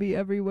 That would be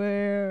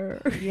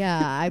everywhere.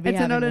 Yeah, I'd be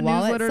having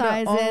wallet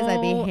sizes.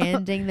 I'd be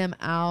handing them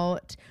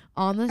out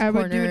on the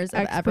corners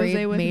of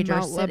every major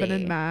Mount city.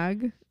 Lebanon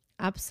Mag.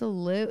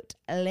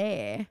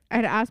 Absolutely.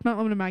 I'd ask Mount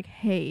Lebanon Mag,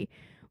 hey,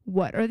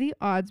 what are the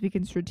odds we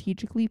can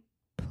strategically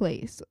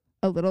place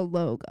a little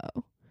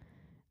logo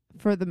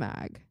for the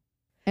mag?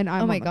 And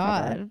I'm oh my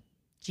god, cover.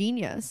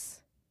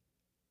 Genius.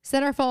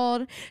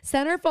 Centerfold.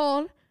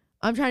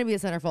 I'm trying to be a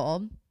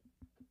centerfold.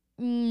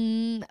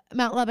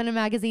 Mount Lebanon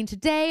Magazine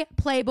today,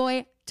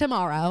 Playboy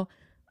tomorrow.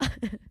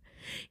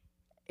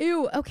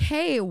 Ew.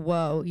 Okay.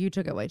 Whoa, you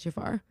took it way too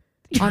far.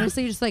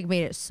 Honestly, you just like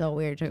made it so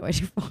weird. You took it way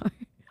too far.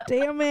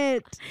 Damn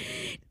it.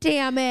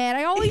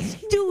 I always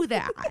do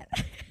that.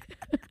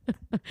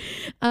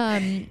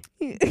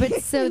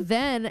 But so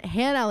then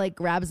Hannah like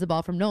grabs the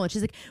ball from Noel and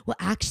she's like, well,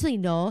 actually,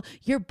 Noel,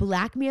 you're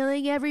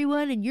blackmailing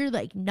everyone and you're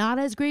like not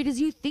as great as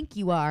you think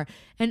you are.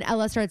 And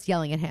Ella starts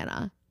yelling at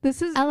Hannah.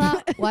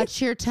 Ella,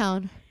 watch your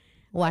tone.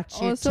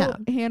 Watch your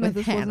tone. Hannah,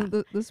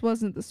 this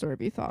wasn't the story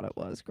you thought it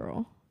was,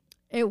 girl.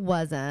 It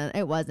wasn't.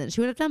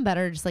 She would have done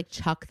better to just like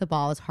chuck the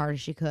ball as hard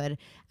as she could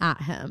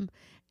at him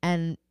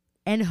and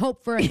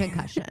hope for a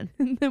concussion.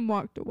 And then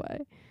walked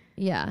away.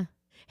 Yeah.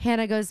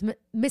 Hannah goes,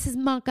 Mrs.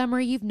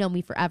 Montgomery, you've known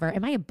me forever.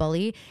 Am I a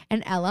bully?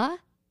 And Ella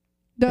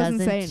doesn't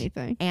say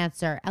anything.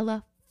 Answer.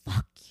 Ella,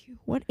 fuck you.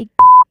 What a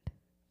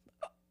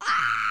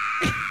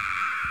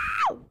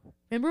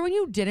Remember when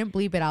you didn't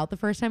bleep it out the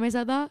first time I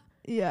said that?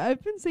 Yeah,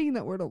 I've been saying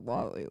that word a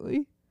lot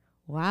lately.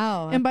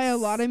 Wow. And by a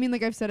lot, I mean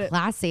like I've said it.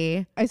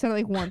 Classy. I said it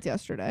like once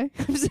yesterday.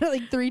 I've said it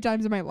like 3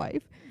 times in my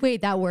life.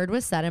 Wait, that word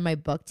was said in my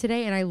book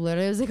today and I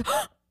literally was like,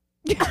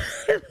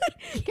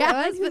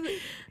 I was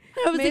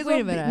like,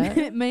 wait a minute.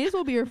 It may as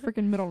well be your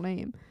freaking middle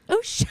name.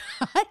 Oh, shut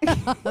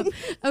up.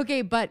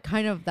 Okay, but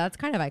that's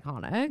kind of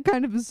iconic.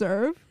 Kind of a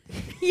serve.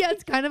 Yeah,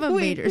 it's kind of a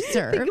major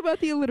serve. Think about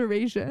the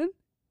alliteration.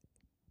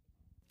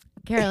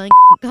 Caroline.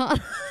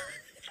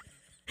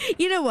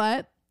 You know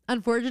what?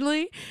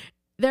 Unfortunately,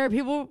 there are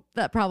people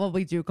that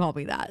probably do call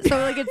me that. So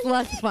like it's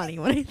less funny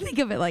when I think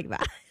of it like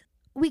that.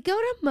 We go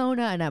to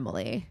Mona and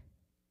Emily.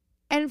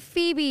 And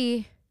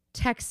Phoebe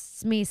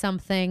texts me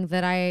something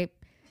that I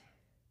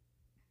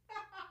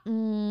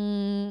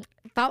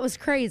thought was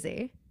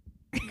crazy.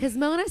 Because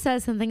Mona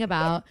says something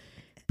about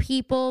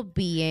people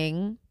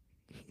being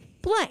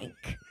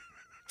blank.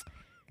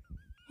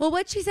 Well,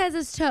 what she says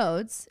is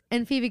toads.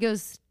 And Phoebe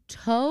goes,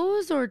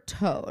 toes or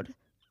toad?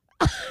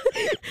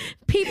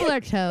 People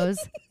are toes.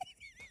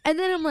 And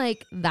then I'm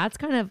like, that's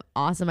kind of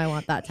awesome. I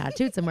want that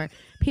tattooed somewhere.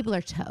 People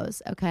are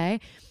toes,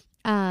 okay?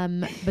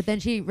 But then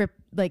she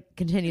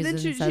continues and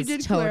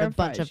says toad a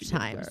bunch of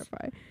times.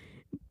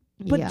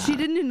 But she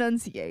didn't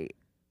enunciate.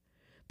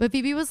 But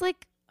Phoebe was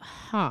like,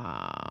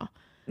 huh.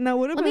 No,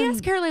 Let me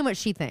ask Caroline what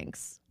she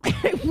thinks.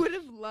 I would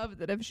have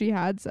loved it if she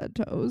had said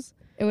toes.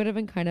 It would have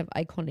been kind of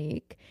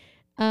iconic.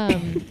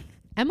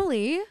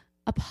 Emily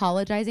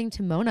apologizing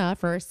to Mona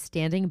for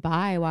standing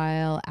by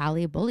while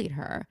Allie bullied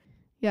her.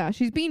 Yeah,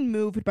 she's being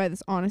moved by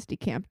this honesty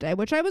camp day,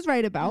 which I was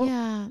right about.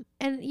 Yeah.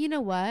 And you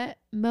know what?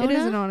 Mona, it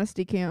is an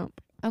honesty camp.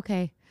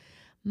 Okay.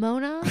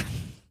 Mona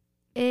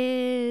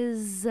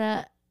is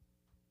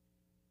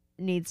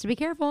needs to be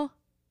careful.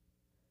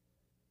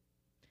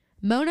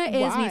 Mona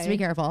needs to be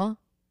careful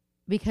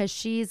because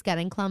she's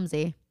getting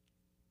clumsy.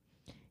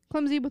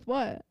 Clumsy with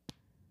what?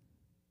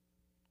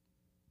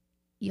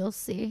 You'll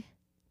see.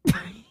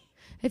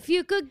 If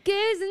you could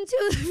gaze into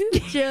the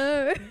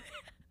future.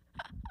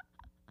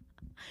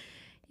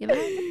 You know,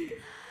 life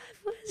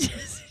was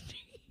just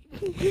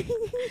a dream.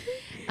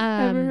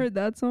 Ever heard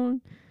that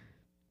song?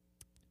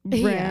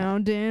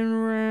 Round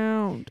and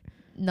round.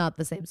 Not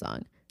the same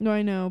song. No,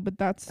 I know, but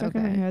that's stuck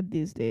in my head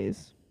these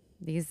days.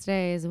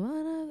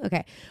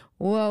 Okay.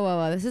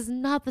 Whoa. This is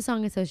not the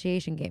song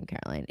association game,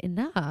 Caroline.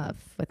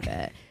 Enough with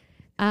it.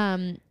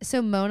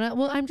 So Mona,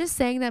 well, I'm just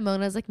saying that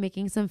Mona's like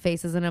making some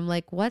faces and I'm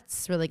like,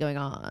 what's really going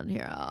on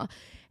here?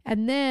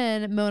 And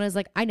then Mona's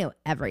like, I know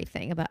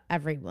everything about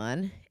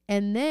everyone.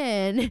 And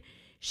then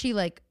she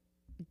like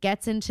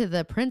gets into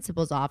the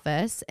principal's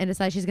office and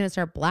decides she's going to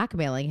start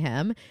blackmailing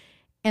him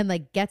and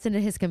like gets into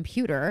his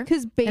computer.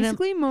 Because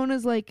basically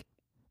Mona's like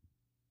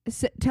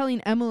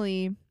telling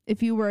Emily,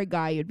 if you were a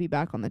guy, you'd be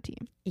back on the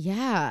team.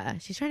 Yeah.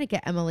 She's trying to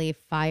get Emily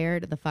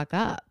fired the fuck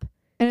up.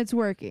 And it's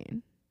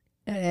working.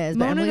 It is.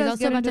 But Emily's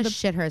also about to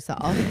shit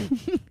herself.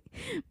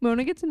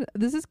 Mona gets into,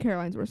 this is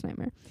Caroline's worst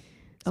nightmare.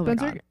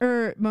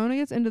 Mona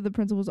gets into the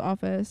principal's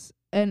office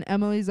and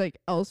Emily's like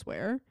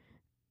elsewhere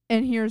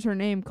and hears her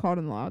name called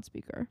in the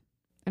loudspeaker.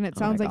 And it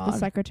sounds like the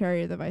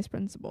secretary or the vice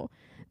principal.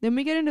 Then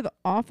we get into the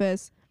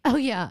office. Oh,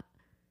 yeah.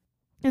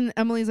 And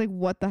Emily's like,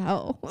 what the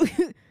hell?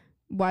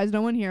 Why is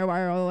no one here?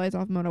 Why are all the lights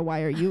off? Mona,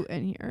 why are you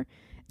in here?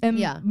 And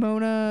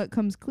Mona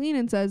comes clean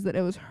and says that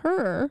it was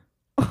her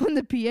on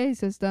the PA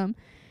system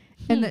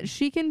and that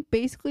she can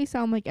basically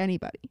sound like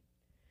anybody.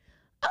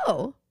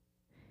 Oh.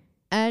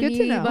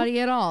 Anybody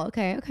at all.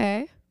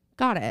 Okay.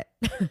 Got it.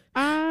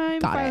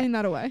 I'm filing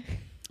that away.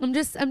 I'm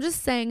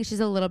just saying she's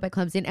a little bit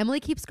clumsy. And Emily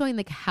keeps going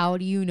like, how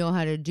do you know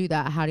how to do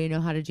that? How do you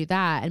know how to do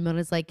that? And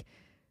Mona's like,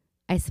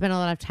 I spent a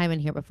lot of time in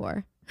here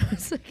before.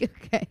 It's like,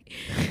 okay.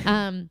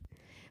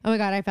 Oh my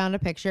God, I found a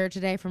picture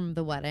today from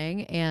the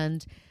wedding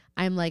and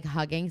I'm like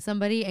hugging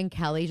somebody and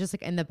Kelly's just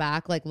like in the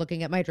back, like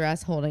looking at my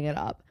dress, holding it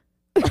up.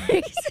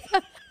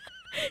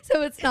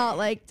 So it's not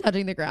like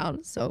touching the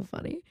ground. So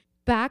funny.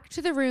 Back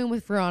to the room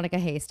with Veronica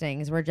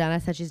Hastings where Jenna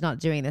said she's not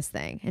doing this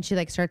thing. And she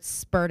like starts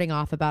spurting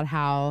off about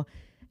how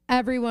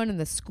everyone in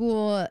the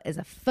school is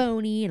a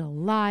phony and a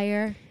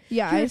liar.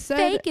 Yeah, You're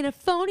fake and a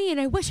phony and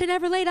I wish I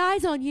never laid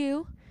eyes on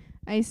you.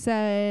 I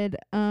said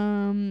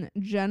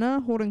Jenna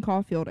Holden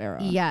Caulfield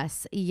era.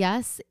 Yes.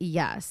 Well,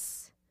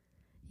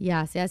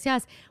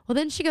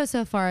 then she goes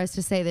so far as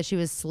to say that she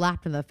was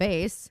slapped in the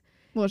face.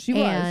 Well, she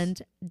was.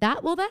 And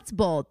that's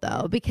bold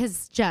though,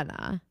 because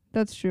Jenna.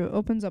 That's true. It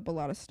opens up a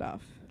lot of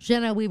stuff.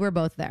 Jenna, we were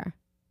both there.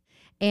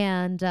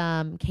 And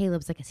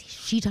Caleb's like, is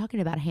she talking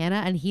about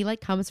Hannah? And he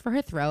like comes for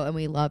her throat and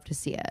we love to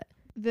see it.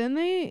 Then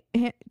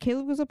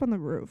Caleb goes up on the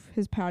roof,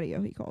 his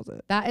patio, he calls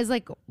it. That is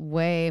like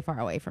way far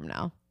away from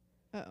now.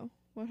 Oh,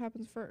 what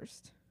happens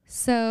first?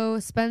 So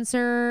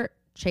Spencer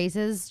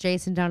chases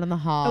Jason down in the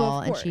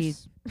hall and she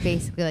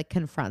basically like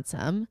confronts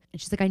him.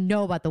 And she's like, I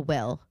know about the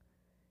will.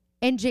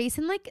 And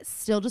Jason like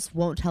still just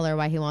won't tell her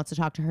why he wants to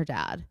talk to her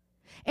dad.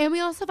 And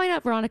we also find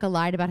out Veronica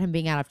lied about him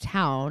being out of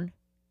town.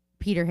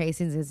 Peter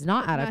Hastings is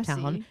not out of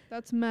town.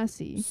 That's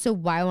messy. So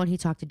why won't he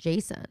talk to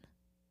Jason?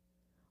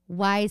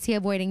 Why is he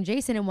avoiding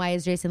Jason? And why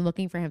is Jason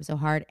looking for him so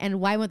hard? And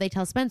why won't they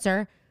tell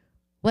Spencer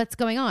what's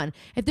going on?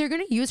 If they're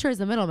going to use her as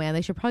the middleman,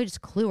 they should probably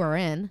just clue her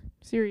in.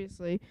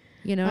 Seriously.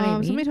 You know what I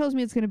mean? Somebody tells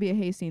me it's going to be a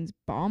Hastings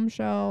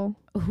bombshell.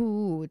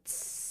 Ooh,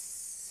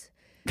 it's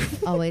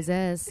always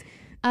is.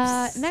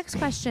 Next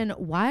question.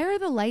 Why are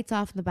the lights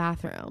off in the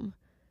bathroom?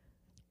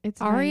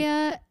 It's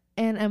Aria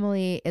and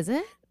Emily, is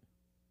it?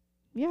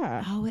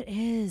 Yeah. Oh, it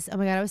is. Oh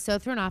my God. I was so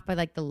thrown off by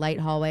like the light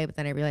hallway, but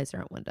then I realized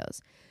there aren't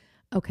windows.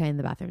 Okay. And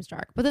the bathroom's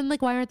dark. But then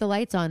like, why aren't the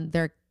lights on?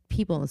 There are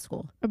people in the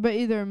school. But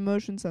either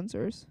motion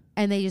sensors.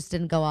 And they just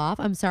didn't go off.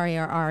 I'm sorry.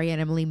 Are Aria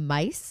and Emily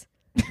mice?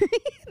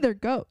 They're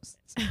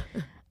ghosts.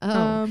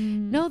 Oh.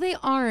 No, they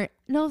aren't.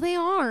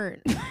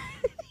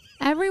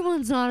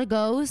 Everyone's not a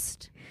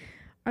ghost.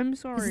 I'm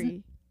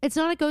sorry. It's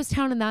not a ghost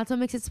town, and that's what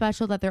makes it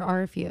special that there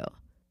are a few.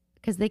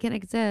 Because they can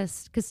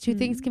exist. Because two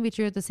things can be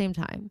true at the same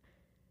time.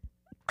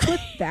 Put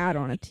that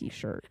on a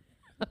t-shirt.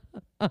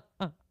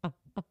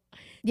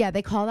 Yeah,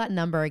 they call that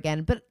number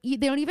again. But they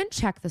don't even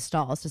check the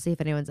stalls to see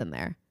if anyone's in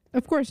there.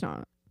 Of course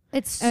not.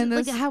 It's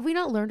like, have we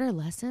not learned our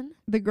lesson?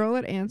 The girl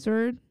that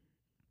answered,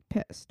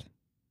 pissed.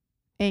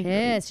 Angry.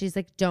 Pissed. She's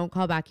like, don't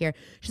call back here.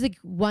 She's like,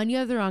 one, you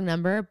have the wrong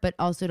number, but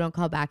also don't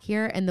call back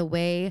here. And the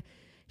way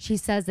she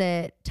says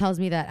it tells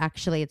me that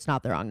actually it's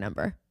not the wrong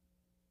number.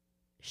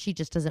 She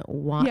just doesn't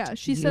want. Yeah,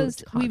 she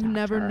says we've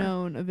never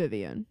known a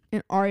Vivian,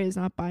 and Aria's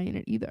not buying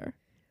it either,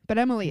 but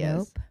Emily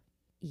is.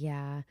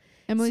 Yeah,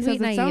 Emily Sweet,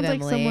 says it sounds like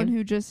Emily. someone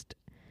who just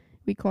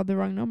we called the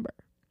wrong number.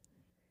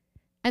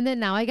 And then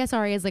now I guess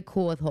Aria's like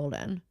cool with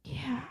Holden.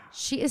 Yeah,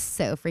 she is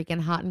so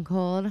freaking hot and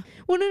cold.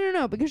 Well,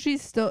 no, because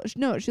she's still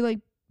she like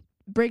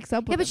breaks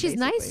up with him, but she's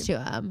basically. nice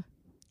to him.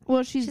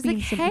 Well, she's being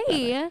like, sympathetic.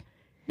 hey,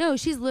 No,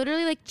 she's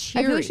literally like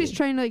cheery. I feel like she's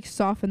trying to like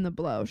soften the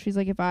blow. She's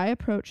like, if I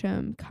approach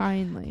him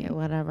kindly,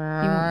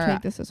 whatever, he won't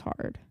take this as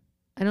hard.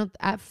 I don't.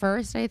 At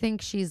first, I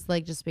think she's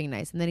like just being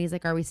nice, and then he's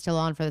like, "Are we still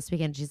on for this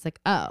weekend?" She's like,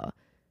 "Oh,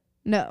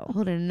 no,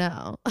 Holden,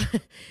 no,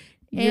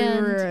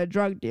 you're a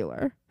drug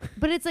dealer."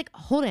 But it's like,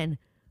 Holden,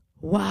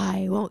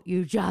 why won't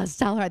you just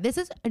tell her? This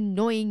is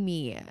annoying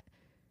me.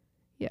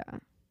 Yeah,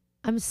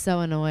 I'm so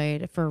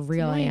annoyed. For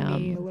real, I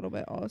am. Me a little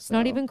bit also. It's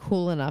not even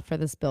cool enough for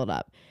this build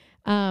up.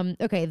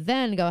 Okay,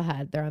 then go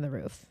ahead. They're on the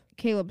roof.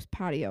 Caleb's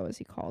patio, as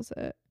he calls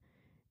it.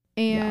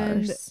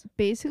 And Yars.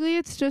 basically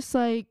it's just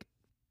like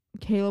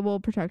Caleb will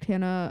protect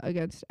Hannah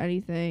against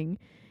anything.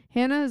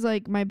 Hannah is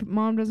like, my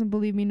mom doesn't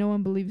believe me. No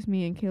one believes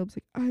me. And Caleb's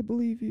like, I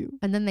believe you.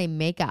 And then they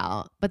make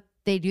out. But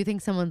they do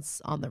think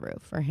someone's on the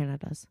roof, or Hannah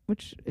does.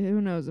 Which,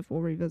 who knows if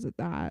we'll revisit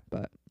that.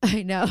 But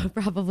I know.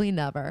 Probably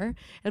never.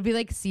 It'll be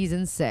like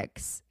season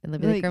 6. And they'll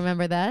be like,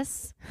 remember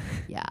this?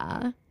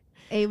 Yeah.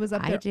 A was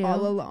up there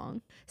all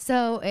along.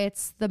 So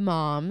it's the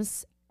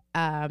moms.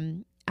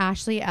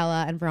 Ashley,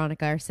 Ella, and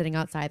Veronica are sitting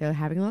outside. They're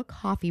having a little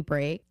coffee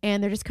break.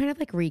 And they're just kind of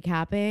like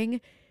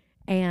recapping.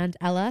 And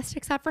Ella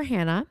sticks up for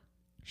Hannah.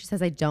 She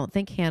says, I don't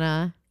think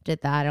Hannah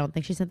did that. I don't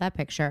think she sent that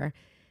picture.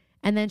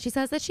 And then she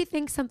says that she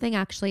thinks something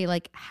actually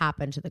like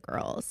happened to the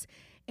girls.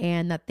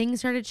 And that things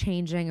started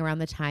changing around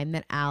the time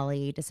that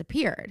Allie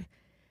disappeared.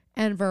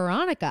 And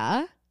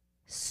Veronica,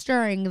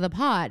 stirring the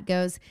pot,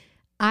 goes,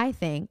 I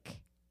think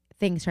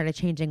things started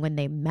changing when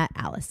they met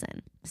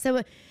Allison.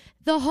 So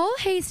the whole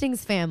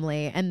Hastings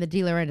family and the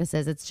De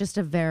Laurentises, it's just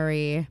a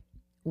very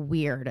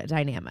weird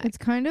dynamic. It's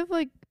kind of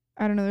like,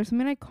 I don't know, there's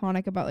something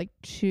iconic about like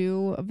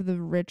 2 of the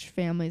rich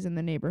families in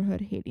the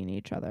neighborhood hating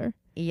each other.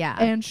 Yeah.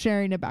 And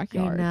sharing a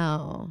backyard. I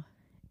know.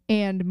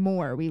 And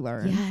more, we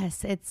learn.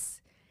 Yes,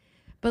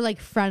 but like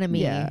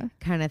frenemy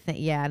kind of thing.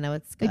 Yeah, no,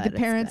 it's good. Like the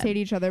parents hate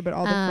each other, but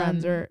all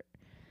the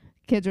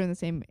kids are in the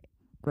same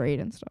grade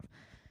and stuff.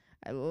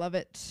 I love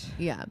it.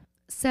 Yeah.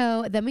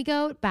 So then we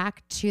go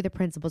back to the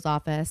principal's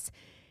office,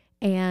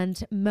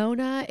 and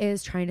Mona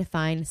is trying to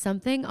find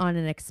something on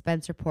an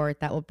expense report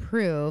that will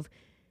prove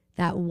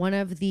that one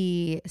of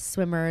the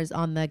swimmers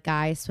on the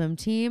guy swim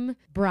team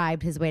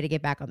bribed his way to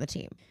get back on the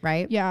team,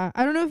 right? Yeah.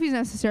 I don't know if he's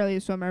necessarily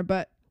a swimmer,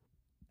 but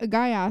a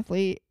guy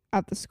athlete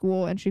at the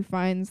school, and she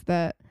finds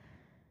that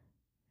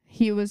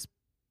he was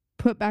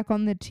put back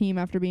on the team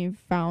after being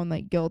found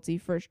like guilty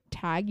for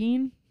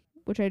tagging,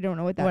 which I don't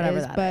know what that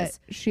is, but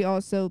she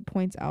also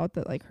points out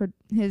that like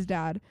his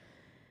dad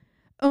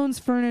owns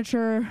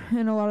furniture,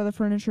 and a lot of the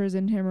furniture is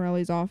in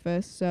Tamarelli's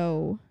office,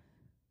 so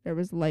there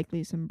was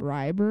likely some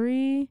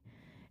bribery.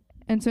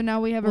 And so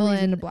now we have a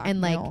reason to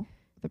blackmail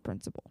the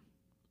principal.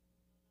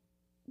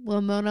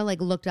 Well, Mona like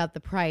looked up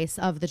the price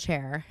of the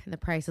chair, and the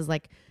price is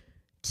like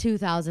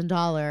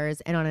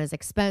 $2,000, and on his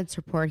expense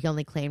report he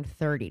only claimed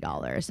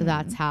 $30. So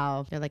that's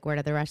how they're like, where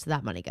did the rest of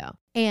that money go?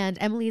 And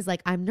Emily's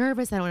like, I'm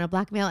nervous, I don't want to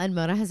blackmail. And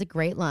Mona has a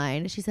great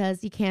line. She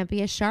says, you can't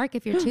be a shark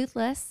if you're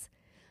toothless.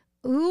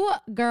 Ooh,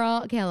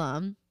 girl, kill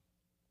him.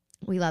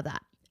 We love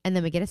that. And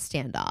then we get a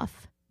standoff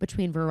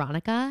between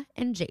Veronica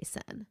and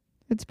Jason.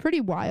 It's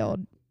pretty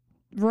wild.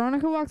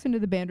 Veronica walks into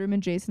the band room,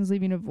 and Jason's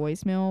leaving a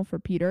voicemail for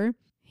Peter.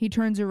 He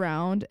turns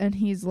around and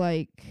he's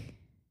like,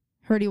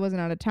 heard he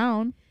wasn't out of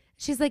town.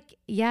 She's like,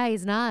 yeah,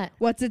 he's not.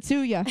 What's it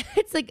to ya?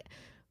 It's like,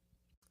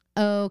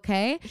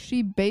 okay.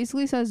 She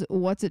basically says,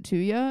 what's it to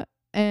ya?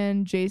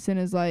 And Jason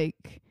is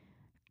like,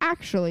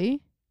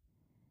 actually,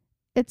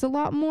 it's a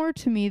lot more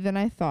to me than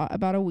I thought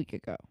about a week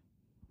ago.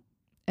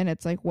 And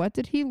it's like, what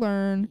did he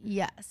learn?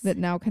 Yes. That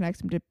now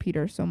connects him to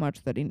Peter so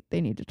much that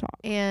they need to talk.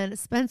 And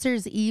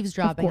Spencer's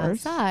eavesdropping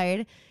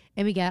outside.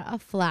 And we get a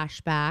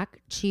flashback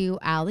to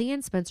Allie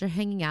and Spencer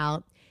hanging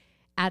out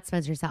at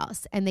Spencer's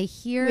house. And they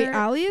hear... Wait,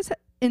 Allie is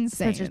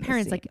insane. Spencer's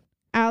parents like...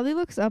 Allie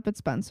looks up at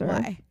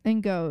Spencer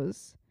and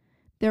goes,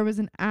 there was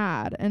an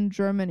ad in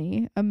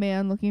Germany, a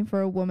man looking for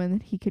a woman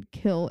that he could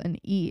kill and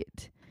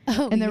eat.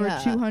 Oh, and there were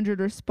 200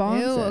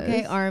 responses. Ew,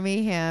 okay,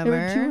 Army Hammer.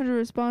 There were 200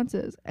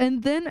 responses.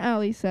 And then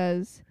Allie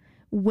says,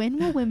 when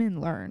will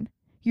women learn?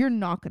 You're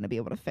not going to be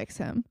able to fix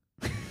him.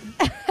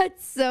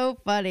 That's so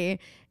funny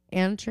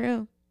and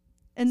true.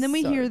 And then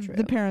we hear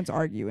the parents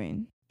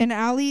arguing. And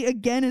Allie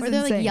again is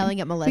insane. Like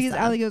yelling at Melissa. Because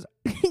Allie goes,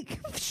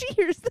 she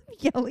hears them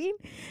yelling.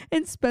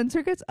 And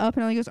Spencer gets up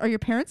and Allie goes, are your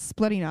parents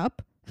splitting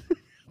up?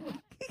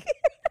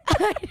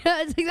 I know,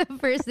 it's like the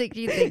first thing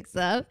she thinks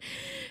of.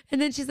 And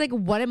then she's like,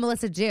 what did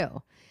Melissa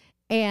do?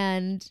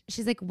 And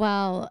she's like,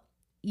 well,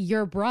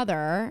 your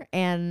brother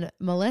and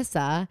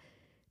Melissa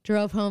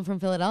drove home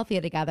from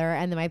Philadelphia together,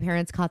 and then my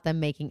parents caught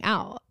them making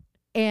out.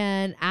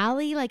 And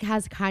Allie like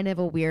has kind of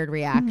a weird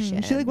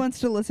reaction. She like wants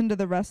to listen to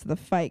the rest of the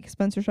fight.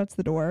 Spencer shuts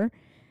the door,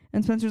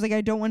 and Spencer's like,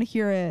 I don't want to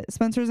hear it.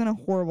 Spencer's in a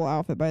horrible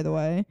outfit, by the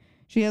way.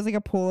 She has like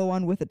a polo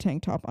on with a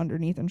tank top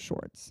underneath and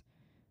shorts,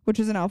 which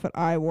is an outfit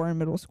I wore in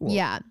middle school.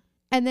 Yeah.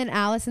 And then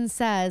Allison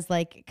says,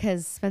 like,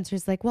 because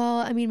Spencer's like, well,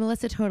 I mean,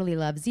 Melissa totally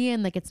loves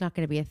Ian. Like, it's not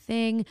going to be a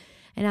thing.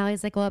 And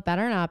Allie's like, well, it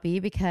better not be,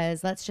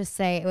 because let's just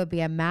say it would be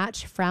a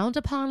match frowned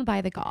upon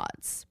by the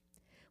gods.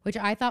 which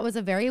I thought was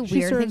a very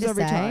weird thing to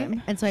say.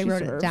 Time. And so I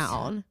wrote it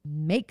down.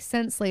 Makes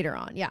sense later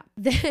on. Yeah.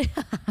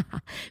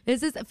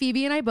 This is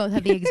Phoebe and I both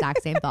had the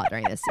exact same thought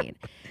during this scene.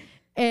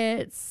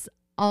 It's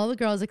all the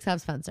girls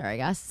except Spencer, I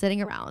guess,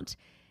 sitting around.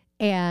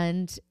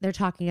 And they're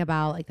talking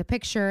about like the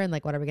picture and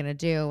like, what are we going to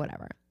do?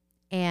 Whatever.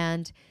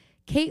 And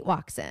Kate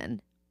walks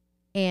in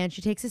and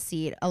she takes a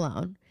seat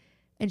alone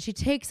and she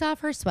takes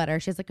off her sweater.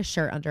 She has like a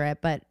shirt under it,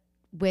 but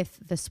with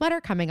the sweater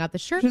coming up, the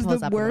shirt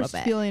pulls up a little bit. The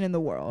worst feeling in the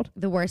world.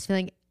 The worst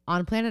feeling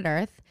on planet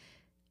Earth,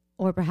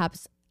 or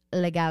perhaps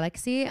the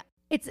galaxy.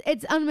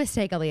 It's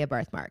unmistakably a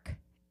birthmark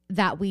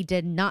that we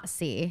did not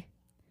see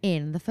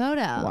in the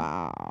photo.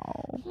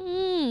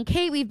 Wow.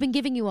 Kate, we've been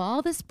giving you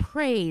all this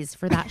praise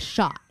for that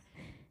shot.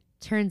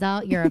 Turns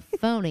out you're a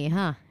phony,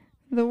 huh?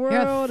 The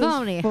world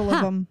is full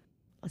of them.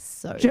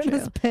 So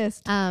Jenna's true.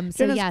 pissed. So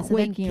Jenna's yeah, so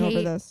then quaking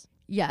over this.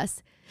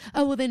 Yes.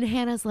 Oh, well then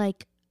Hannah's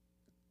like,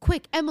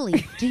 quick,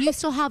 Emily, do you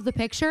still have the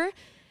picture?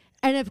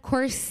 And of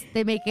course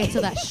they make it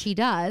so that she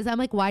does. I'm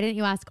like, why didn't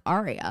you ask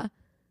Aria?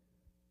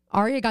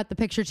 Aria got the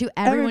picture too.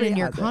 Everyone in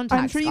your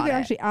contacts I'm sure you could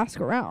actually ask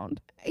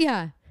around.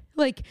 Yeah.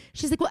 Like,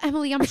 she's like, well,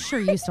 Emily, I'm sure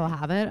you still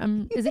have it.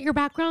 Is it your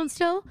background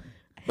still?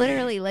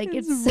 Literally, like,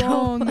 it's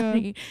so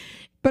funny.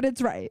 But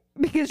it's right,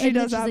 because she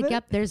does have it. She's like,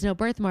 yep, there's no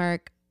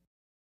birthmark.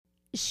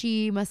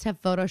 She must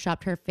have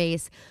photoshopped her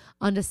face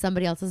onto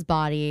somebody else's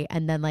body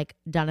and then like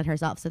done it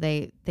herself. So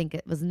they think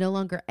it was no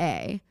longer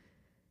A.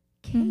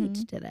 Kate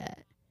did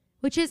it,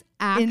 which is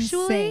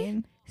actually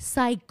insane.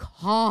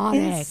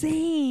 Psychotic.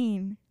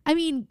 Insane. I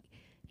mean,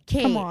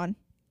 Kate. Come on.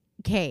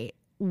 Kate,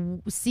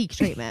 seek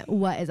treatment.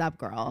 What is up,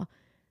 girl?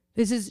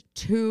 This is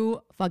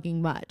too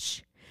fucking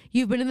much.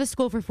 You've been in the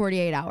school for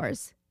 48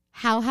 hours.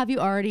 How have you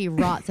already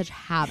wrought such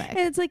havoc? And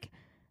it's like,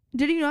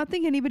 did you not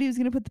think anybody was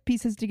going to put the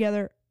pieces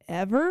together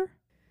ever?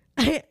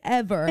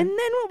 Ever. And then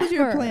what was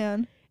your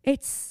plan?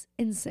 It's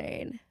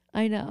insane.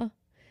 I know.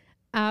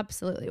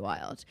 Absolutely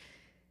wild.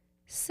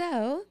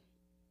 So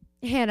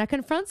Hannah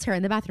confronts her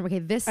in the bathroom. Okay,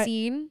 this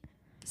scene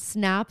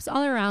snaps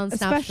all around.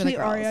 Snaps especially for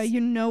the girls. Aria. You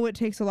know it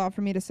takes a lot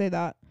for me to say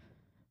that.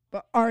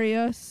 But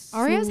Aria's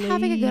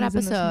having a good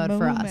episode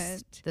for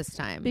us this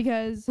time.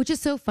 Which is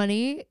so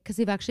funny because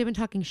we've actually been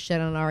talking shit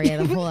on Aria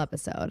the whole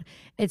episode.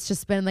 It's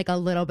just been like a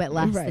little bit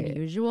less than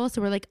usual. So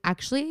we're like,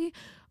 actually,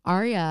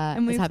 Aria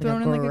is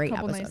having a great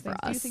episode nice for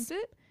us. Do you think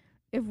that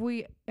if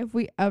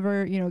we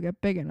ever,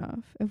 get big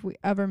enough, if we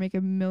ever make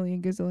 $1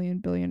 million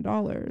gazillion billion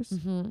dollars,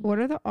 what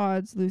are the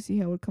odds Lucy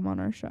Hale would come on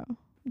our show?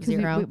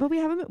 0. But we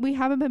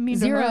haven't been mean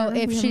 0 to her.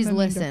 if she's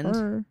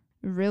listened.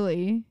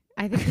 Really?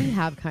 I think we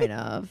have kind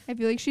of. I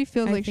feel like she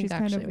feels like she's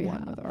kind of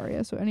one with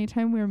Aria. So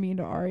anytime we're mean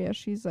to Aria,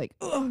 she's like,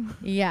 ugh.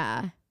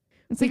 Yeah.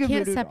 It's we like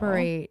can't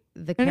separate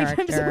the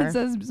character. Anytime someone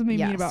says something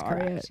mean about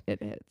correct. Aria,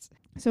 it hits.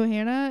 So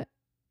Hannah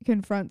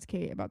confronts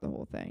Kate about the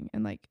whole thing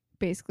and like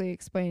basically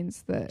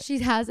explains that she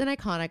has an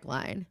iconic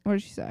line. What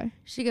did she say?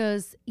 She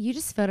goes, you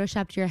just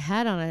photoshopped your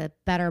head on a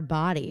better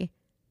body.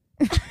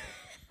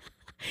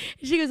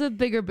 She goes with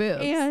bigger boobs.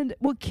 And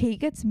Kate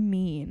gets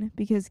mean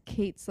because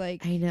Kate's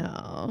like, I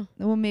know.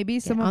 Well, maybe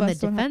some of us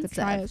don't have to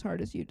try as hard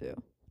as you do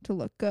to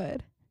look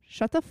good.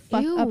 Shut the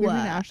fuck up, you're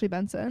Ashley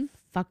Benson.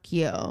 Fuck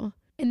you.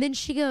 And then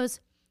she goes,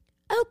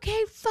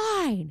 okay,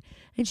 fine.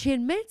 And she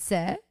admits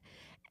it.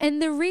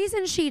 And the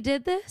reason she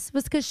did this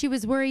was because she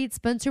was worried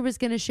Spencer was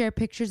going to share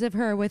pictures of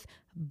her with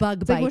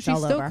bug bites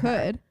all over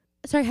her.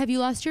 Sorry, have you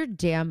lost your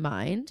damn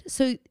mind?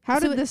 So how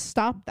did this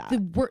stop that?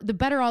 The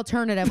better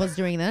alternative was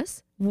doing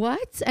this.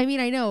 What? I mean,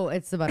 I know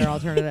it's the better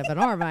alternative in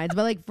our minds,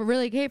 but like, for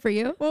really, Kate, for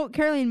you? Well,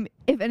 Caroline,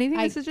 if anything,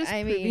 this is just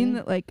proving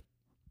that like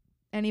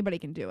anybody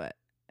can do it.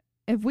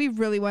 If we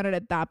really wanted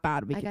it that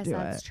bad, we could do it. I guess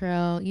that's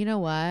true. You know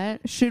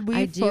what? Should we?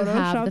 I do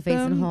have the Face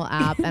and Whole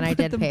app, and I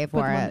did pay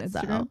for it.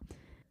 So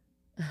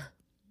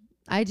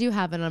I do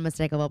have an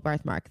unmistakable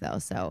birthmark, though,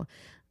 so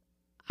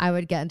I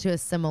would get into a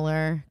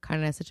similar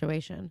kind of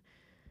situation.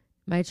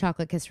 My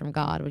chocolate kiss from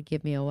God would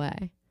give me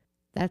away.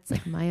 That's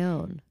like my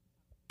own.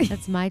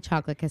 That's my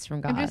chocolate kiss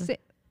from God.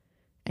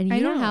 And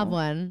you don't have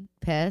one.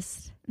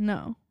 Pissed?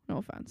 No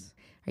offense.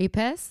 Are you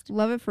pissed?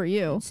 Love it for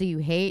you. So do you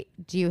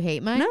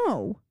hate mine?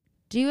 No.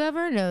 Do you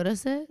ever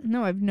notice it?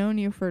 No, I've known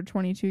you for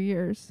 22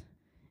 years.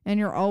 And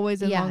you're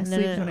always in long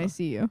sleeves when I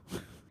see you.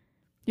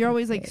 You're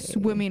always like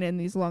swimming in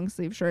these long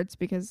sleeve shirts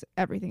because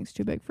everything's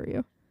too big for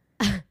you.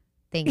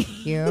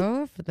 Thank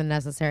you for the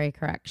necessary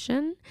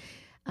correction.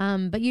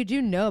 But you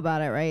do know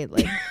about it, right?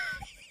 Like,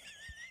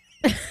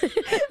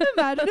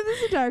 imagine if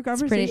this entire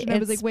conversation I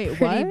was like, wait,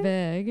 pretty what?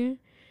 Big.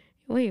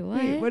 Wait,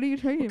 what? What are you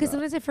talking about? Because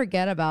sometimes I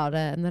forget about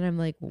it, and then I'm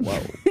like, whoa.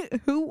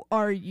 Who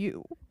are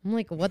you? I'm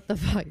like, what the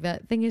fuck?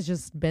 That thing has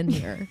just been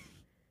here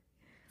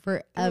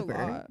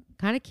forever.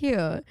 Kind of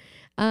cute.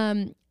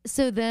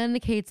 So then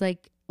Kate's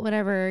like,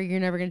 whatever, you're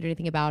never going to do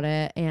anything about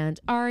it. And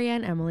Aria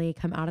and Emily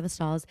come out of the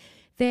stalls.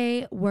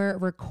 They were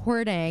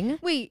recording.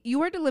 Wait,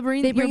 you are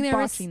delivering. You're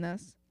botching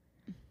this.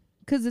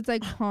 Because it's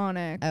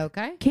iconic.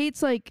 Okay.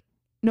 Kate's like,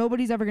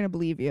 nobody's ever going to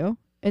believe you.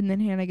 And then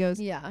Hannah goes,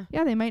 yeah,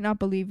 they might not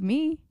believe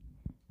me.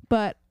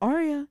 But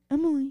Aria,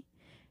 Emily.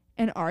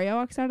 And Aria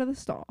walks out of the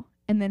stall.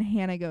 And then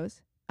Hannah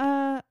goes,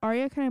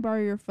 Aria, can I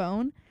borrow your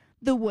phone?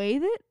 The way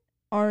that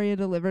Aria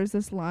delivers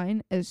this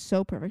line is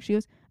so perfect. She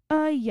goes,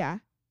 yeah,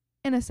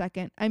 in a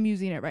second. I'm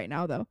using it right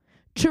now, though,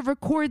 to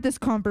record this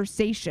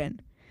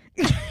conversation.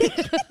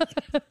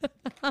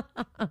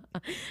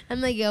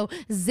 And they go,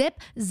 zip,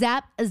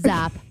 zap,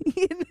 zap.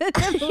 And then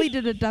Emily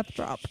did a death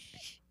drop.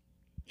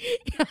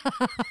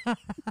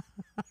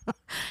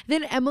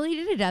 Then Emily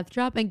did a death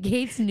drop, and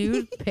Kate's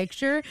nude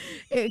picture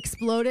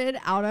exploded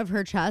out of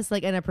her chest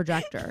like in a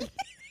projector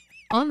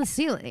on the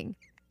ceiling.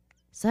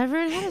 So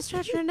everyone had to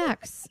stretch their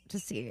necks to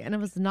see, and it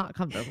was not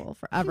comfortable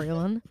for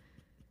everyone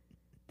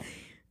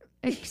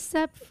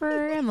except for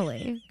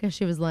Emily, because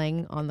she was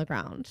laying on the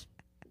ground.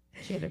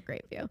 She had a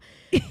great view.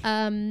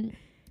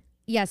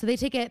 Yeah, so they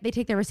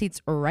take their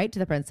receipts right to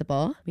the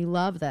principal. We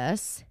love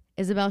this.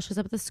 Isabel shows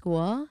up at the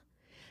school.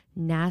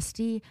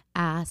 Nasty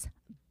ass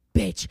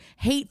bitch.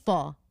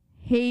 Hateful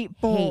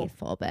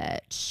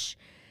bitch.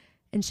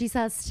 And she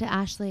says to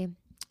Ashley,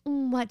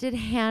 what did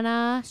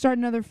Hannah start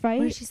another fight?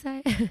 What did she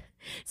say?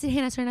 Did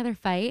Hannah start another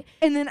fight?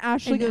 And then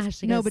Ashley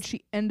goes, no, but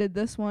she ended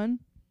this one.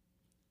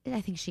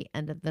 I think she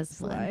ended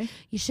this one.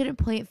 You shouldn't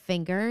point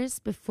fingers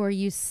before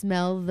you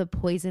smell the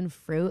poison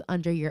fruit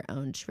under your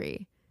own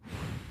tree.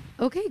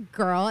 Okay,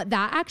 girl.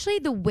 That actually,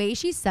 the way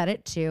she said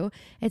it too,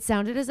 it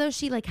sounded as though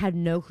she like had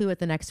no clue what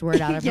the next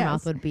word out of her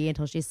mouth would be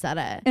until she said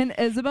it. And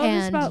Isabel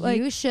just about like,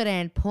 you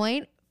shouldn't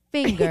point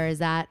fingers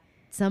at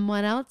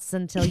someone else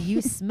until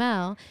you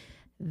smell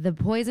the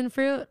poison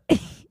fruit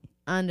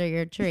under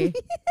your tree.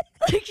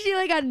 Like she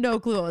like had no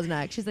clue what was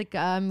next. She's like,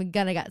 I'm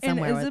gonna get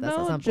somewhere with this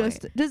at some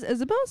point. Does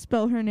Isabel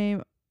spell her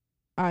name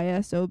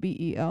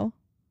Isobel?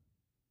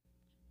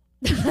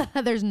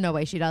 There's no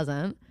way she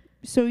doesn't.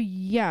 So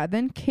yeah,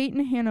 then Kate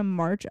and Hannah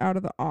march out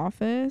of the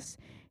office.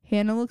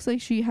 Hannah looks like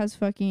she has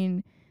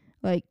fucking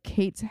like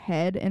Kate's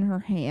head in her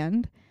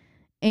hand,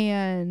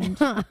 and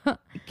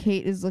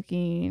Kate is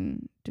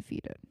looking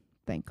defeated.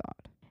 Thank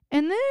God.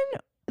 And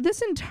then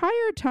this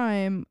entire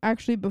time,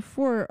 actually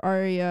before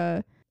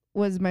Aria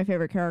was my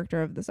favorite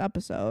character of this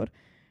episode,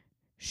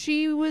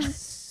 she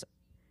was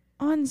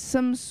on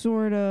some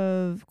sort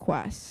of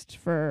quest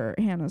for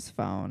Hannah's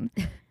phone,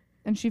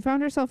 and she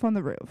found herself on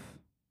the roof.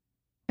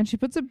 And she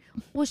puts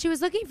she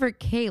was looking for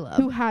Caleb,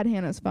 who had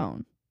Hannah's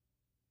phone.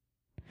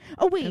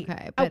 Oh, wait.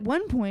 Okay, at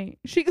one point,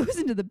 she goes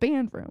into the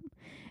band room.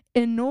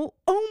 And oh,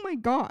 my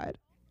God.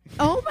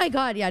 Oh, my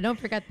God. Yeah, don't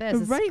forget this.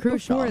 It's right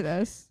crucial. Before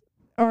this,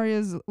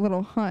 Aria's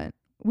little hunt.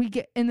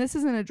 And this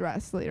isn't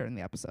addressed later in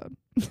the episode.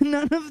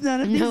 none of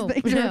these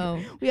things.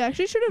 No. We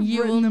actually should have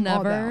written them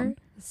all down. You will never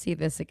see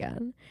this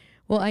again.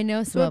 Well, I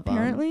know some so of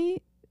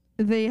apparently,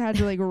 they had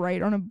to like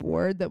write on a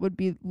board that would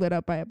be lit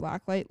up by a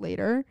black light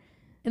later.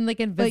 And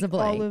like invisible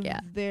like all of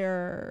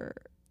their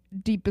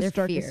deepest,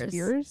 darkest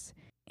fears.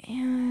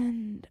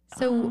 And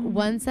so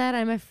one said,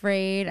 I'm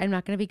afraid I'm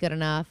not going to be good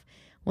enough.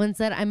 One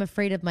said, I'm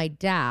afraid of my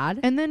dad.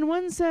 And then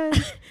one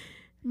said,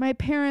 my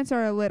parents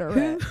are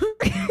illiterate.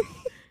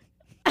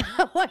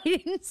 I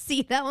didn't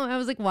see that one. I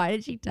was like, why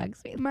did she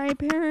text me? My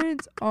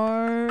parents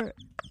are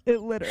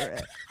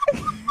illiterate.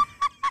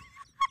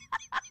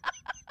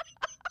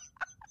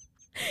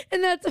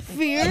 And that's a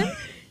fear?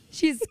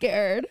 She's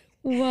scared.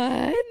 What?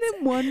 And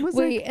then one was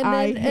like, I hate my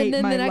life. And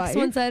then the next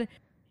one said...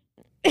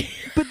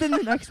 But then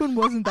the next one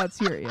wasn't that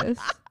serious.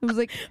 It was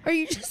like... Are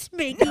you just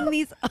making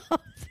these up?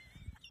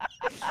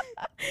 I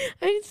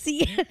didn't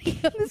see any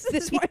of this.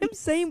 This is why I'm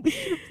saying we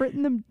should have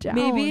written them down.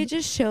 Maybe it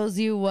just shows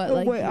you what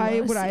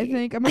I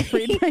think. I'm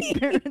afraid my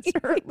parents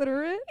are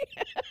illiterate.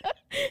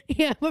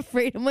 Yeah, I'm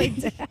afraid of my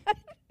dad.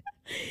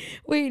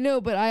 Wait, no,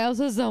 but I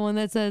also saw one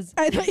that says,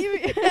 I thought you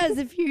as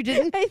if you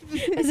didn't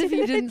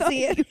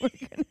see it. You were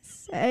gonna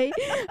say,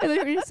 I thought you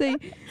were gonna say,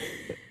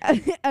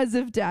 as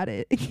if dad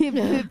I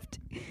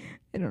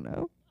don't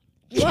know.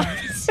 What?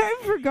 I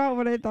forgot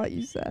what I thought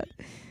you said.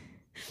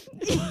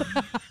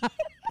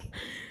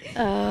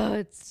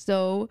 It's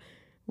so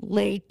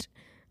late.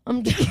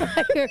 I'm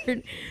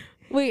tired.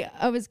 Wait,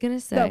 I was gonna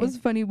say that was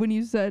funny when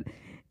you said,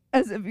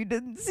 as if you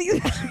didn't see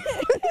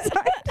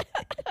that.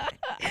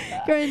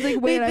 Karen's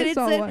like, wait, I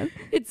saw one.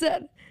 It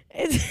said,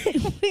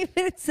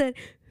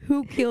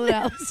 who killed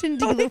Allison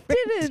De Laurentiis?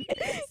 It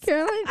didn't.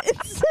 Caroline,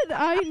 it said,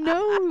 I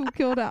know who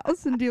killed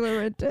Allison De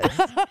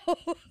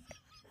Laurentiis.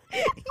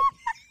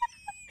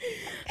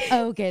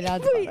 Okay,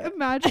 that's wait. Better.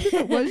 Imagine if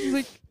it was just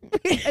like,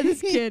 and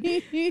this kid,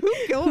 who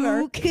killed her?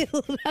 Who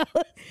killed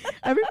Allison?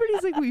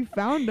 Everybody's like, we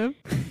found him,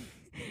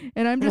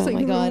 and I'm just oh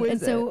like, my God. Who is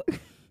and so it?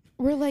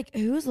 We're like,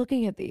 who's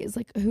looking at these?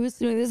 Like, who's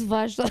doing this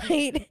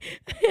flashlight?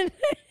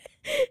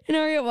 And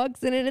Aria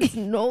walks in, and it's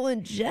Noel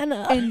and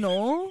Jenna. And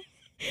Noel's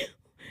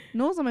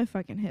on my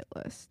fucking hit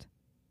list.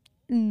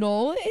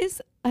 Noel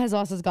has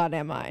lost his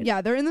goddamn mind.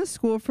 Yeah, they're in the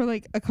school for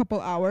like a couple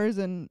hours,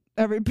 and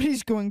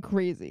everybody's going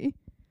crazy.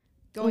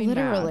 Going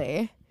literally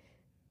mad.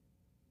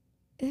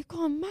 They're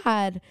going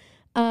mad.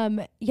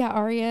 Yeah,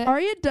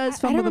 Aria does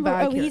fumble the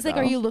bag. Oh, he's like,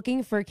 are you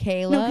looking for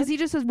Caleb? No, because he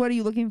just says, what are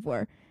you looking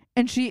for?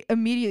 And she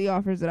immediately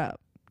offers it up.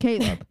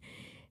 Caleb.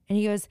 And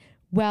he goes,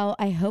 well,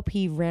 I hope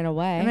he ran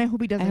away. And I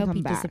hope he doesn't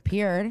come back.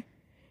 Disappeared.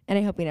 And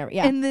I hope he never.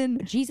 Yeah. And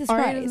then Jesus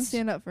Aria Christ doesn't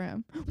stand up for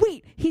him.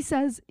 Wait, he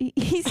says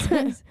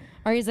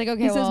Aria's like,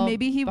 okay, he says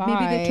maybe they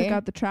took bye.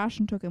 out the trash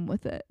and took him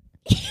with it.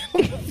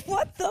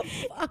 What the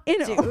fuck,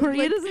 And dude?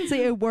 Aria doesn't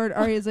say a word.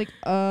 Aria's like,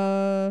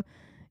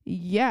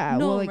 yeah.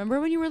 No, well, like,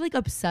 remember when you were like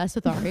obsessed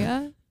with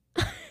Aria?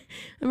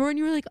 Remember when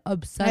you were like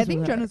obsessed I with think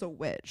her? Jenna's a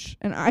witch,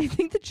 and I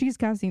think that she's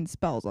casting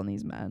spells on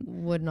these men.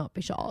 Would not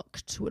be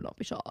shocked. Would not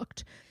be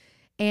shocked.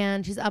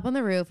 And she's up on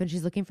the roof and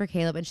she's looking for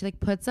Caleb, and she like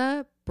puts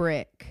a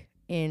brick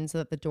in so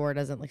that the door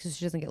doesn't so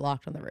she doesn't get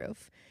locked on the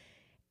roof.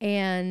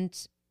 And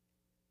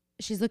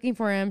she's looking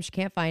for him. She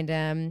can't find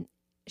him.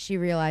 She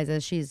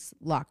realizes she's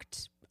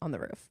locked on the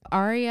roof.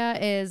 Aria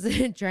is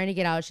trying to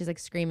get out. She's like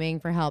screaming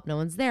for help. No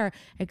one's there,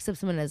 except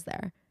someone is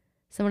there.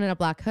 Someone in a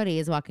black hoodie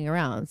is walking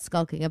around,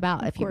 skulking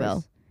about, if you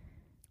will.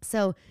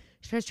 So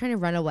she starts trying to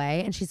run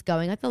away, and she's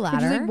going up the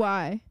ladder. She's like,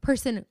 why?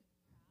 Person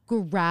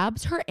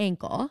grabs her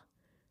ankle,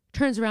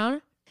 turns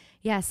around.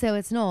 Yeah, so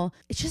it's Noel.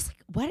 It's just like,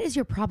 what is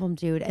your problem,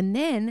 dude? And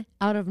then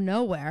out of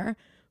nowhere,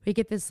 we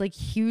get this like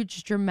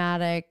huge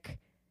dramatic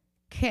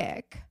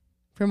kick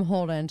from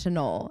Holden to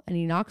Noel, and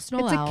he knocks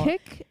Noel out. It's a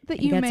kick that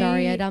you you gets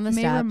Aria down the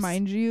may steps.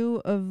 remind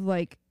you of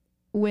like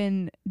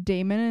when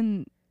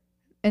Damon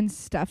and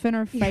Stefan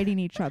are fighting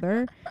each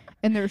other,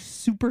 and their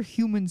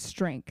superhuman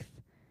strength.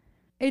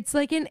 It's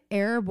like an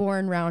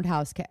airborne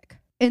roundhouse kick.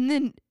 And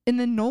then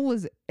Noel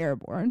is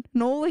airborne.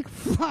 Noel like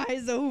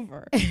flies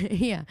over.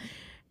 Yeah.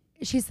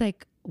 She's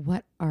like,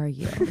 what are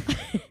you?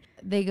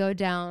 They go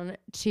down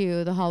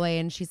to the hallway,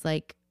 and she's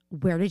like,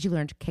 where did you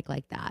learn to kick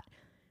like that?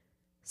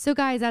 So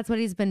guys, that's what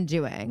he's been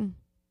doing.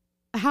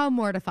 How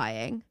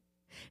mortifying.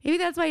 Maybe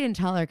that's why I didn't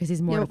tell her, because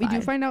he's mortified. Yeah, but we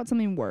do find out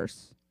something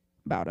worse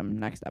about him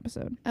next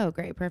episode. Oh,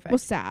 great. Perfect. Well,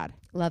 sad.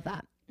 Love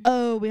that.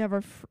 Oh, we have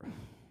our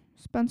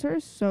Spencer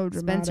is so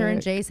dramatic. Spencer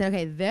and Jason.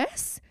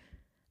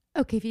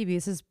 Okay, Phoebe,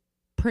 this is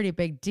pretty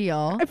big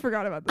deal. I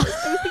forgot about this.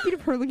 I was thinking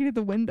of her looking at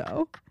the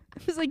window.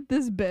 I was like,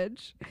 this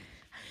bitch.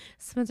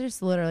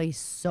 Spencer's literally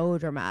so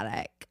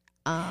dramatic.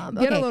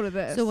 Get a load of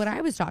this. So what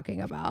I was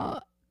talking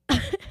about,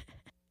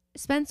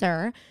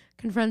 Spencer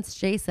confronts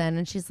Jason,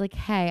 and she's like,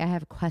 hey, I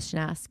have a question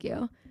to ask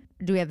you.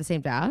 Do we have the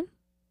same dad?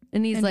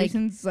 And he's like,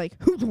 Jason's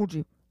like, who told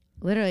you?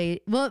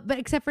 Literally. Well, but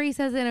except for he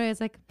says it anyway.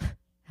 It's like,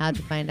 how'd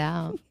you find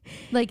out?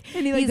 Like,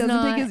 And he like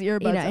doesn't take his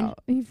earbuds out.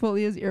 He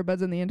fully has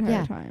earbuds in the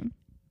entire time.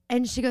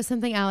 And she goes,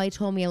 something Allie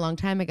told me a long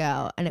time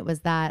ago, and it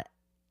was that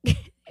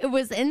it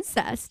was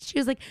incest. She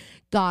was like,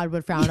 God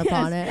would frown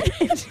upon it.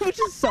 Which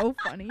is so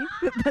funny.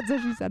 That's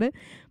how she said it.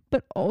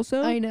 But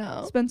also, I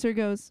know. Spencer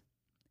goes,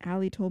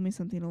 Allie told me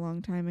something a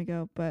long time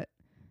ago, but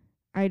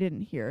I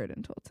didn't hear it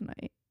until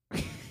tonight.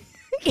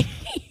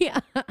 Yeah.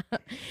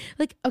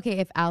 Like, okay,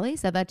 if Allie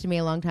said that to me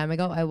a long time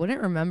ago, I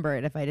wouldn't remember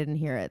it if I didn't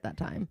hear it that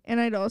time. And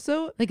I'd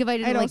also like if I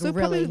didn't like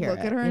really hear look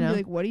it, at her and be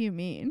like, what do you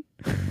mean?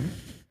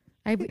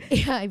 I'd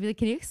be like,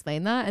 can you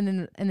explain that?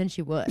 And then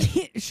she would.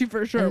 She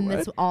for sure and would.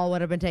 this all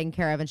would have been taken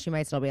care of, and she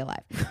might still be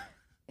alive.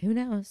 Who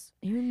knows?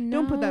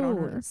 Don't put that on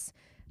her.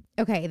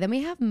 Okay, then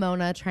we have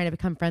Mona trying to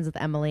become friends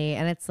with Emily,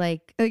 and it's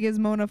like is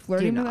Mona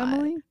flirting with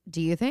Emily?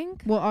 Do you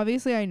think? Well,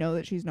 obviously I know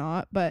that she's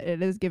not, but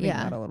it is giving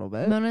that a little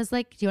bit. Mona's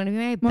like, do you want to be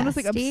my bestie? Mona's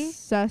like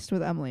obsessed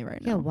with Emily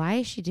right now. Yeah, why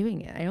is she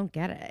doing it? I don't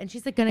get it. And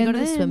she's like gonna go to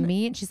the swim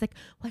meet, and she's like,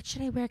 what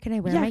should I wear? Can I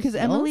wear my heels? Yeah, because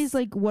Emily's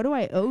like, what do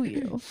I owe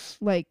you?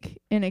 Like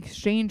in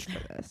exchange for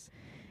this?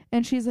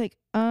 And she's like,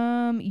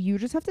 you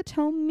just have to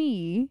tell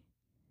me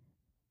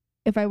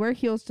if I wear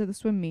heels to the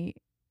swim meet,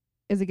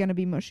 is it gonna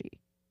be mushy?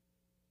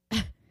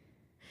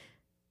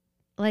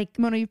 Like,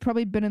 Mona, you've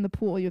probably been in the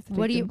pool. You have to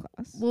take gym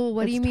class. Well,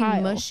 what do you mean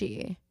tile.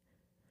 mushy?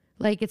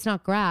 Like, it's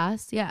not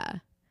grass. Yeah.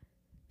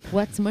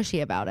 What's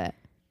mushy about it?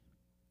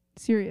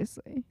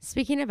 Seriously.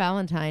 Speaking of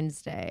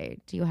Valentine's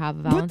Day, do you have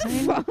a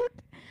Valentine? What the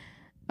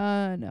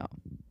fuck? No.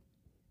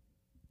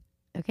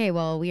 Okay,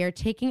 well, we are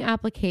taking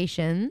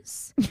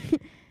applications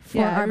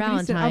for our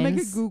Valentines. I'll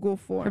make a Google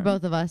form. For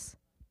both of us.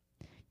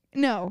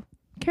 No.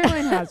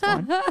 Caroline has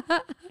one.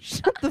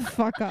 Shut the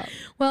fuck up.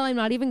 Well, I'm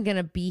not even going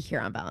to be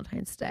here on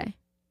Valentine's Day.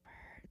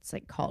 It's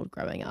like called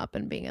growing up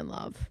and being in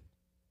love.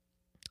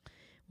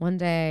 One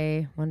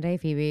day,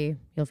 Phoebe,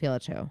 you'll feel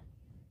it too.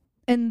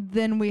 And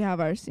then we have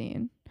our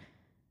scene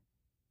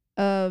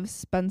of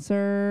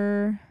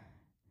Spencer.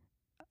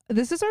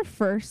 This is our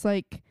first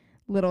like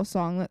little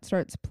song that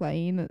starts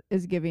playing that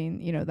is giving,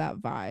 that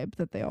vibe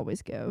that they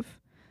always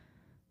give.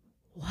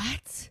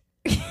 What?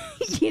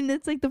 And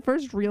it's like the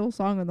first real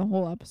song in the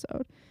whole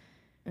episode.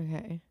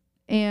 Okay.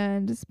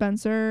 And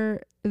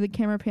Spencer, the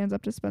camera pans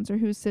up to Spencer,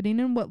 who's sitting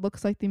in what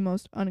looks like the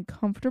most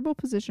uncomfortable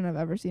position I've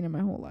ever seen in my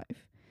whole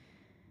life.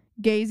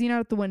 Gazing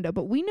out the window.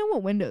 But we know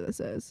what window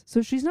this is.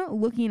 So she's not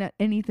looking at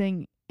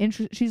anything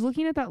interesting. She's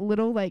looking at that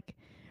little, like,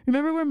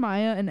 remember where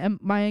Maya and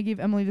Maya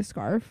gave Emily the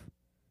scarf?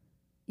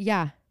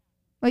 Yeah.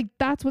 Like,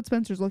 that's what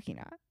Spencer's looking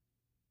at.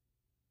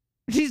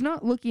 She's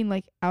not looking,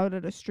 like, out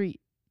at a street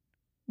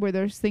where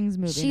there's things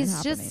moving.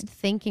 She's just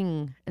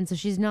thinking. And so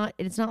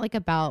it's not like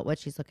about what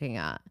she's looking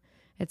at.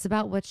 It's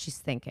about what she's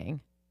thinking.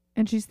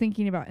 And she's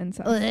thinking about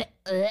incest.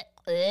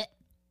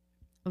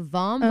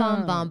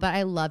 Vom. But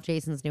I love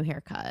Jason's new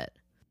haircut.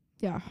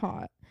 Yeah,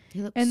 hot.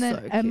 He looks And then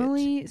so cute.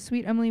 Emily,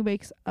 sweet Emily,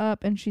 wakes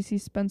up and she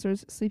sees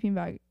Spencer's sleeping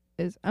bag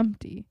is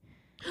empty.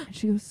 And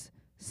she goes,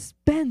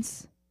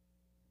 Spence,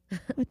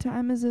 what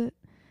time is it?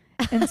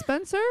 And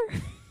Spencer's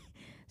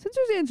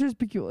answer is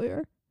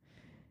peculiar.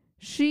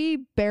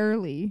 She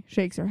barely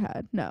shakes her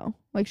head. No,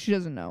 like she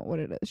doesn't know what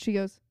it is. She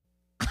goes,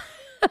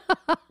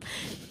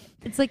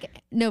 it's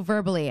like, no,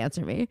 verbally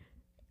answer me.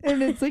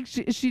 And it's like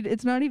she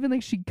it's not even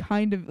like she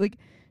kind of like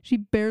she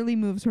barely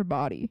moves her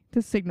body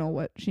to signal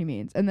what she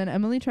means. And then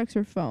Emily checks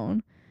her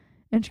phone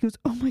and she goes,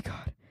 oh my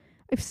God,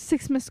 I have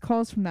 6 missed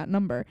calls from that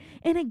number.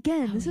 And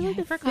again, this is like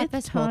the fifth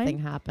this time whole thing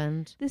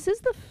happened. This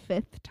is the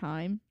 5th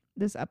time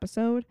this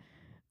episode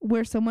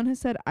where someone has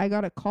said, I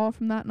got a call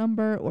from that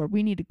number, or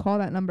we need to call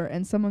that number,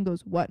 and someone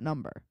goes, what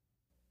number?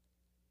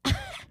 Do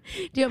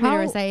you want me to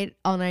recite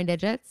all 9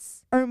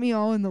 digits? Aren't we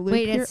all in the loop?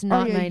 Wait, here? it's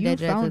not Aria, 9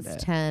 digits,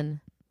 it's 10.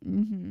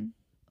 Mm-hmm.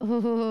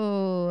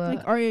 Oh,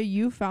 Like, Aria,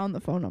 you found the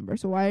phone number,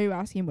 so why are you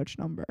asking which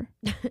number?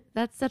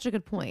 That's such a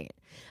good point.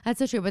 That's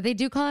so true. But they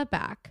do call it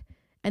back.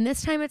 And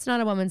this time it's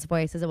not a woman's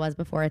voice as it was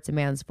before. It's a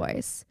man's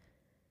voice.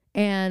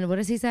 And what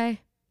does he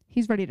say?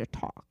 He's ready to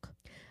talk.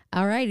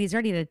 All right. He's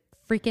ready to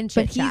freaking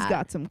chit-chat. But he's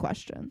got some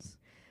questions.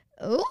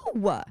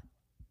 Ooh.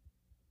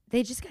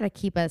 They just got to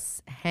keep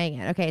us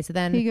hanging. Okay, so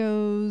then he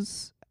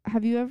goes,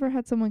 have you ever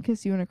had someone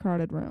kiss you in a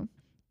crowded room?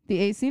 The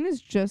A scene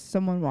is just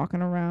someone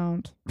walking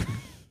around.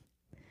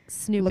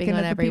 Snooping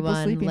on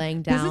everyone,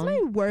 laying down. This is my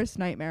worst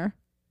nightmare.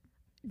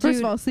 First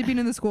of all, sleeping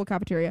in the school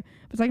cafeteria.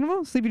 But second of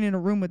all, sleeping in a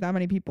room with that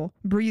many people.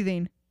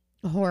 Breathing.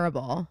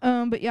 Horrible.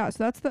 But yeah,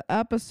 so that's the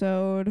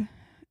episode.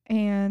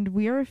 And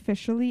we are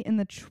officially in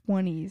the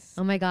 20s.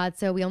 Oh my God.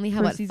 So we only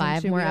have, what,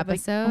 5 more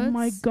episodes? Oh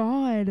my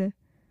God.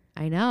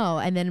 I know.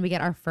 And then we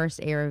get our first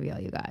A reveal,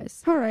 you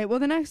guys. All right. Well,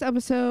 the next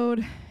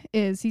episode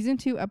is season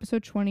 2,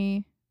 episode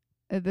 20.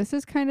 This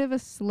is kind of a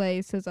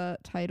Slice as a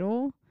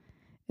title.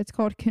 It's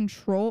called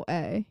Control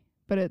A,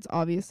 but it's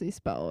obviously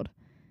spelled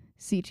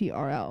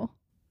CTRL.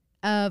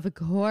 Of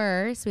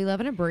course. We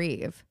love an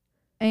abbrev.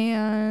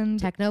 And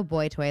techno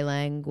boy toy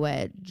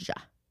language.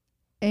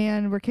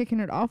 And we're kicking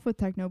it off with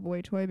techno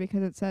boy toy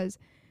because it says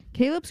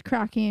Caleb's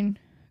cracking,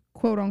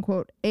 quote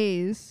unquote,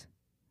 A's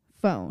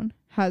phone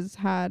has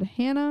had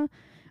Hannah.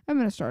 I'm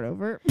going to start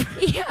over.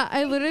 Yeah,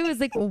 I literally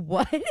was like,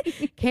 what?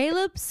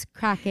 Caleb's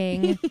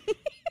cracking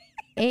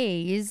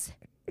A's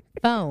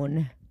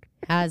phone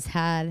has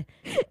had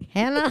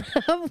Hannah.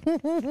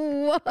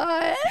 What?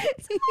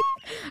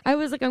 I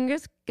was like, I'm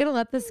just gonna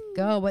let this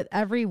go, but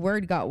every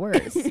word got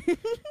worse.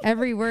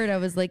 Every word I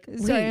was like, wait,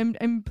 sorry,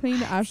 I'm playing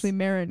the Ashley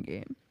Marin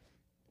game.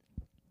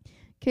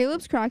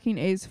 Caleb's cracking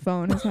A's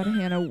phone has had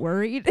Hannah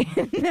worried,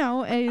 and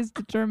now A is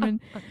determined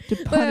to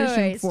punish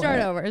him for Start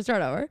it.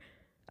 over.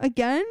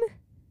 Again?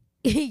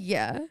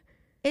 Yeah.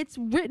 It's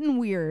written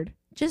weird.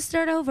 Just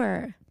start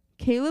over.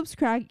 Caleb's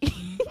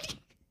cracking...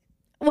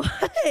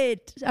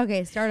 What?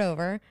 Okay, start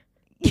over.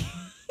 I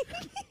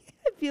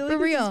feel like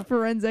for real. This is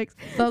forensics.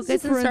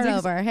 Focus and start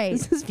over. Hey,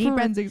 this is deep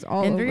forensics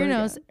all in over through your again.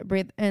 nose,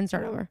 breathe, and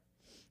start over.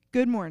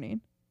 Good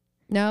morning.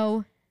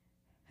 No.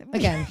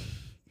 Again.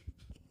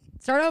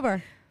 Start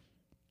over.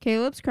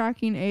 Caleb's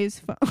cracking A's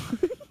phone.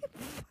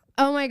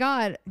 Oh my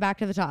God. Back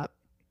to the top.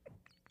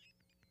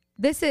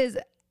 This is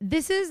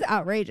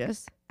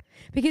outrageous.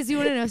 Because you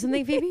want to know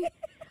something, Phoebe?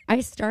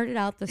 I started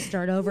out the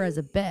start over as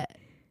a bit.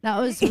 That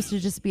was supposed to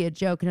just be a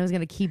joke, and I was going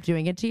to keep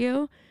doing it to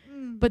you.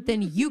 But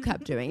then you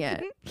kept doing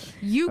it.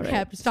 You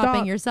kept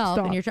stopping yourself.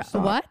 And you're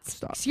what?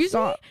 Stop. Excuse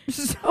me?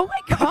 Oh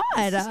my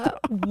God.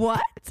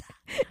 What?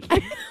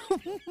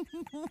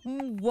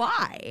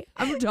 Why?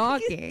 I'm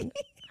talking.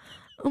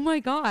 Oh my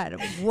God.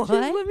 What?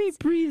 Just let me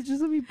breathe.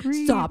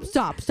 Stop.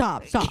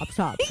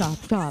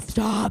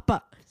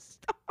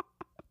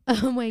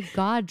 Oh my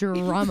God,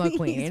 drama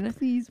queen.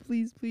 Please.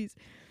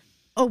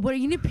 Oh, what, are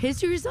you gonna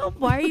piss yourself?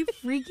 Why are you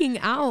freaking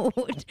out?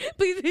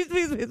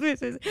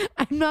 Please.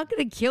 I'm not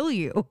gonna kill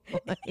you.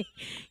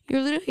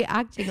 You're literally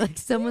acting like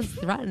someone's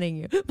threatening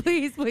you.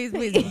 Please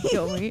don't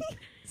kill me.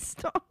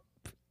 Stop.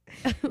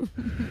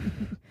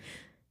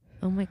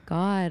 Oh my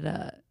God.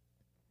 I'm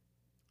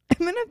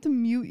gonna have to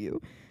mute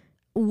you.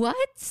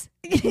 What?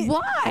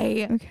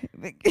 Why? Okay.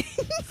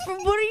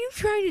 What are you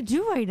trying to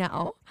do right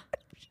now?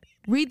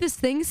 Read this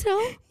thing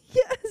still?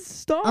 Yes,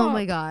 stop. Oh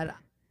my God.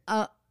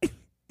 Oh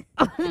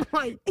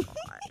my God.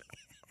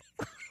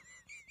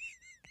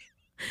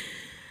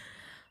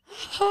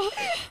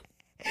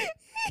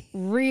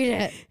 Read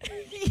it.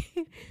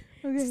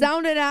 Okay.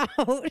 Sound it out.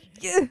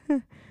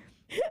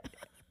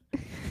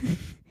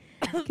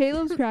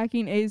 Caleb's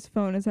cracking A's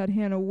phone has had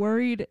Hannah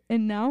worried,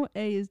 and now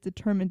A is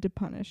determined to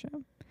punish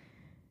him.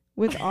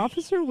 With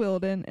Officer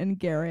Wilden and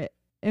Garrett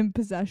in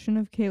possession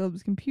of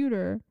Caleb's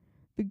computer,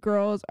 the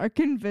girls are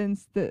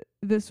convinced that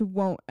this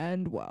won't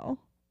end well.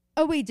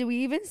 Oh, wait, did we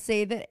even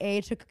say that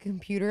A took a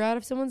computer out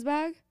of someone's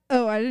bag?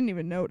 Oh, I didn't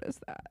even notice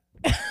that.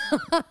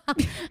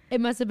 It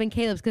must have been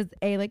Caleb's because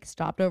A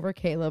stopped over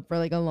Caleb for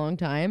a long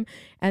time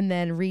and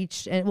then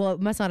reached, and well, it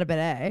must not have been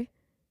A.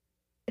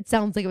 It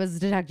sounds like it was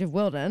Detective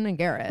Wilden and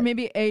Garrett.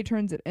 Maybe A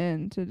turns it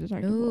in to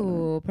Detective Wilden.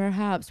 Ooh,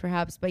 perhaps.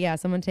 But yeah,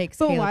 someone takes.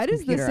 But Caleb's why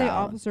does this say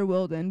out. Officer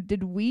Wilden?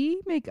 Did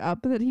we make up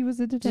that he was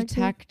a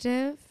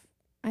detective?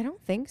 I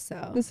don't think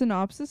so. The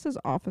synopsis says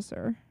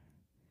officer.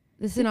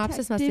 The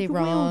synopsis must be Detective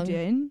wrong.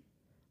 Wilden?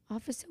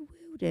 Officer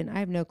Wilden. I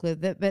have no clue.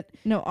 But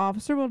No,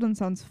 Officer Wilden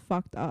sounds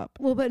fucked up.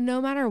 well, but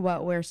no matter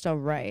what, we're still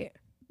right.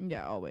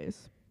 Yeah,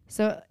 always.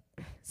 So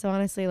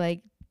honestly,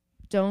 like,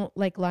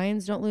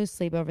 lions don't lose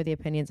sleep over the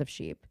opinions of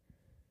sheep.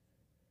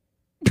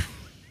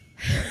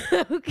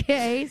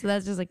 Okay, so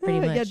that's just like pretty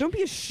much. Yeah, don't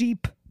be a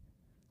sheep.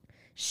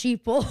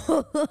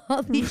 Sheeple.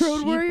 All these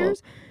Road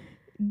warriors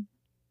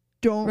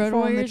don't Road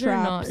fall in the warriors are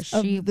not traps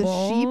of the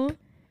sheeple. sheep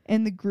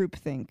and the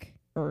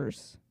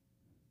groupthinkers.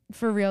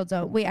 For real,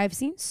 don't. Wait, I've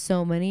seen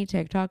so many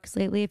TikToks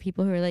lately of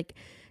people who are like,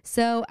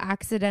 so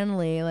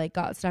accidentally like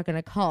got stuck in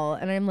a cult.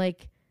 And I'm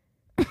like,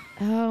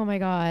 oh my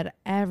God,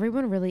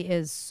 everyone really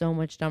is so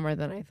much dumber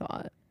than I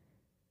thought.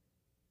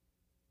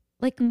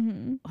 Like,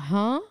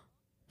 huh?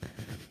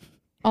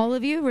 All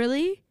of you,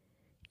 really?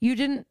 You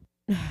didn't?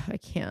 I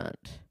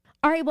can't.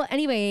 All right. Well,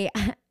 anyway,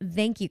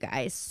 thank you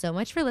guys so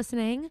much for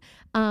listening.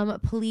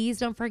 Please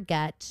don't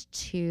forget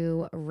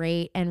to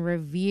rate and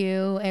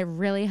review. It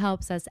really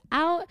helps us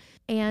out.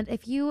 And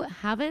if you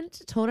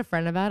haven't told a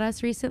friend about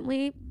us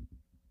recently,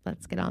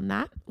 let's get on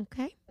that.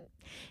 Okay.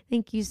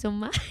 Thank you so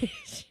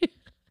much.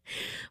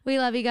 We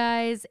love you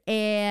guys,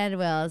 and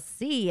we'll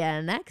see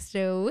you next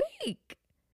week.